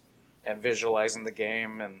parts and visualizing the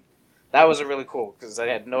game, and that was really cool because I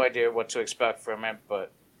had no idea what to expect from it,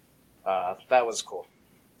 but that was cool.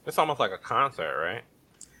 It's almost like a concert, right?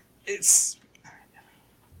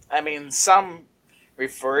 Some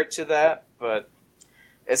refer to that, but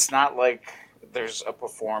it's not like there's a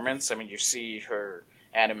performance. I mean, you see her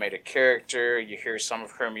animated character, you hear some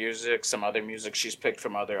of her music, some other music she's picked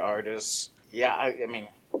from other artists. Yeah,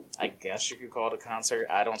 I guess you could call it a concert.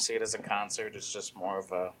 I don't see it as a concert. It's just more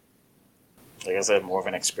of a, like I said, more of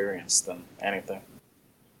an experience than anything.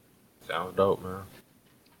 Sounds dope, man.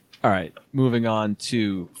 All right, moving on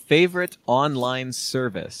to favorite online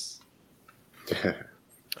service.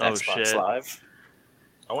 Xbox shit. Live.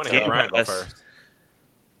 I want to hear Brian go first.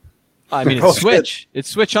 I mean, it's Switch. It's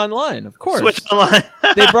Switch Online, of course. Switch Online.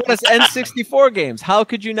 They brought us N64 games. How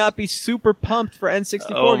could you not be super pumped for N64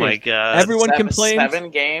 games? Oh my god! Everyone complains. 7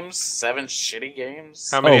 games, 7 shitty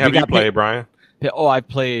games. How many have you played, Brian? Oh, I've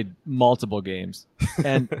played multiple games,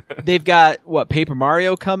 and they've got Paper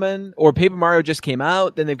Mario coming, or Paper Mario just came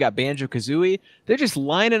out. Then they've got Banjo-Kazooie. They're just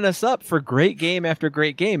lining us up for great game after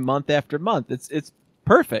great game, month after month. It's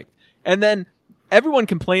perfect. And then everyone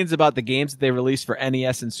complains about the games that they release for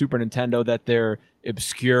NES and Super Nintendo, that they're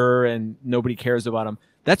obscure and nobody cares about them.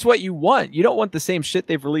 That's what you want. You don't want the same shit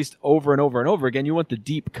they've released over and over and over again. You want the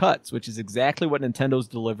deep cuts, which is exactly what Nintendo's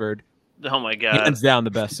delivered. Oh my god! Hands down,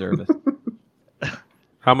 the best service.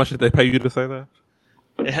 How much did they pay you to say that?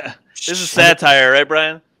 Yeah, this is satire, right,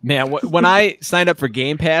 Brian? Man, when I signed up for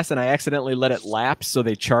Game Pass and I accidentally let it lapse, so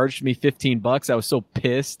they charged me $15, I was so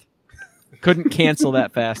pissed. Couldn't cancel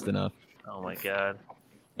that fast enough. Oh my god!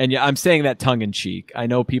 And yeah, I'm saying that tongue in cheek. I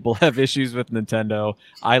know people have issues with Nintendo.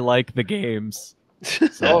 I like the games. So.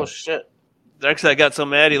 Oh shit! Darkseid got so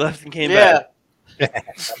mad he left and came back.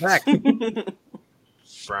 Back.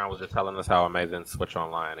 Brian was just telling us how amazing Switch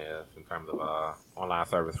Online is in terms of online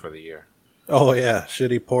service for the year. Oh yeah,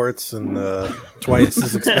 shitty ports and twice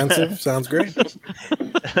as expensive. Sounds great.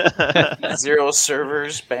 0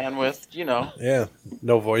 servers, bandwidth, you know. Yeah,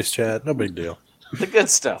 no voice chat, no big deal. The good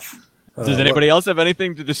stuff. Does anybody else have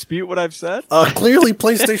anything to dispute what I've said? Clearly,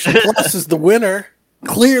 PlayStation Plus is the winner.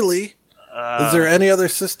 Clearly. Is there any other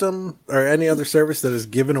system or any other service that has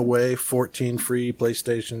given away 14 free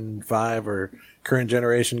PlayStation 5 or current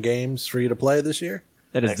generation games for you to play this year?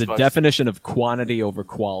 That is the definition of quantity over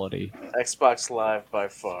quality. Xbox Live by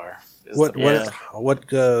far. What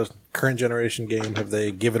current generation game have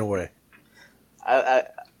they given away? I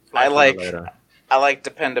like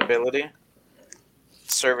dependability.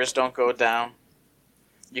 Servers don't go down.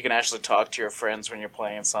 You can actually talk to your friends when you're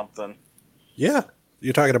playing something. Yeah.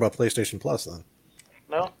 You're talking about PlayStation Plus, then?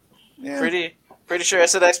 No. Yeah. Pretty sure I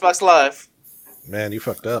said Xbox Live. Man, you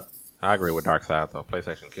fucked up. I agree with Darkseid, though.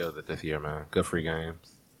 PlayStation kills it this year, man. Good free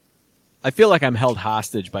games. I feel like I'm held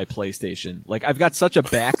hostage by PlayStation. Like, I've got such a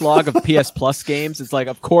backlog of PS Plus games. It's like,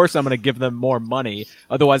 of course I'm going to give them more money.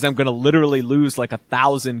 Otherwise, I'm going to literally lose like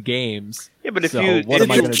 1,000 games. Yeah, but if what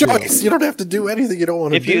am I going to do? You don't have to do anything you don't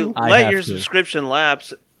want to do. If you let your subscription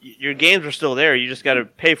lapse, your games are still there. You just got to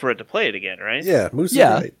pay for it to play it again, right? Yeah, Moose is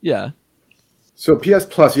right. Yeah. So PS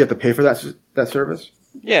Plus, you have to pay for that service?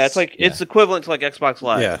 Yeah, it's like it's equivalent to like Xbox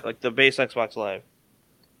Live, like the base Xbox Live.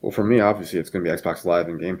 Well, for me, obviously, it's going to be Xbox Live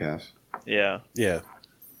and Game Pass. Yeah. Yeah.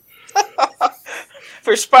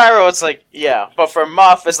 For Spyro, it's like, yeah. But for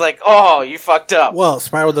Muff, it's like, oh, you fucked up. Well,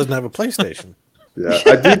 Spyro doesn't have a PlayStation. Yeah,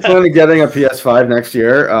 I do plan on getting a PS5 next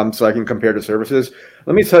year, so I can compare the services.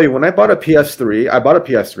 Let me tell you, when I bought a PS3,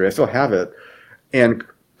 I still have it, and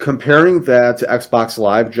comparing that to Xbox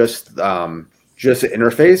Live, just the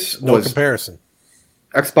interface No comparison.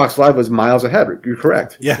 Xbox Live was miles ahead. You're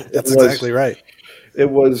correct. Yeah, that's exactly right.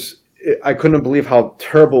 I couldn't believe how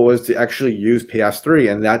terrible it was to actually use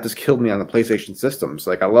PS3, and that just killed me on the PlayStation systems.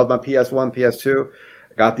 Like, I love my PS1, PS2.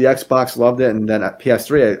 I got the Xbox, loved it, and then at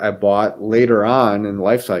PS3 I bought later on in the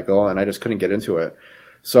life cycle, and I just couldn't get into it.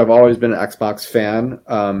 So I've always been an Xbox fan.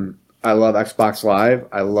 I love Xbox Live.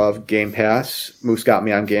 I love Game Pass. Moose got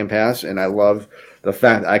me on Game Pass, and I love the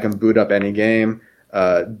fact that I can boot up any game.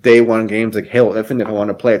 Day one games like Halo Infinite, if I want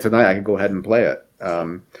to play it tonight, I can go ahead and play it.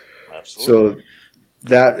 Absolutely. So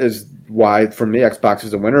that is why, for me, Xbox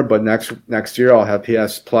is the winner. But next year I'll have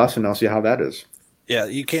PS Plus, and I'll see how that is. Yeah,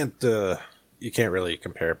 you can't really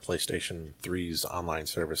compare PlayStation 3's online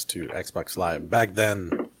service to Xbox Live. Back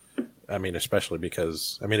then, I mean, especially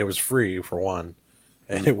because, I mean, it was free for one,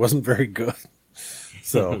 and it wasn't very good.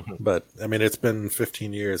 So, but I mean, it's been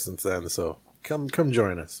 15 years since then. So come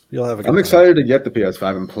join us. You'll have a good time. I'm excited to get the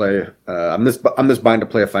PS5 and play. I'm just buying to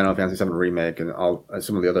play a Final Fantasy VII Remake and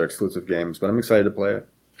some of the other exclusive games. But I'm excited to play it.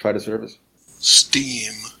 Try the service.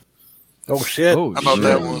 Steam. Oh shit! How about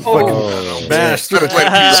that one? Bash. I haven't played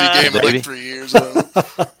a PC game in like 3 years.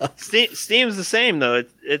 Steam's the same though.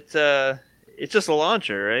 It's just a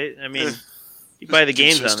launcher, right? I mean, you buy the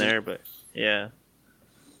games on there, but yeah.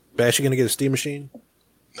 Bash, you gonna get a Steam machine?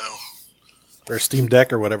 No. Or a Steam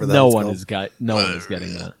Deck or whatever that is. No one called. is getting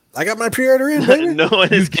that. I got my pre-order in, baby. No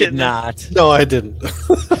one is You did getting not. No, I didn't.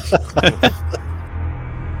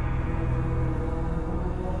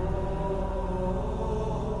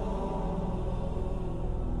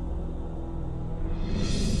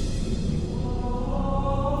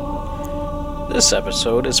 This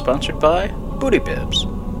episode is sponsored by Booty Bibs.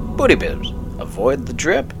 Booty Bibs. Avoid the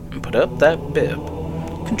drip and put up that bib.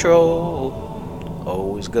 Control.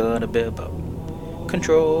 Always gonna bib up.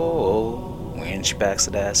 Control. When she backs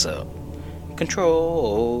that ass up.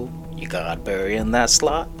 Control. You gotta bury in that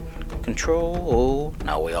slot. Control.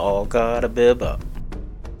 Now we all gotta bib up.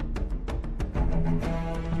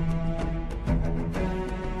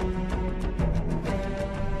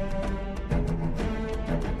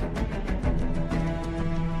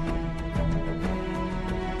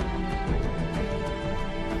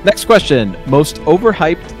 Next question. Most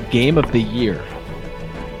overhyped game of the year.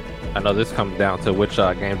 I know this comes down to which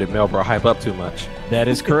game did Melbro hype up too much. That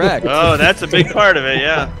is correct. Oh, that's a big part of it,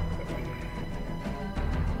 yeah.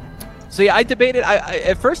 So yeah, I debated. I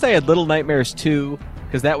at first I had Little Nightmares 2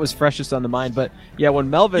 because that was freshest on the mind. But yeah, when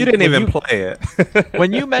Melvin, You didn't even play it.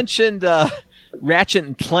 when you mentioned Ratchet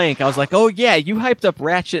and Clank, I was like, oh yeah, you hyped up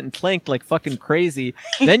Ratchet and Clank like fucking crazy.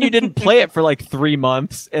 Then you didn't play it for like 3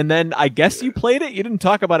 months, and then I guess you played it. You didn't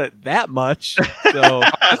talk about it that much, so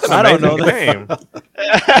I don't know. Game.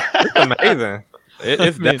 It's amazing.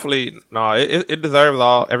 It's definitely It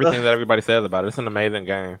deserves everything that everybody says about it. It's an amazing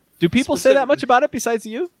game. Do people say that much about it besides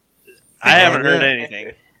you? I haven't heard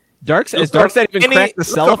anything. Has Darkseid even cracked the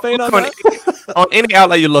cellophane on that? On any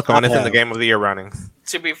outlet you look on, it's in the Game of the Year runnings.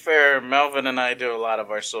 To be fair, Melvin and I do a lot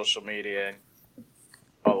of our social media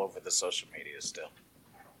all over the social media still.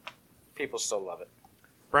 People still love it.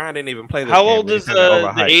 Brian didn't even play this How game. old is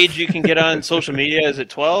the age you can get on social media? Is it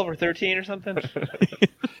 12 or 13 or something?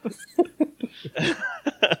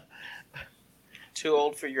 Too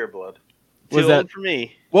old for your blood. Too old for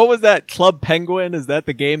me. What was that? Club Penguin? Is that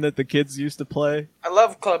the game that the kids used to play? I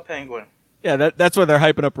love Club Penguin. Yeah, that's where they're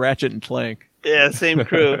hyping up Ratchet and Clank. Yeah, same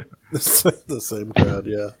crew. The same crowd,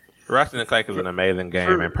 yeah. Ratchet and Clank is an amazing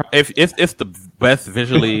game, and it's the best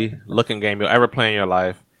visually looking game you'll ever play in your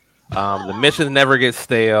life. The missions never get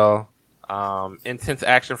stale. Intense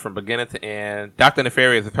action from beginning to end. Dr.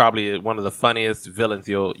 Nefarious is probably one of the funniest villains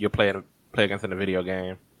you'll play against in a video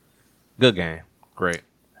game. Good game, great.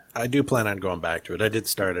 I do plan on going back to it. I did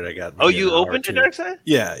start it. I got. Oh, you opened to Darkseid?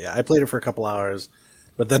 Yeah. I played it for a couple hours,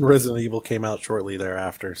 but then Resident Evil came out shortly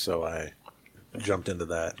thereafter, so I jumped into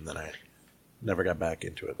that, and then I never got back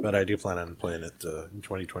into it. But I do plan on playing it in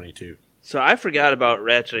 2022. So I forgot about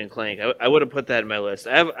Ratchet and Clank. I would have put that in my list.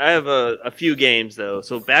 I have a few games though.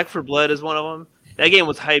 So Back 4 Blood is one of them. That game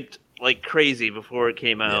was hyped like crazy before it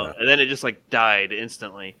came out, and then it just like died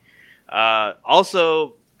instantly.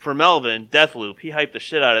 Also, for Melvin, Deathloop, he hyped the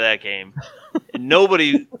shit out of that game, and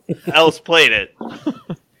nobody else played it.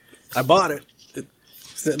 I bought it. It's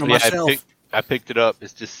sitting on my shelf. I picked it up.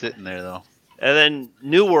 It's just sitting there though. And then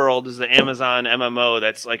New World is the Amazon MMO.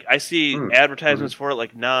 That's like I see advertisements for it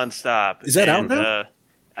like nonstop. Is that out now?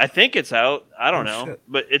 I think it's out. I don't know,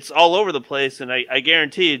 but it's all over the place, and I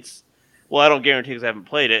guarantee it's. Well, I don't guarantee because I haven't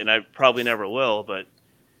played it, and I probably never will. But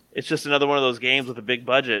it's just another one of those games with a big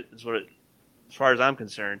budget. Is what, as far as I'm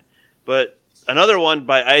concerned. But another one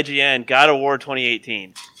by IGN, God of War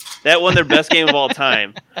 2018. That won their best game of all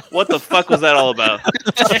time. What the fuck was that all about?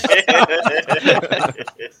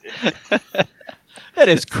 That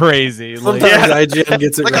is crazy. Sometimes IGN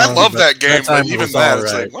gets it wrong. I love that game, but it even was that, all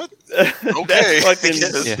it's right. like, what? Okay. That's fucking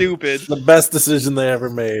stupid. The best decision they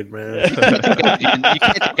ever made, man. You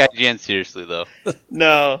can't take IGN seriously though.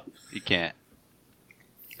 No, you can't.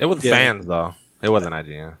 It was fans though. It wasn't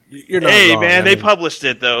IGN. You're not hey wrong, man, I they mean, published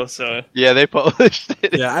it though, so Yeah, they published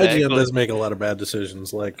it. Yeah, exactly. IGN does make a lot of bad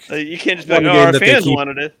decisions. Like you can't just be like, oh, our fans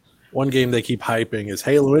wanted it. One game they keep hyping is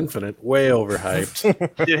Halo Infinite, way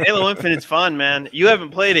overhyped. Dude, Halo Infinite's fun, man. You haven't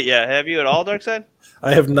played it yet, have you at all, Darkseid?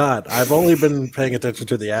 I have not. I've only been paying attention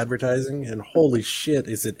to the advertising, and holy shit,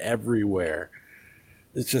 is it everywhere.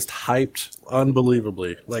 It's just hyped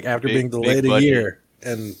unbelievably. Like, after being delayed a year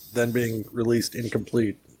and then being released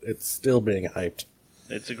incomplete, it's still being hyped.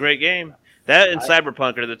 It's a great game. That and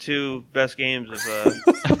Cyberpunk are the two best games of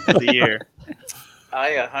the year.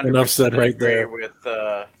 I 100% agree with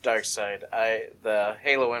Darkseid. The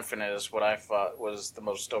Halo Infinite is what I thought was the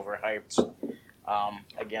most overhyped.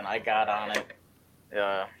 Again, I got on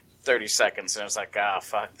it 30 seconds and I was like,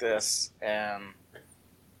 fuck this. And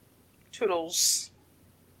toodles.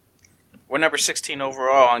 We're number 16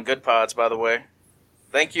 overall on Good Pods, by the way.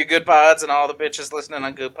 Thank you, Good Pods, and all the bitches listening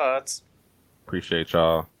on Good Pods. Appreciate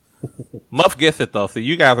y'all. Muff gets it though. So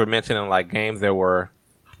you guys were mentioning like games that were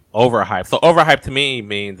overhyped. So overhyped to me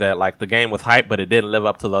means that like the game was hyped, but it didn't live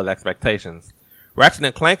up to those expectations. Ratchet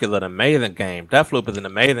and Clank is an amazing game. Deathloop is an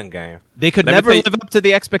amazing game. They could never live up to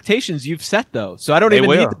the expectations you've set, though. So I don't even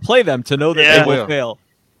need to play them to know that they will fail.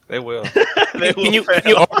 They will. Can you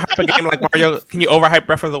overhype a game like Mario? Can you overhype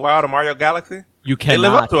Breath of the Wild or Mario Galaxy? You cannot. They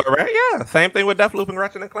live up to it, right? Yeah. Same thing with Deathloop and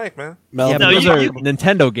Ratchet and Clank, man. Yeah, but those are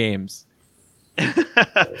Nintendo games.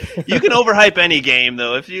 You can overhype any game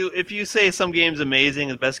though. If you say some game's amazing,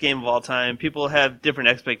 the best game of all time, people have different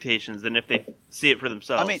expectations than if they see it for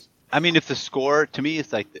themselves. I mean, if the score to me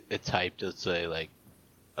it's like it's hyped. Let's say like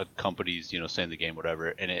a company's saying the game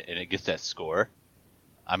whatever, and it gets that score.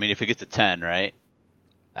 I mean, if it gets a 10, right?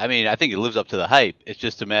 I mean, I think it lives up to the hype. It's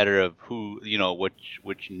just a matter of who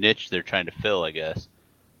which niche they're trying to fill, I guess.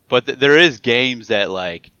 But there is games that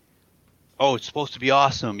like, oh, it's supposed to be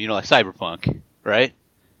awesome, like Cyberpunk, right?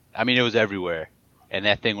 I mean, it was everywhere. And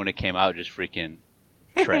that thing, when it came out, just freaking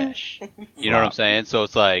trash. You know what I'm saying? So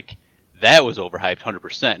it's like, that was overhyped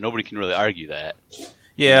 100%. Nobody can really argue that.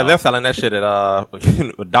 Yeah, they're selling that shit at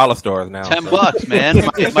dollar stores now. $10, man.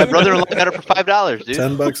 My brother-in-law got it for $5, dude.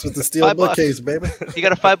 $10 with the steel bookcase, baby. He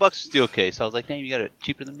got a $5 steel case. I was like, damn, you got it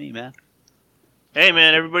cheaper than me, man. Hey,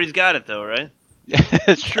 man, everybody's got it though, right?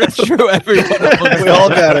 It's true. That's true. Everyone We all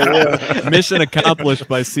got it. Yeah. Mission accomplished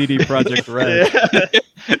by CD Projekt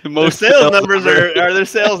Red. Most sales numbers are their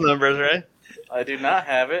sales numbers, right? I do not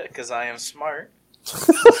have it because I am smart.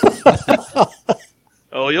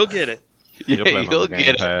 Oh, you'll get it. You'll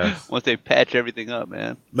get it once they patch everything up,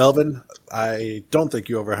 man. Melvin, I don't think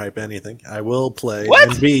you overhype anything. I will play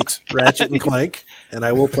and beat Ratchet and Clank, and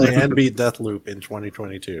I will play and beat Deathloop in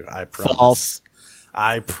 2022. I promise. False.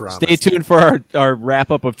 I promise. Stay tuned for our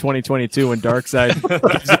wrap-up of 2022 when Darkseid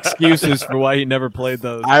gives excuses for why he never played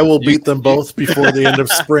those. I will beat them both before the end of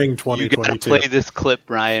spring 2022. You gotta play this clip,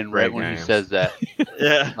 Brian, right when he says that.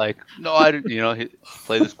 Yeah. Like, no, I didn't,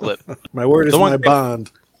 play this clip. My word is my bond.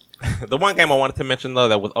 The one game I wanted to mention, though,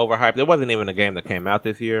 that was overhyped, it wasn't even a game that came out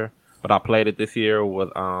this year, but I played it this year, was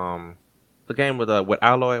the game with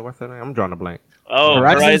Alloy. What's that name? I'm drawing a blank. Oh,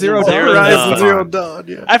 Horizon Zero Dawn. Horizon Zero Dawn,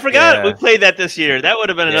 yeah. I forgot we played that this year. That would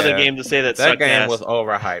have been another game to say that sucked game ass. was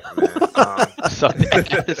overhyped, man.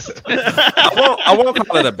 I won't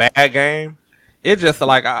call it a bad game. It's just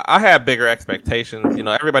like I had bigger expectations.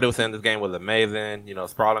 Everybody was saying this game was amazing.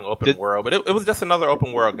 Sprawling open world, but it was just another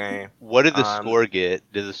open world game. What did the score get?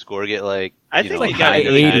 Did the score get like? I think like it got high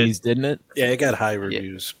 80s, didn't it? Yeah, it got high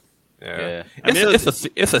reviews. Yeah. I mean,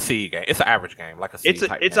 It's a C game. It's an average game, like a C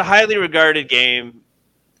type It's game. a highly regarded game.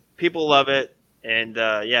 People love it, and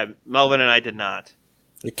Melvin and I did not.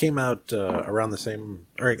 It came out around the same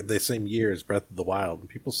year as Breath of the Wild, and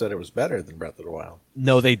people said it was better than Breath of the Wild.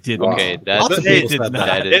 No, they didn't. Okay, Lots of they people did said not.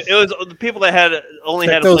 that. It was the people that had only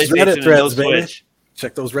Check had a those PlayStation Reddit and threads, no baby. Switch.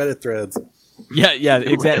 Check those Reddit threads. Yeah,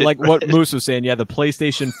 exactly. Like what Moose was saying. Yeah, the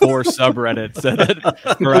PlayStation 4 subreddit said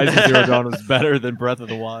that Horizon Zero Dawn was better than Breath of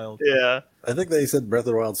the Wild. Yeah. I think they said Breath of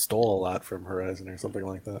the Wild stole a lot from Horizon or something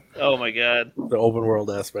like that. Oh my god. The open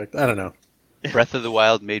world aspect. I don't know. Breath of the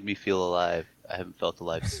Wild made me feel alive. I haven't felt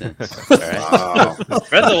alive since. All right? Wow.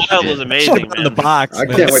 Breath of the Wild was amazing, man. In the box. I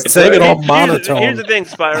man. can't wait to Saying play it it. all monotone. Here's the thing,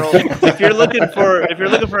 Spiral. If you're looking for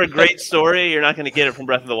a great story, you're not going to get it from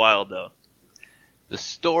Breath of the Wild, though. The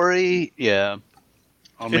story, yeah.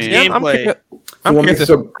 I It's mean, gameplay. I'm So, curious to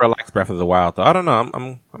see so- if likes Breath of the Wild, though. I don't know.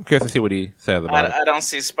 I'm curious to see what he says about it. I don't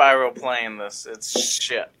see Spyro playing this. It's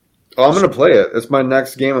shit. Oh, I'm gonna play it. It's my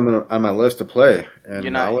next game. on my list to play, and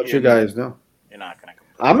You're not- I'll let you you're guys know. You're not gonna.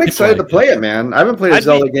 I'm excited to play it, man. I haven't played a I'd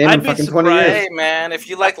Zelda be- game I'd in be fucking 20 surprised. years. Hey, man, if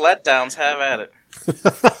you like letdowns, have at it.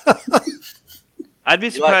 I'd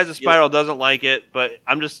be surprised if You like- Spiral doesn't like it, but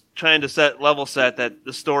I'm just trying to level set that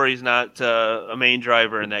the story's not a main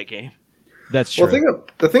driver in that game. That's true. Well,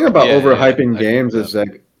 the thing about Yeah, overhyping yeah, games is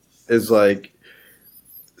like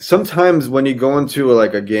sometimes when you go into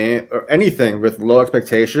like a game or anything with low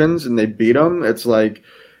expectations and they beat them, it's like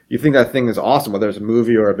you think that thing is awesome, whether it's a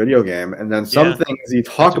movie or a video game, and then some Yeah. things you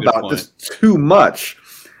talk That's a good about point. just too much,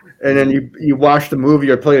 and then you watch the movie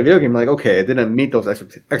or play a video game like, okay, it didn't meet those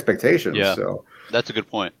expectations. Yeah. So that's a good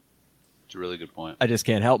point. It's a really good point. I just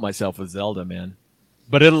can't help myself with Zelda, man.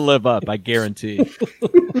 But it'll live up, I guarantee.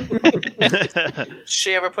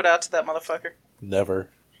 She ever put out to that motherfucker? Never.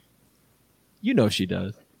 You know she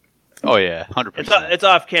does. Oh yeah, 100%. It's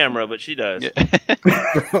off camera, but she does.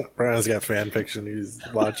 Brian's got fan fiction he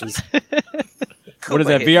watches. What is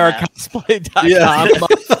that? Wait, man. VRcosplay.com? Yeah.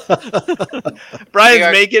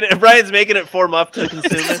 Brian's making it for Muff to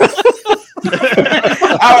consume it.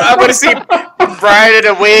 I want to see Brian in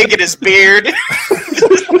a wig and his beard.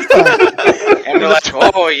 And we're like,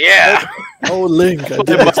 oh, yeah. Oh, Link. I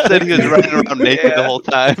did Muff said he was running around naked the whole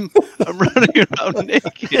time. I'm running around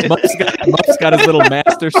naked. Muff's got his little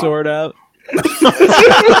master sword out.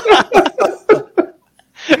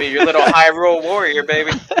 Be your little Hyrule warrior,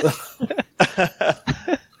 baby.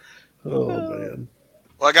 Oh, man.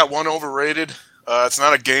 Well, I got one overrated. It's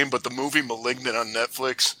not a game, but the movie Malignant on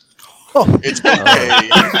Netflix. Oh. It's okay.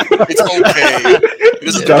 It's okay.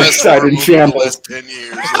 This is the Dark best Side horror in movie in the shambles. last 10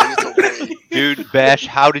 years. Like, it's okay. Dude, Bash,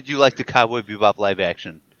 how did you like the Cowboy Bebop live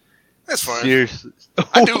action? That's fine. Seriously.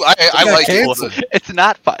 I do. I like it. canceled. But It's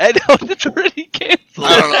not fun. I know, it's already canceled.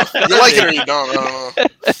 I don't know. You like it or you don't. I don't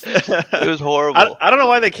know. It was horrible. I don't know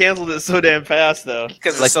why they canceled it so damn fast, though.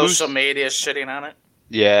 Because Like the social media is shitting on it.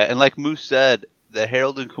 Yeah, and like Moose said, the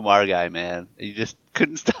Harold and Kumar guy, man, you just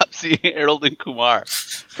couldn't stop seeing Harold and Kumar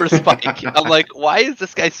for Spike. I'm like, why is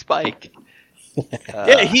this guy Spike?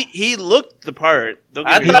 Yeah, he looked the part. Don't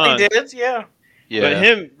get I me thought wrong. he did. Yeah. Yeah. But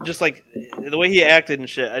him, just like the way he acted and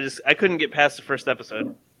shit, I couldn't get past the first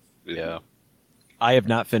episode. Yeah. I have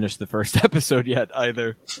not finished the first episode yet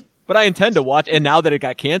either, but I intend to watch. And now that it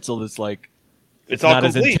got canceled, it's like It's all not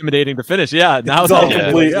as complete. intimidating to finish. Yeah, now it's all all complete,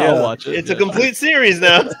 complete. Yeah, yeah. I'll watch it. It's a complete series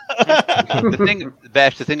now.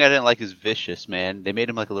 The thing I didn't like is Vicious, man. They made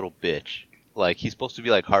him like a little bitch. Like he's supposed to be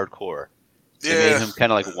like hardcore. They made him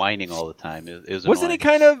kind of like whining all the time. It was Wasn't annoying. he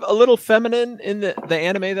kind of a little feminine in the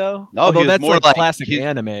anime though? No, Although he was that's more like like- classic he-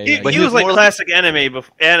 anime. He, I But he guess. was like more- classic anime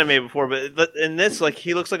before, but in this, like,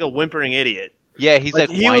 he looks like a whimpering idiot. Yeah, he's like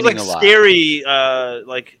he was whining like a lot. scary,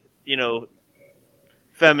 like,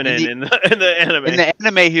 feminine in the anime. In the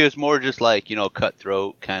anime, he was more just like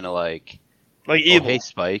cutthroat, kind of like like oh, evil. hey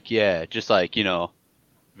Spike, yeah, just like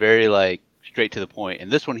very like straight to the point.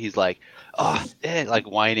 And this one, he's like, like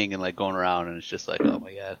whining and like going around, and it's just like, oh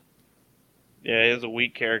my god. Yeah, he was a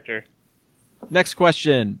weak character. Next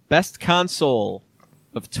question: Best console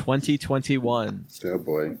of 2021. Oh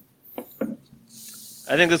boy.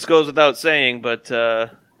 I think this goes without saying, but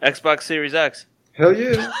Xbox Series X. Hell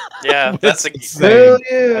yeah. Yeah, that's a Hell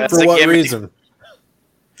yeah. That's For a what gimme. reason?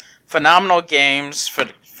 phenomenal games,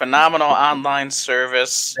 phenomenal online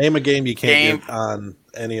service. Name a game you can't Game. get on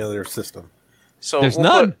any other system. So There's we'll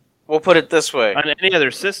none. We'll put it this way. On any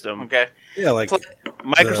other system. Okay. Yeah, like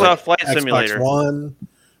Microsoft Flight Xbox Simulator. One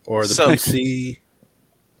or the So- PC.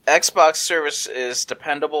 Xbox service is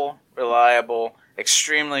dependable, reliable,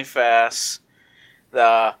 extremely fast.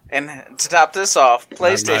 And to top this off, Not my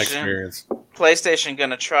PlayStation experience.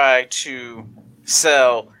 gonna try to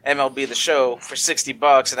sell MLB The Show for $60,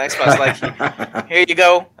 and Xbox like, here you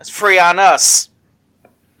go, it's free on us,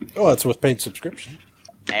 Oh, it's with paid subscription.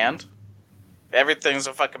 and everything's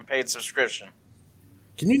a fucking paid subscription.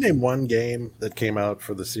 Can you name one game that came out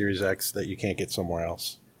for the Series X that you can't get somewhere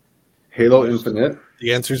else? Halo Infinite.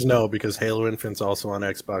 The answer is no, because Halo Infinite's also on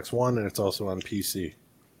Xbox One and it's also on PC.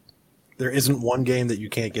 There isn't one game that you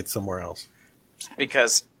can't get somewhere else.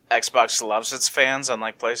 Because Xbox loves its fans,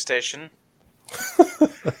 unlike PlayStation.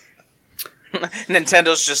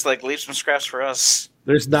 Nintendo's just like, leave some scraps for us.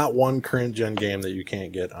 There's not one current gen game that you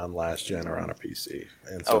can't get on last gen or on a PC.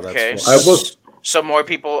 And so Okay. that's I was So more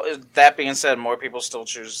people, that being said, more people still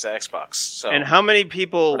choose the Xbox. So And how many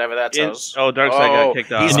people... whatever that tells. Darkseid got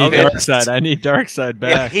kicked I off. need Okay. Darkseid. I need Darkseid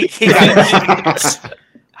Yeah, back. he got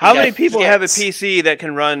How he many got- people he have a gets- PC that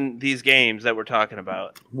can run these games that we're talking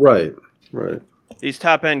about? right. These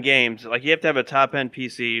top-end games. Like, you have to have a top-end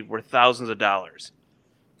PC worth thousands of dollars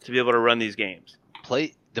to be able to run these games.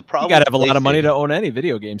 The You problem. gotta with have a lot of money PlayStation- to own any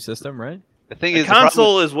video game system, right? The thing A is, the problem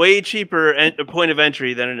console is way cheaper at a point of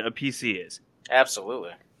entry than a PC is.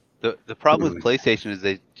 Absolutely. the problem with PlayStation is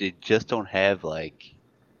they just don't have like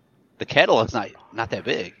the catalog's not that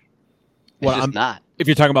big. It's Well, just I'm- not. If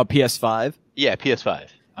you're talking about PS5. Yeah, PS5.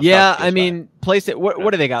 Yeah, talking I PS5. mean, PlayStation.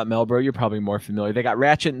 What do they got, Mel, bro? You're probably more familiar. They got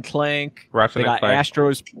Ratchet and Clank. Ratchet They and got Clank.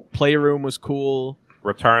 Astro's Playroom was cool.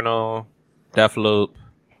 Returnal, Deathloop.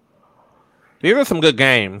 These are some good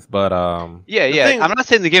games, but Yeah. thing- I'm not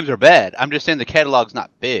saying the games are bad. I'm just saying the catalog's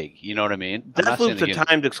not big. You know what I mean? I'm not saying Deathloop's the a games-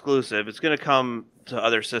 timed exclusive. It's going to come to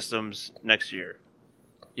other systems next year.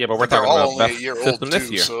 yeah, but we're They're talking all about only a best year old system too,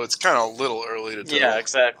 this year. so it's kind of a little early to tell. Yeah,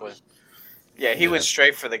 exactly. Yeah, he went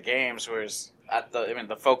straight for the games, whereas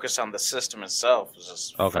the focus on the system itself was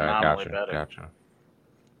just Okay, phenomenally better. gotcha.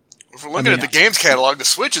 If we're looking at the games catalog, the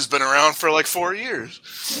Switch has been around for like 4 years.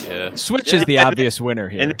 Yeah. Switch is the obvious winner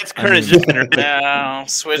here. And it's I current mean, gen. No,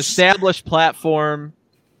 Switch. established platform.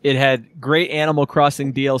 It had great Animal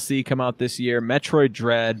Crossing DLC come out this year. Metroid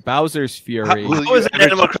Dread, Bowser's Fury. How is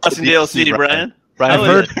Animal Crossing DLC, Brian?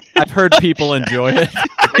 I've heard people enjoy it.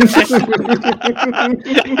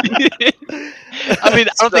 I mean,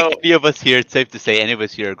 I don't So- think any of us here. It's safe to say any of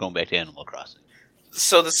us here are going back to Animal Crossing.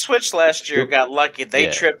 So the Switch last year got lucky. They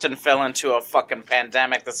Yeah. tripped and fell into a fucking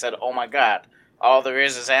pandemic that said, "Oh my god, all there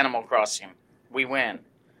is Animal Crossing. We win."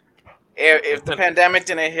 If the pandemic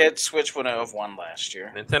didn't hit, Switch wouldn't have won last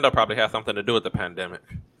year. Nintendo probably has something to do with the pandemic.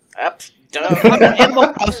 Up, Animal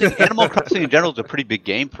Crossing in general is a pretty big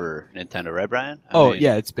game for Nintendo, right, Brian? I mean,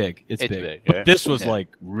 Yeah, it's big. It's it's big. big, But yeah. this was Yeah. like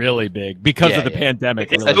really big because Yeah, of the yeah.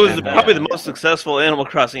 pandemic. It really was big. probably the most successful Animal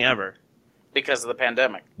Crossing ever. because of the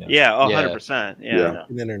pandemic. Yeah, Yeah. 100%. Yeah. Yeah.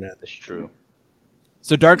 The internet. That's true.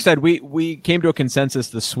 So Darkseid, we came to a consensus.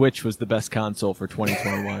 The Switch was the best console for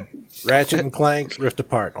 2021. Ratchet and Clank Rift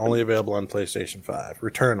Apart, only available on PlayStation 5.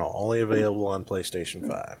 Returnal, only available on PlayStation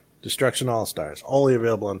 5. Destruction All-Stars, only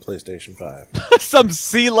available on PlayStation 5. Some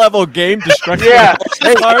C-level game destruction. Yeah,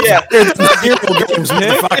 All-Stars? yeah. It's zero games,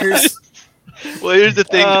 motherfuckers. Well, here's the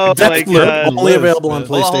thing. Oh my God. Only available on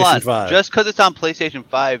Hold on, hold PlayStation on. 5. Just because it's on PlayStation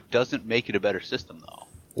 5 doesn't make it a better system, though.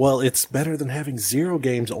 Well, it's better than having 0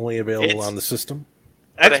 games only available It's- on the system.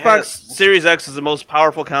 Xbox Series X is the most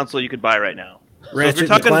powerful console you could buy right now. Ratchet if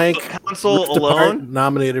you're and Clank, talking console Rift Apart, alone,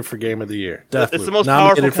 nominated for Game of the Year. Deathloop, it's the most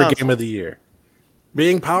nominated powerful for Game console. of the Year.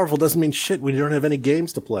 Being powerful doesn't mean shit when you don't have any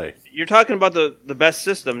games to play. you're talking about the best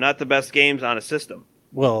system, not the best games on a system.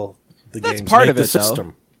 Well, the That's games part make of the it, though.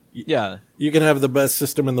 system. Yeah. You can have the best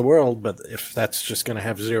system in the world, but if that's just going to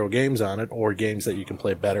have 0 games on it, or games that you can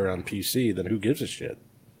play better on PC, then who gives a shit?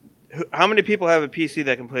 How many people have a PC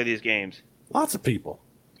that can play these games? Lots of people.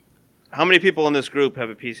 How many people in this group have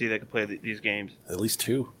a PC that can play these games? At least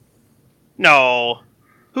 2. No.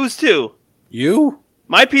 Who's 2? You?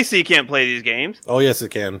 My PC can't play these games. Oh yes, it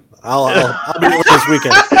can. I'll be with this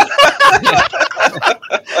weekend.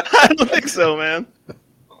 I don't think so, man.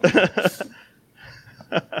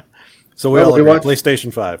 So we Well, all we agree. watch-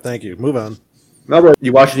 PlayStation 5. Thank you. Move on. Melbro,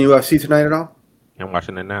 you watching UFC tonight at all? I'm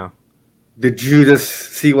watching it now. Did you just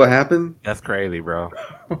see what happened? That's crazy, bro.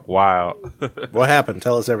 Wow. What happened?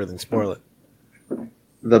 Tell us everything. Spoil it.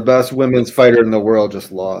 The best women's fighter in the world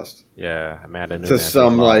just lost Yeah, Amanda Nunes. to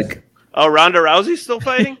some like. Oh, Ronda Rousey's still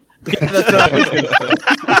fighting?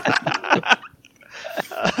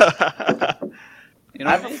 You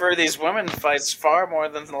know I what I mean? prefer these women fights far more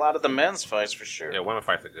than a lot of the men's fights for sure. Yeah, women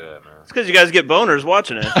fights are good, man. It's because you guys get boners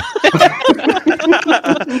watching it.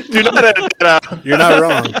 Do not edit that out. You're not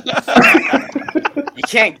wrong. You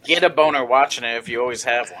can't get a boner watching it if you always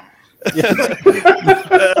have one. That's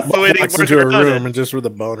the way to Walks work into a around room it. and just with a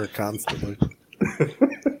boner constantly.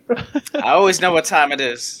 I always know what time it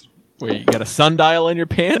is. Wait, you got a sundial in your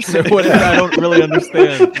pants or what? I don't really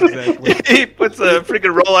understand exactly. He puts a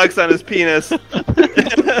freaking Rolex on his penis.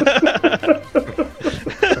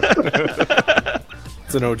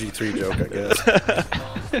 It's an OG3 joke, I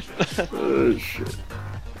guess. Oh shit!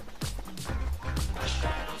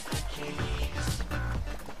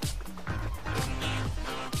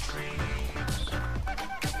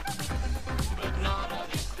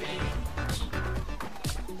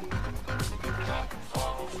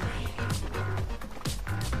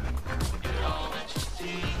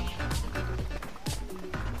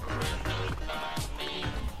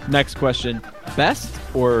 Next question. Best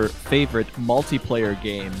or favorite multiplayer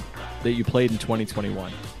game that you played in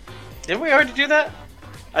 2021? Didn't we already do that?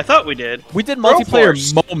 I thought we did. We did Broforce.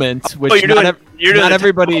 multiplayer moment, which Oh, you're not, doing, you're doing not the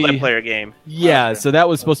everybody. multiplayer game. Yeah, Okay. so that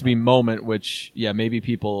was supposed to be moment, which yeah, maybe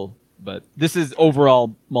people. But this is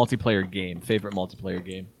overall multiplayer game. Favorite multiplayer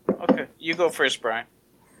game. Okay, you go first, Brian.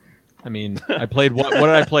 I mean, I played what? What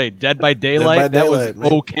did I play? Dead by Daylight. by That Daylight, was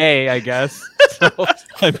man. okay, I guess. So,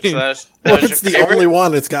 I So mean, that Well, was it's your the favorite? only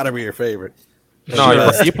one that's got to be your favorite.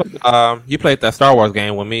 No, Sure. you played that Star Wars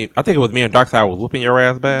game with me. I think it was me and Darkseid was whooping your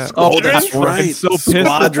ass bad. oh, Squadrons? that's right. Right. So pissed at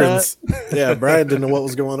Squadrons. Yeah, Brian didn't know what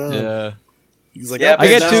was going on. that. Yeah, He's like, Yeah, up I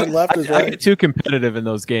is get down, too. left is I right. get too competitive in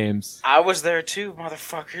those games. I was there too,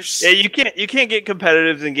 motherfuckers. Yeah, you can't get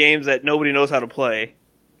competitive in games that nobody knows how to play.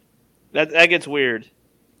 That gets weird.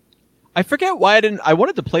 I forget why I didn't. I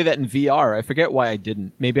wanted to play that in VR. I forget why I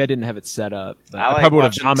didn't. Maybe I didn't have it set up. But I like probably would have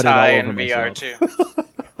watching vomited Ty all in over VR myself. too.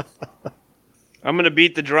 I'm gonna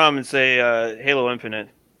beat the drum and say Halo Infinite.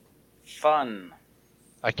 Fun.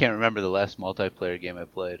 I can't remember the last multiplayer game I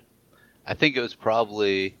played. I think it was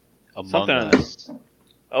probably Among Something on Us.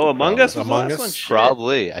 Oh, Among Us was Among the last Us? one? Shit.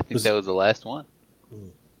 Probably. I think Was- that was the last one.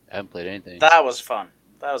 I haven't played anything. That was fun.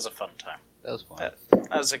 That was a fun time. That was fun.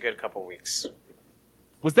 That was a good couple weeks.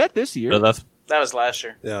 Was that this year? So that's That was last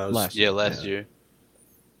year. Yeah, it was- Last Yeah, last year.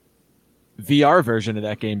 VR version of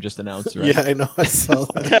that game just announced, right? Yeah, I know. I saw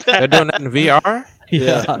that. they're doing that in VR.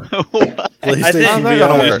 yeah. PlayStation I'm I'm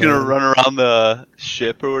VR. just gonna run around the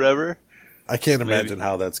ship or whatever. I can't imagine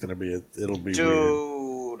how that's going to be. It'll be weird.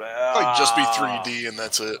 Dude. Like just be 3D and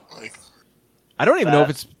that's it. Like I don't even know if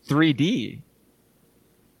That- it's 3D.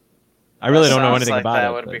 I really don't know Sounds anything like about that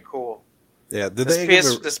it. would but- be cool. Yeah, did Does, they give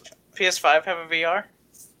a- does PS5 have a VR?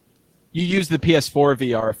 You use the PS4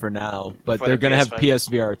 VR for now, but For they're the going to have PS5.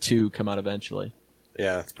 PSVR 2 come out eventually.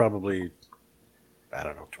 Yeah, it's probably, I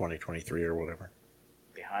don't know, 2023 or whatever.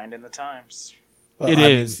 Behind in the times. Well, It I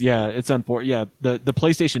mean, is, yeah. It's unfortunate. Yeah, the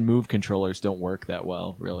PlayStation Move controllers don't work that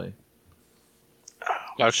well, really.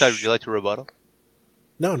 Darkseid, would you like to rebuttal?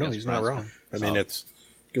 No, Yes, he's not Brian's wrong. I mean, Oh. it's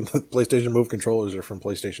PlayStation Move controllers are from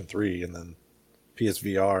PlayStation 3, and then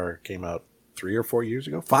PSVR came out 3 or 4 years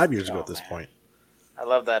ago, 5 years ago Oh, at this man. point. I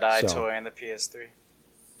love that eye So- toy in the PS3.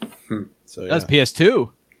 So yeah, That's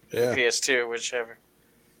PS2. yeah. PS2, whichever.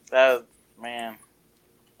 That man.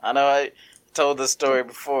 I know I told this story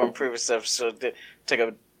before in previous episode. Took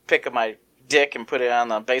a pic of my dick and put it on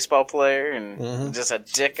the baseball player, and just a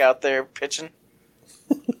dick out there pitching.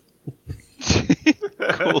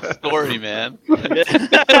 Cool story, man.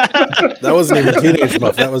 That wasn't even teenage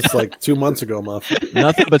Muff. That was like 2 months ago, Muff.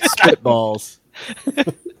 Nothing but spitballs.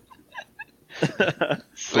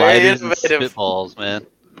 Sliders and spitballs, man.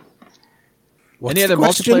 What's Any other the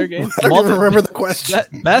question? multiplayer game? I don't even remember the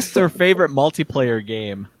question. Best or favorite multiplayer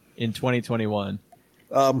game in 2021?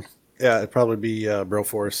 Yeah, it'd probably be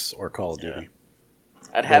Broforce or Call of Duty.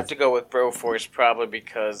 I'd have to go with Broforce probably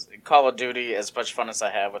because Call of Duty, as much fun as I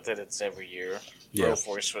have with it, it's every year. Yeah.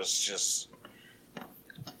 Broforce was just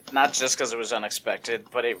not just because it was unexpected,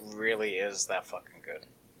 but it really is that fucking good.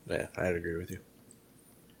 Yeah, I'd agree with you.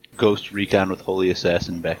 Ghost Recon with Holy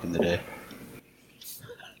Assassin back in the day.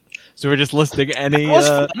 So we're just listing any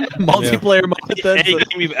multiplayer mode. Any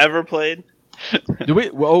game you've ever played? Do we?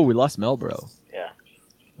 Oh, we lost Melbro. Yeah,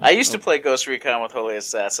 I used to play Ghost Recon with Holy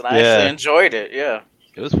Assassin. I actually enjoyed it. Yeah,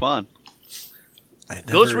 it was fun.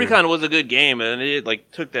 Ghost Recon was a good game, and it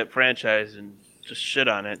took that franchise and just shit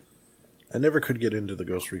on it. I never could get into the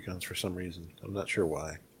Ghost Recons for some reason. I'm not sure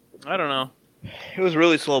why. I don't know. It was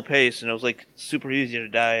really slow paced, and it was super easy to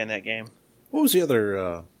die in that game. What was the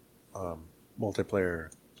other multiplayer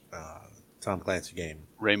Tom Clancy game?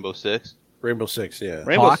 Rainbow Six. Rainbow Six, yeah.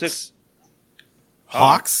 Rainbow Hawks? Six.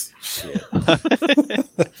 Hawks? Shit.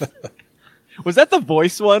 Was that the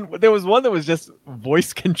voice one? There was one that was just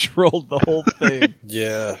voice controlled the whole thing.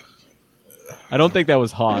 Yeah. I don't think that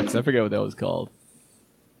was Hawks. I forget what that was called.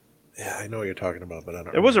 Yeah, I know what you're talking about, but I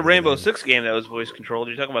don't. There was a remember Rainbow the name. Six game that was voice controlled.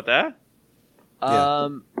 Are you talking about that? Yeah.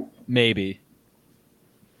 Maybe.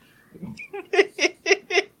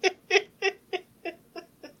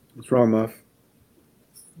 What's wrong, Muff?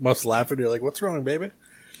 Muff's laughing. You're like, what's wrong, baby?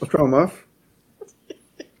 What's wrong, Muff?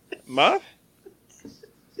 Muff?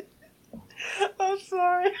 I'm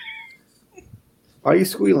sorry. Why are you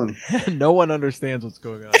squealing? No one understands what's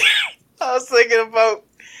going on. I was thinking about.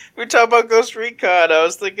 We were talking about Ghost Recon. I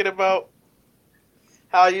was thinking about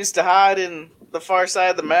how I used to hide in the far side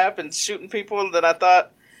of the map and shooting people. That I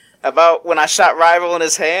thought about when I shot Rival in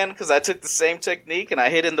his hand because I took the same technique and I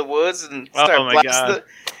hid in the woods and started blasting.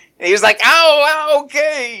 And he was like, "Ow,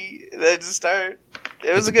 okay." And I just started.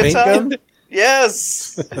 It was a good time. Gun?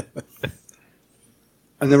 Yes.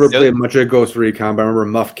 I never played much of Ghost Recon, but I remember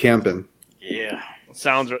Muff camping. Yeah.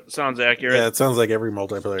 Sounds accurate. Yeah, it sounds like every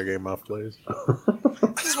multiplayer game Muff plays.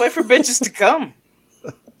 Just wait for bitches to come.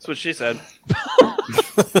 That's what she said.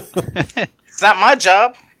 It's not my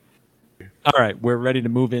job. All right, we're ready to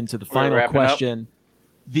move into the final question.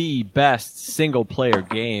 The best single-player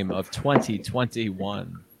game of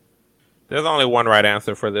 2021. There's only one right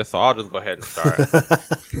answer for this, so I'll just go ahead and start.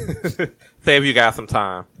 Save you guys some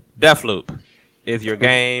time. Deathloop is your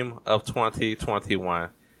game of 2021.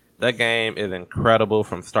 That game is incredible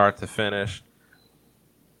from start to finish.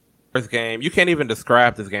 First game, you can't even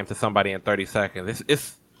describe this game to somebody in 30 seconds.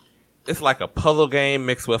 It's like a puzzle game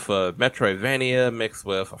mixed with a Metroidvania, mixed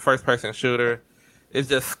with a first-person shooter. It's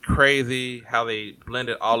just crazy how they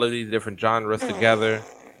blended all of these different genres together.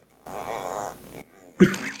 Oh,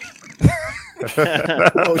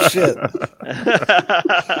 shit.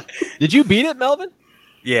 Did you beat it, Melvin?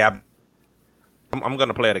 Yeah, I'm going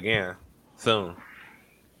to play it again soon.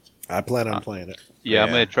 I plan on playing it. Yeah,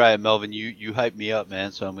 I'm gonna try it, Melvin. You hyped me up,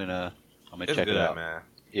 man. So I'm gonna check it out, man.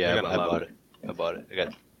 Yeah, I bought it. I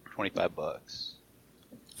got $25.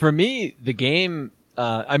 For me, the game.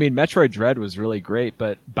 Metroid Dread was really great,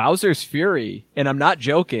 but Bowser's Fury, and I'm not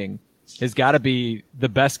joking, has got to be the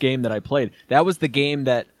best game that I played. That was the game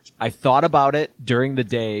that I thought about it during the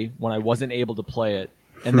day when I wasn't able to play it,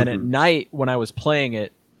 and then at night when I was playing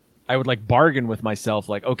it, I would bargain with myself,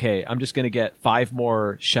 okay, I'm just going to get 5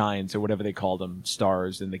 more shines or whatever they call them,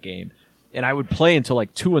 stars in the game. And I would play until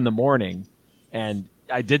 2 a.m. And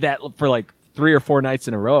I did that for 3 or 4 nights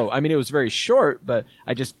in a row. I mean, it was very short, but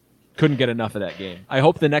I just couldn't get enough of that game. I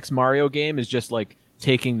hope the next Mario game is just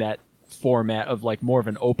taking that format of more of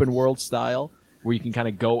an open world style where you can kind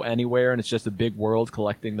of go anywhere and it's just a big world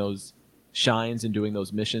collecting those shines and doing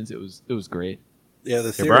those missions. It was great. Yeah,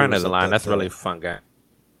 the theory Brian was has a line. That's really a fun game.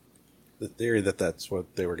 The theory that's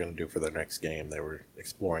what they were going to do for their next game. They were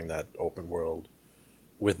exploring that open world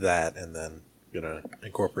with that and then going to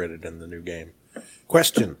incorporate it in the new game.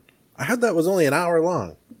 Question. I heard that was only an hour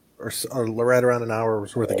long or right around an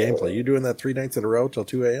hour's worth of gameplay. You doing that 3 nights in a row till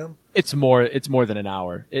 2 a.m.? It's more than an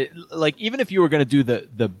hour. Even if you were going to do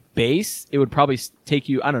the base, it would probably take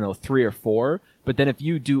you, I don't know, 3 or 4. But then if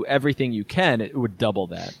you do everything you can, it would double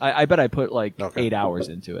that. I bet I put 8 hours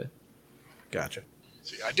into it. Gotcha.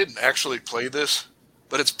 See, I didn't actually play this,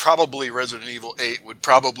 but it's probably Resident Evil 8 would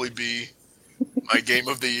probably be my game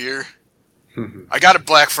of the year. I got it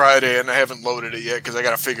Black Friday, and I haven't loaded it yet because I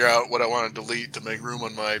got to figure out what I want to delete to make room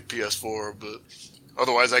on my PS4. But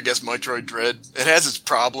otherwise, I guess Metroid Dread. It has its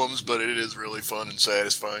problems, but it is really fun and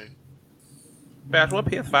satisfying. Bash, what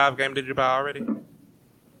PS5 game did you buy already?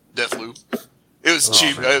 Deathloop. It was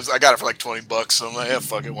cheap. I got it for like $20, so I'm like, yeah,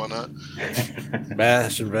 fuck it, why not?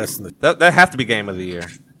 Bash invest in the. That has to be game of the year.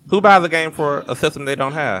 Who buys a game for a system they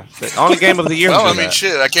don't have? The only game of the year. Well, I mean,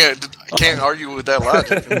 shit. I can't argue with that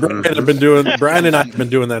logic. Brian and I have been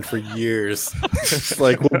doing that for years. It's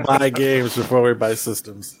like we'll buy games before we buy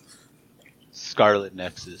systems. Scarlet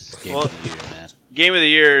Nexus game of the year, man. Game of the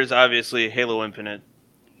year is obviously Halo Infinite.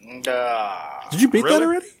 Did you beat that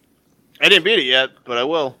already? I didn't beat it yet, but I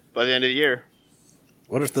will by the end of the year.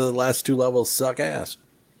 What if the last 2 levels suck ass?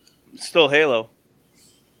 It's still Halo.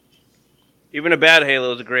 Even a bad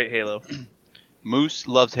Halo is a great Halo. Moose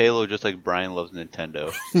loves Halo just like Brian loves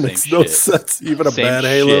Nintendo. Makes Same no shit. sense. Even a Same bad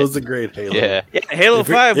Halo shit. is a great Halo. Yeah. Halo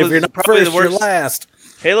 5 if was you're not probably first, the worst. you're last.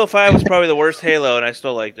 Halo 5 was probably the worst Halo, and I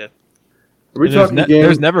still liked it. Are we talking games?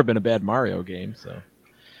 There's never been a bad Mario game, so.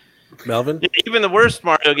 Melvin? Even the worst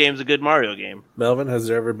Mario game is a good Mario game. Melvin, has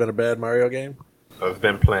there ever been a bad Mario game? There's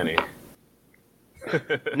been plenty.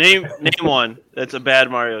 Name one that's a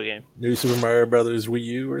bad Mario game. New Super Mario Brothers Wii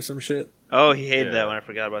U or some shit? Oh, he hated that one. I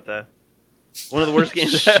forgot about that. One of the worst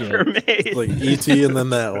games ever made. Like E.T. and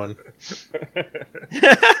then that one.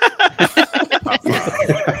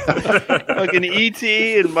 Fucking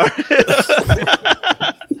E.T. and Mario.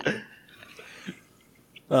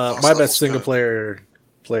 My best single player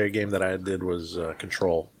game that I did was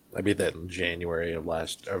Control. I beat that in January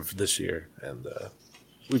of this year, and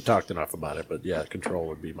we've talked enough about it. But yeah, Control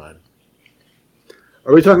would be mine.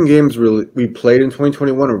 Are we talking games we played in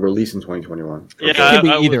 2021 or released in 2021? Yeah, It can be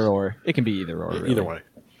either or. It can be either or. Really. Either way.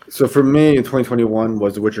 So for me, in 2021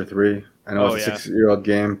 was The Witcher 3. I know it's a yeah. 6-year-old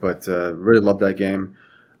game, but really loved that game.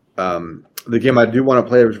 The game I do want to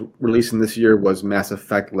play, releasing this year, was Mass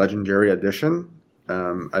Effect Legendary Edition.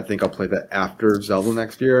 I think I'll play that after Zelda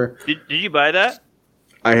next year. Did you buy that?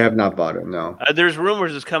 I have not bought it, no. There's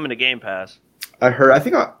rumors it's coming to Game Pass. I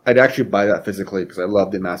think I'd actually buy that physically because I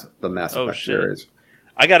love the Mass Effect shit. series.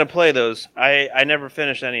 I got to play those. I never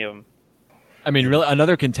finished any of them. I mean, really,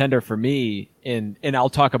 another contender for me, and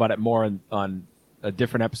I'll talk about it more on a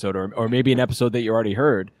different episode, or maybe an episode that you already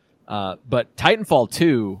heard. But Titanfall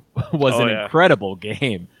 2 was an incredible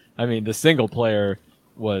game. I mean, the single player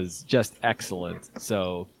was just excellent.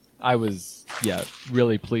 So I was,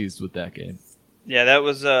 really pleased with that game. Yeah, that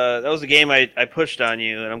was a game I pushed on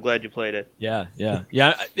you, and I'm glad you played it. Yeah.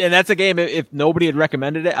 And that's a game, if nobody had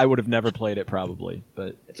recommended it, I would have never played it probably.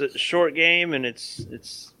 But it's a short game, and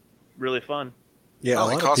it's really fun.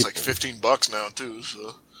 Yeah, it costs like $15 now too.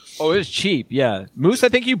 So. Oh, it was cheap. Yeah, Moose, I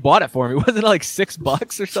think you bought it for me. Wasn't it like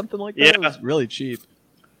 $6 or something like that? Yeah, it was really cheap.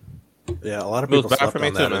 Yeah, a lot of people Moose, buy slept for me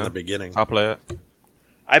on too, that in man. the beginning. I'll play it.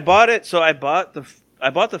 I bought it, so I bought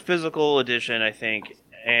the physical edition, I think,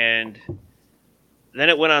 and then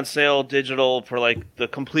it went on sale digital for like the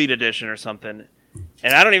complete edition or something.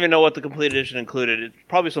 And I don't even know what the complete edition included. It's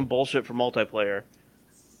probably some bullshit for multiplayer.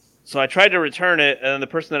 So I tried to return it, and the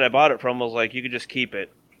person that I bought it from was like, "You could just keep it."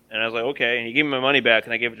 And I was like, "Okay." And he gave me my money back,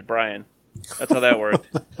 and I gave it to Brian. That's how that worked.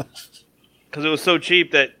 Because it was so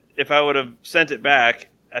cheap that if I would have sent it back,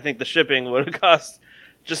 I think the shipping would have cost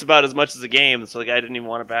just about as much as the game. So like, I didn't even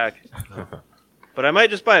want it back. But I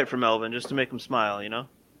might just buy it from Melvin just to make him smile, you know?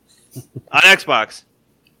 On Xbox.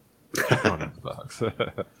 On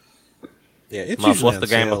Xbox. Yeah, it's Muff, usually what's on the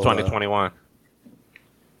game sale, of 2021?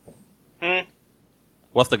 Hmm?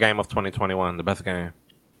 What's the game of 2021? The best game?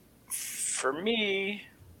 For me,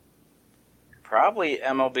 probably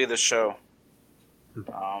MLB The Show.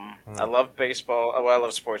 I love baseball. Oh, I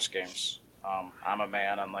love sports games. I'm a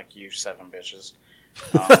man, unlike you 7 bitches.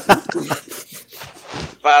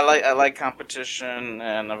 But I like competition,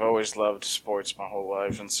 and I've always loved sports my whole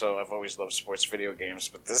life, and so I've always loved sports video games.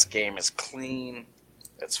 But this game is clean,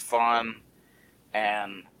 it's fun,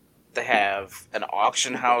 and they have an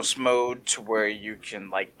auction house mode to where you can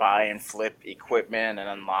like buy and flip equipment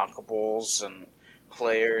and unlockables and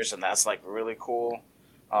players, and that's like really cool.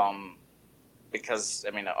 Because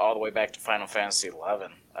I mean, all the way back to Final Fantasy XI,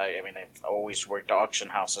 I mean, I've always worked auction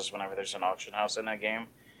houses whenever there's an auction house in that game.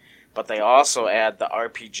 But they also add the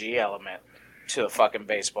RPG element to a fucking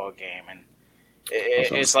baseball game, and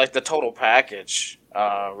it's like the total package,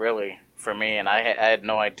 really, for me. And I had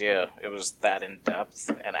no idea it was that in depth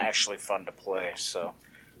and actually fun to play. So,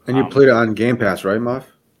 And you played it on Game Pass, right, Muff?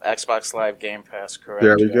 Xbox Live Game Pass, correct?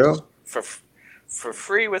 There we go. For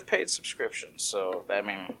free with paid subscriptions. So I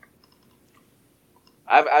mean,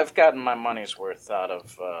 I've gotten my money's worth out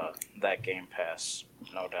of that Game Pass,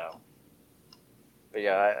 no doubt. But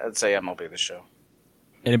yeah, I'd say MLB The Show.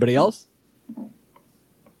 Anybody else?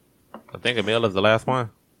 I think Emil is the last one.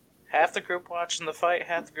 Half the group watching the fight,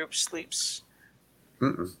 half the group sleeps.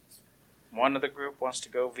 Mm-mm. One of the group wants to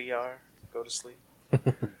go VR, go to sleep.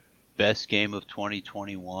 Best game of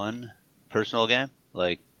 2021, personal game,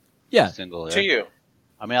 like Yeah. single. To you.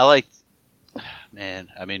 I mean, I liked,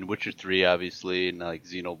 Witcher 3 obviously, and like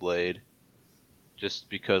Xenoblade, just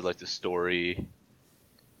because like the story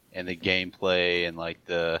and the gameplay and like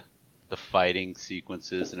the fighting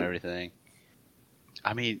sequences and everything.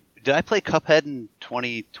 I mean, did I play Cuphead in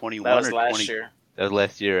 2021 That was or last 20? year. That was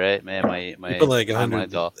last year, right? Man, my You put like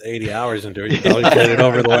timeline's off. 180 hours into it. You probably played it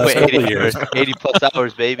over the I last put couple 80 years. hours, 80 plus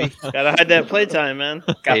hours, baby. Gotta hide that playtime, man.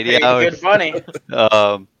 Got 80 paid hours. good money.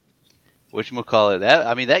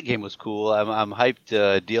 Whatchamacallit, that game was cool. I'm hyped.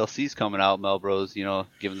 DLC's coming out. Melbro's,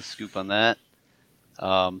 giving the scoop on that.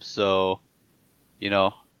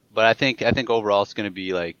 But I think overall it's gonna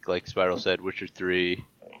be like Spyro said, Witcher 3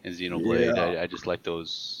 and Xenoblade. Yeah. I just like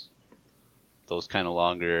those kind of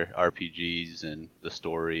longer RPGs and the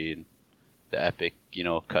story and the epic,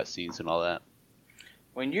 cutscenes and all that.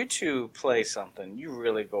 When you two play something, you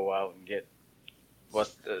really go out and get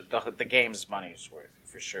what the game's money's worth,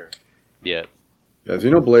 for sure. Yeah. Yeah,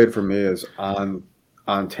 Xenoblade for me is on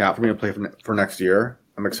tap for me to play for next year.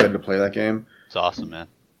 I'm excited to play that game. It's awesome, man.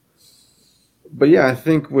 But yeah, I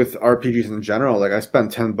think with RPGs in general, like I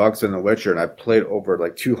spent $10 in The Witcher and I played over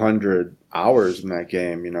like 200 hours in that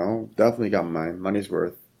game, definitely got my money's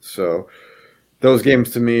worth. So those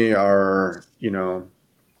games to me are,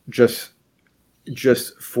 just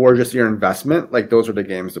for your investment, like those are the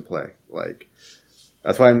games to play. Like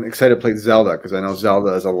that's why I'm excited to play Zelda, because I know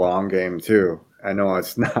Zelda is a long game too. I know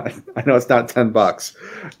it's not $10,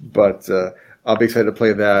 but I'll be excited to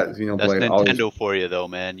play that. Xenoblade. That's Nintendo for you, though,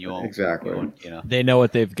 man. You won't Exactly. They know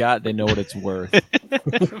what they've got. They know what it's worth.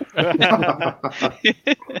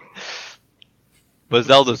 But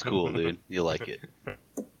Zelda's cool, dude. You'll like it.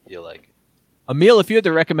 Emil, if you had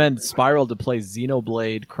to recommend Spiral to play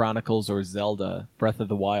Xenoblade Chronicles or Zelda Breath of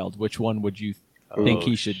the Wild, which one would you think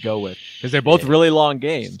he should go with? Because they're both really long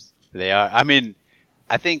games. They are. I mean,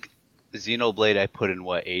 I think Xenoblade I put in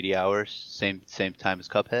 80 hours, same time as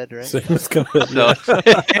Cuphead, right? Same as Cuphead.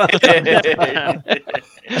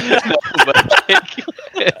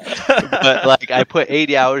 but like I put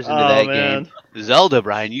 80 hours into that man. game. Zelda,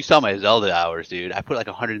 Brian, you saw my Zelda hours, dude. I put like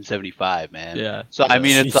 175, man. Yeah. So I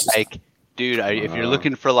mean, it's Jesus. like, dude, if you're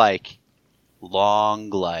looking for like long,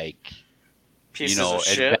 like Pieces of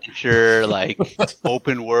shit. adventure, like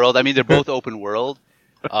open world. I mean, they're both open world.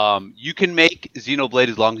 You can make Xenoblade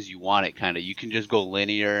as long as you want it, kind of. You can just go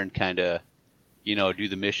linear and kind of, do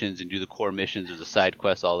the missions and do the core missions or the side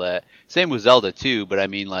quests, all that. Same with Zelda too, but I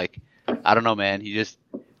mean, like, I don't know, man. You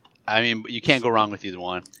can't go wrong with either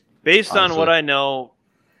one. Based on Honestly. what I know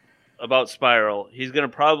about Spiral, he's gonna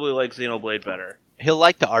probably like Xenoblade better. He'll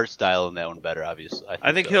like the art style in that one better, obviously.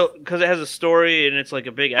 I think so. because it has a story and it's like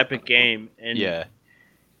a big epic game. And Yeah.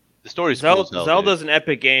 The story's cool as hell, dude. Zelda's an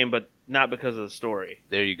epic game, but not because of the story.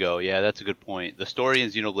 There you go. Yeah, that's a good point. The story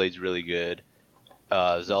in Xenoblade's really good.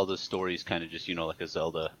 Zelda's story is kind of just, like a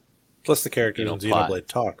Zelda. Plus the characters in plot. Xenoblade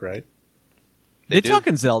talk, right? They do. talk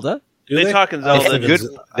in Zelda. Do They talk in Zelda. I was thinking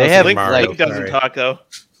They I was have, thinking Mario, Link doesn't sorry. talk though.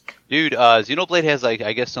 Dude, Xenoblade has, like,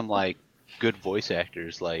 I guess some, like, good voice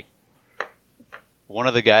actors. Like, one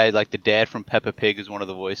of the guys, like, the dad from Peppa Pig is one of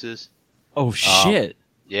the voices. Oh, shit.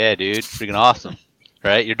 Yeah, dude. Freaking awesome.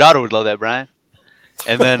 Right? Your daughter would love that, Brian.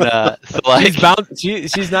 And then, so, like...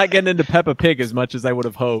 She's not getting into Peppa Pig as much as I would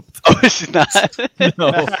have hoped. Oh, she's not?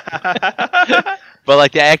 No. But,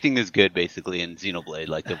 like, the acting is good, basically, in Xenoblade.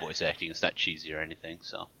 Like, the voice acting is not cheesy or anything,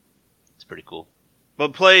 so... It's pretty cool.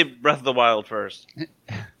 But play Breath of the Wild first.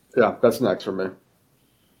 Yeah, that's next for me.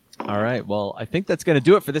 All right. Well, I think that's going to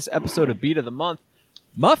do it for this episode of Beat of the Month.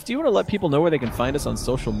 Muff, do you want to let people know where they can find us on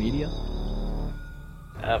social media?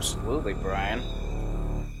 Absolutely, Brian.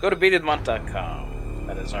 Go to beatofthemonth.com.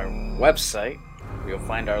 That is our website. You'll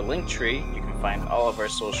find our link tree. You can find all of our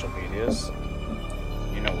social medias.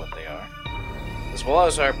 You know what they are. As well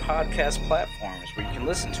as our podcast platforms where you can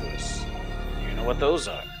listen to us. You know what those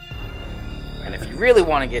are. And if you really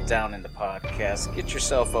want to get down into podcasts, get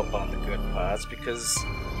yourself up on the good pods, because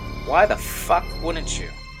why the fuck wouldn't you?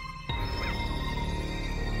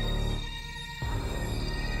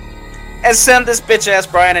 And send this bitch-ass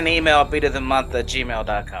Brian an email at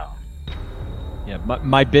beatofthemonth@gmail.com. Yeah,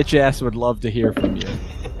 my bitch ass would love to hear from you.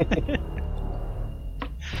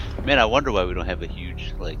 Man, I wonder why we don't have a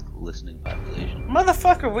huge listening population.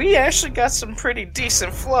 Motherfucker, we actually got some pretty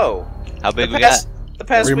decent flow. How big we got? The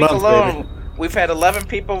past Every week month, alone, baby. we've had 11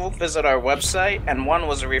 people visit our website, and one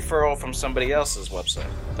was a referral from somebody else's website.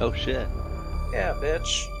 Oh shit! Yeah,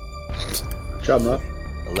 bitch. Good job, Muff.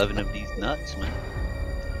 11 of these nuts, man.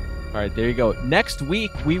 All right, there you go. Next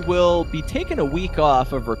week, we will be taking a week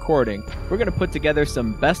off of recording. We're going to put together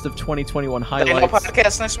some best of 2021 No highlights.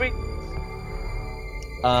 podcast next week?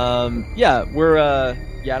 Yeah, we're, I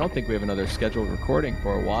don't think we have another scheduled recording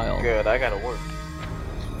for a while. Good, I gotta work.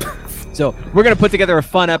 So we're going to put together a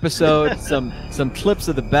fun episode, some clips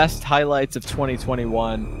of the best highlights of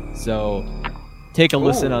 2021. So take a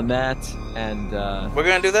listen on that, and We're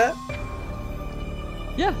gonna do that?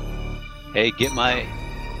 yeah. Hey, get my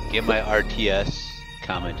RTS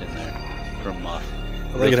comment in there from Muff.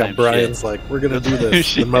 I like it how Brian's like, we're gonna do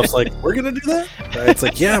this. And Muff's like, we're gonna do that? Brian's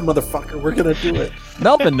like, yeah, motherfucker, we're gonna do it.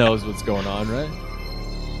 Melvin knows what's going on, right?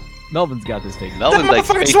 Melvin's got this taken. Melvin's That like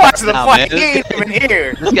motherfucker's fake watching the now, fight. man. He ain't even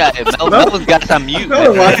here. This guy, Melvin's got us on mute. No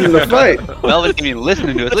one watching the fight. Melvin ain't even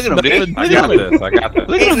listening to us. Look at him, dude. I got this. I got this.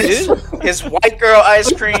 Look at him, Eating dude. his white girl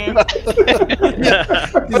ice cream.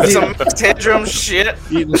 With some tendrum shit.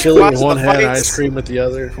 Eating chili with Watching one the hand, fights. ice cream with the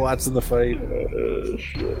other, watching the fight.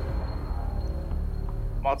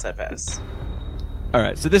 Multipass. All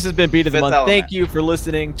right, so this has been Beat of the Fifth Month. Element. Thank you for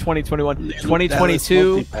listening. 2021,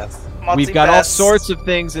 2022. Multipass. We've got all Multipass. sorts of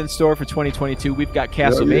things in store for 2022. We've got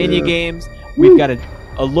Castlevania yeah. games. We've got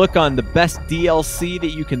a look on the best DLC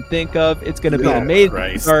that you can think of. It's going to be an Yeah, amazing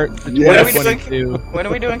Christ. start to Yeah. When are we doing? 2022. When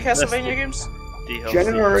are we doing Castlevania games? DLC.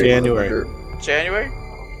 January. January. January.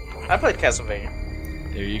 I played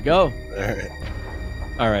Castlevania. There you go. All right.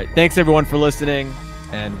 All right, thanks everyone for listening,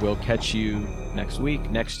 and we'll catch you next week,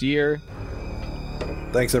 next year.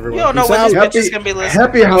 Thanks, everyone. You don't know Peace when out. this bitch is gonna be listening.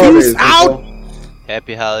 Happy holidays. Peace out. people.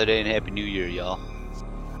 Happy holiday and happy new year, y'all.